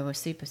going, we were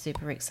super,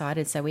 super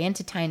excited. So we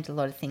entertained a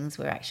lot of things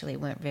where actually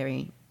weren't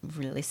very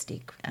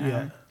realistic.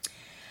 And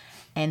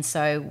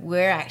so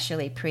we're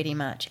actually pretty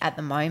much at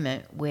the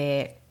moment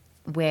we're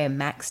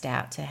maxed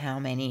out to how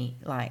many,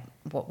 like,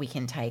 what we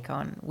can take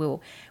on. We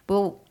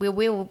will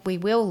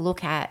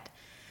look at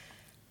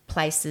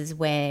places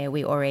where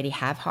we already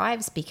have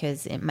hives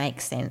because it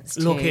makes sense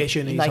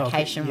location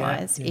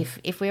wise. Yeah.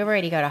 If we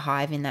already got a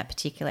hive in that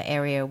particular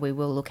area, we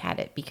will look at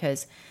it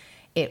because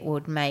it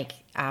would make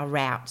our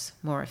routes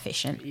more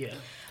efficient. Yeah.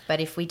 But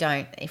if we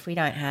don't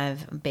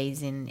have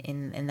bees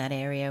in that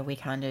area, we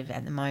kind of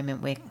at the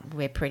moment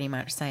we're pretty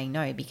much saying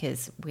no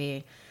because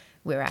we're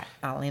at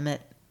our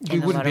limit. We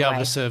wouldn't be able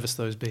to service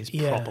those bees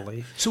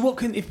properly. So what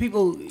can they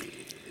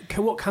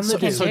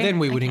do? So then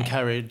we would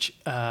encourage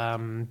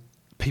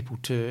people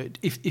to,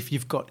 if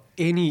you've got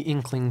any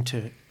inkling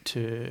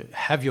to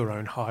have your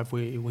own hive,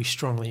 we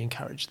strongly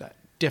encourage that.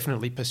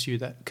 Definitely pursue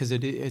that because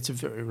it's a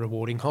very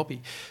rewarding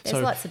hobby.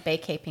 There's lots of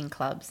beekeeping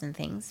clubs and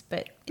things,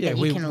 but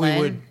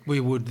we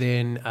would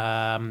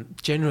then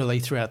generally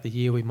throughout the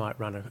year we might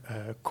run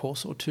a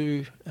course or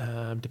two,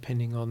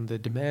 depending on the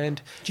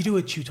demand. Do you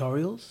do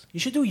tutorials? You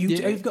should do YouTube.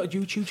 Yeah. You've got a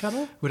YouTube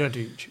channel? We don't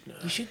do YouTube. No.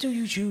 You should do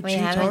YouTube. We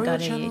haven't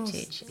got a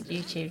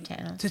YouTube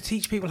channel to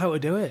teach people how to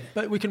do it.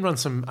 But we can run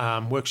some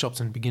workshops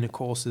and beginner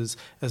courses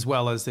as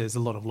well as there's a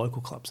lot of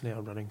local clubs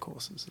now running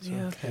courses as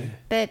well. Okay.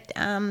 But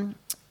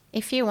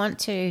if you want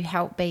to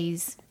help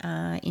bees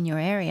in your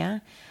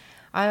area,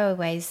 I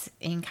always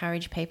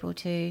encourage people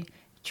to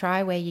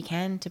try where you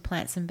can to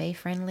plant some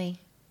bee-friendly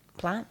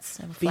plants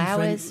and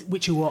flowers.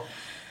 Which are what?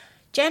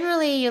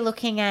 Generally, you're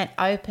looking at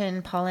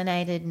open,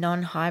 pollinated,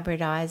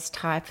 non-hybridized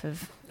type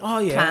of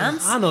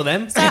plants. I know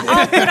them. So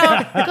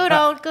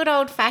good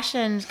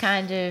old-fashioned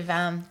kind of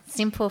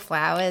simple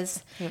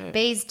flowers. Yeah.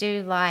 Bees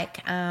do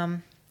like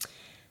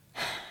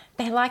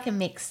they like a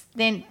mix.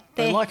 They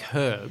like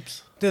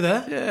herbs. Do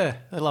they? Yeah,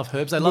 they love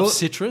herbs. They love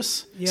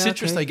citrus. Yeah,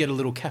 citrus, they get a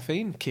little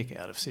caffeine kick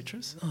out of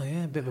citrus. Oh,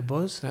 yeah, a bit of a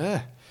buzz.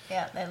 Yeah.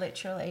 Yeah, they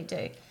literally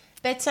do.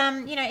 But,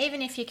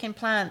 even if you can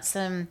plant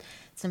some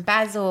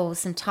basil,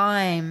 some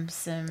thyme,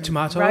 some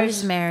tomatoes?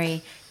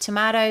 Rosemary,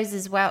 tomatoes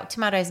as well.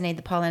 Tomatoes need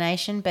the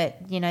pollination,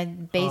 but,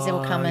 bees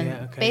will come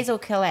bees will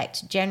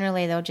collect.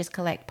 Generally, they'll just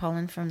collect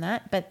pollen from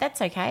that. But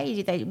that's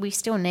okay. We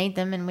still need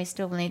them and we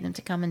still need them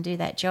to come and do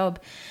that job.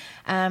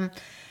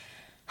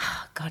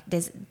 Oh God,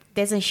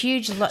 there's a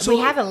huge lot. So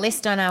we have a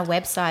list on our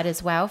website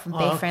as well from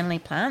bee-friendly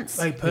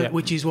plants.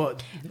 Which is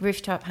what?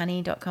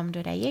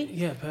 Rooftophoney.com.au.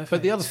 Yeah, perfect.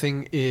 But the other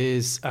thing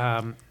is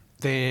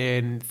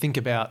then think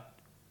about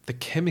the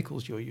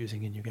chemicals you're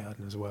using in your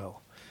garden as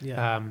well.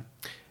 Yeah.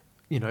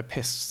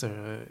 Pests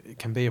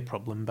can be a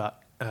problem,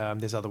 but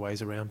there's other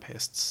ways around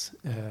pests.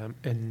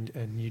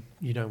 And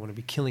you don't want to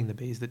be killing the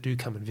bees that do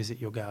come and visit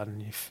your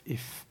garden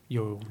if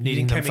you're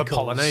needing them for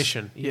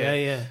pollination.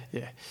 Yeah.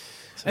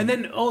 So. And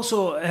then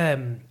also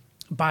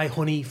buy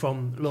honey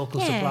from local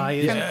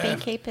suppliers. From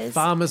beekeepers.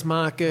 Farmers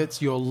markets,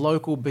 your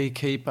local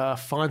beekeeper,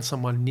 find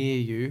someone near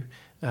you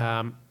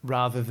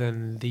rather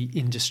than the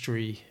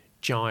industry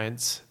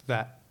giants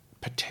that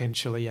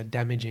potentially are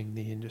damaging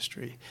the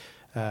industry.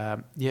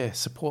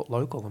 Support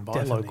local and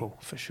buy local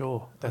for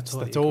sure. That's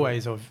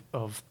always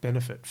of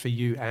benefit for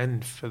you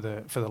and for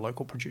the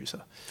local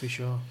producer. For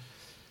sure.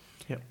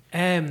 Yep.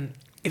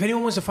 If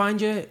anyone wants to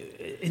find you,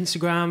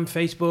 Instagram,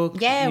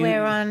 Facebook. Yeah,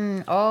 we're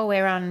on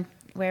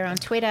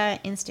Twitter,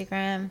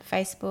 Instagram,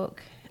 Facebook.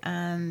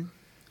 In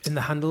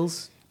the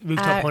handles,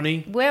 Rooftop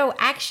Honey. Well,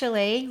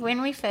 actually,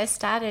 when we first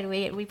started,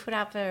 we put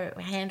up a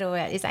handle.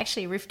 It's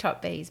actually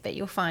Rooftop Bees, but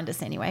you'll find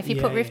us anyway. If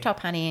you put Rooftop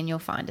Honey in, you'll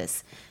find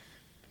us.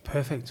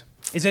 Perfect.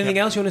 Is there anything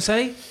else you want to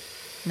say?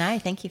 No,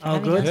 thank you for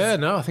having us. Yeah,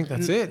 no, I think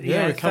that's it.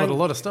 We covered a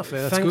lot of stuff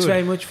there. That's thanks good.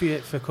 very much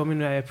for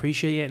coming. I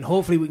appreciate it, and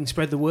hopefully we can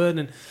spread the word.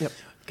 And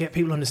get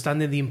people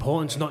understanding the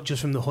importance, not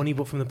just from the honey,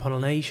 but from the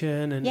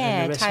pollination and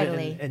Yeah, the rest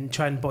totally. of it, and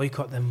try and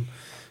boycott them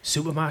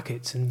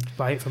supermarkets and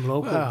buy it from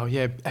local. Oh,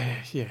 yeah.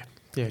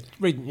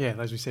 Read,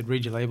 as we said,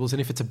 read your labels.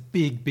 And if it's a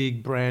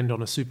big brand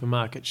on a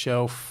supermarket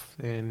shelf,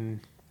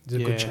 then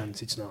There's a good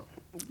chance it's not.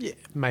 Yeah,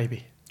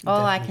 maybe.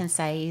 All I Definitely. can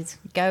say is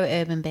go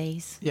Urban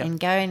Bees Yeah. and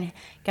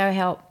go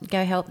help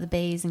the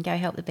bees and go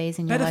help the bees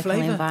in your Better local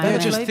flavour. Yeah,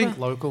 environment. just flavour. think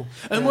local.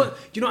 And Yeah. what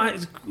do you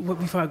know?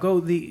 Before I go,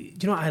 do you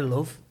know what I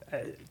love?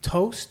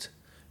 Toast,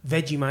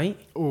 Vegemite,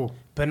 Oh,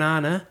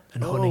 banana,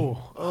 and honey.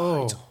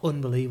 Oh, It's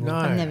unbelievable. No,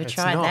 I've never it's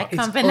tried not. that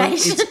It's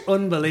combination. It's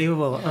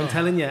unbelievable. I'm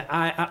telling you,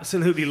 I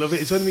absolutely love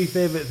it. It's one of my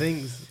favourite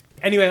things.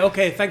 Anyway,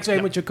 okay, thanks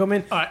very much for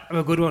coming. All right. Have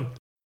a good one.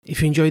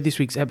 If you enjoyed this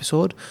week's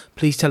episode,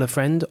 please tell a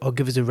friend or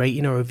give us a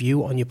rating or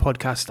review on your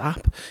podcast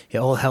app. It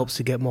all helps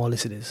to get more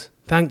listeners.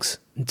 Thanks.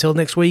 Until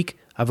next week,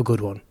 have a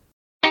good one.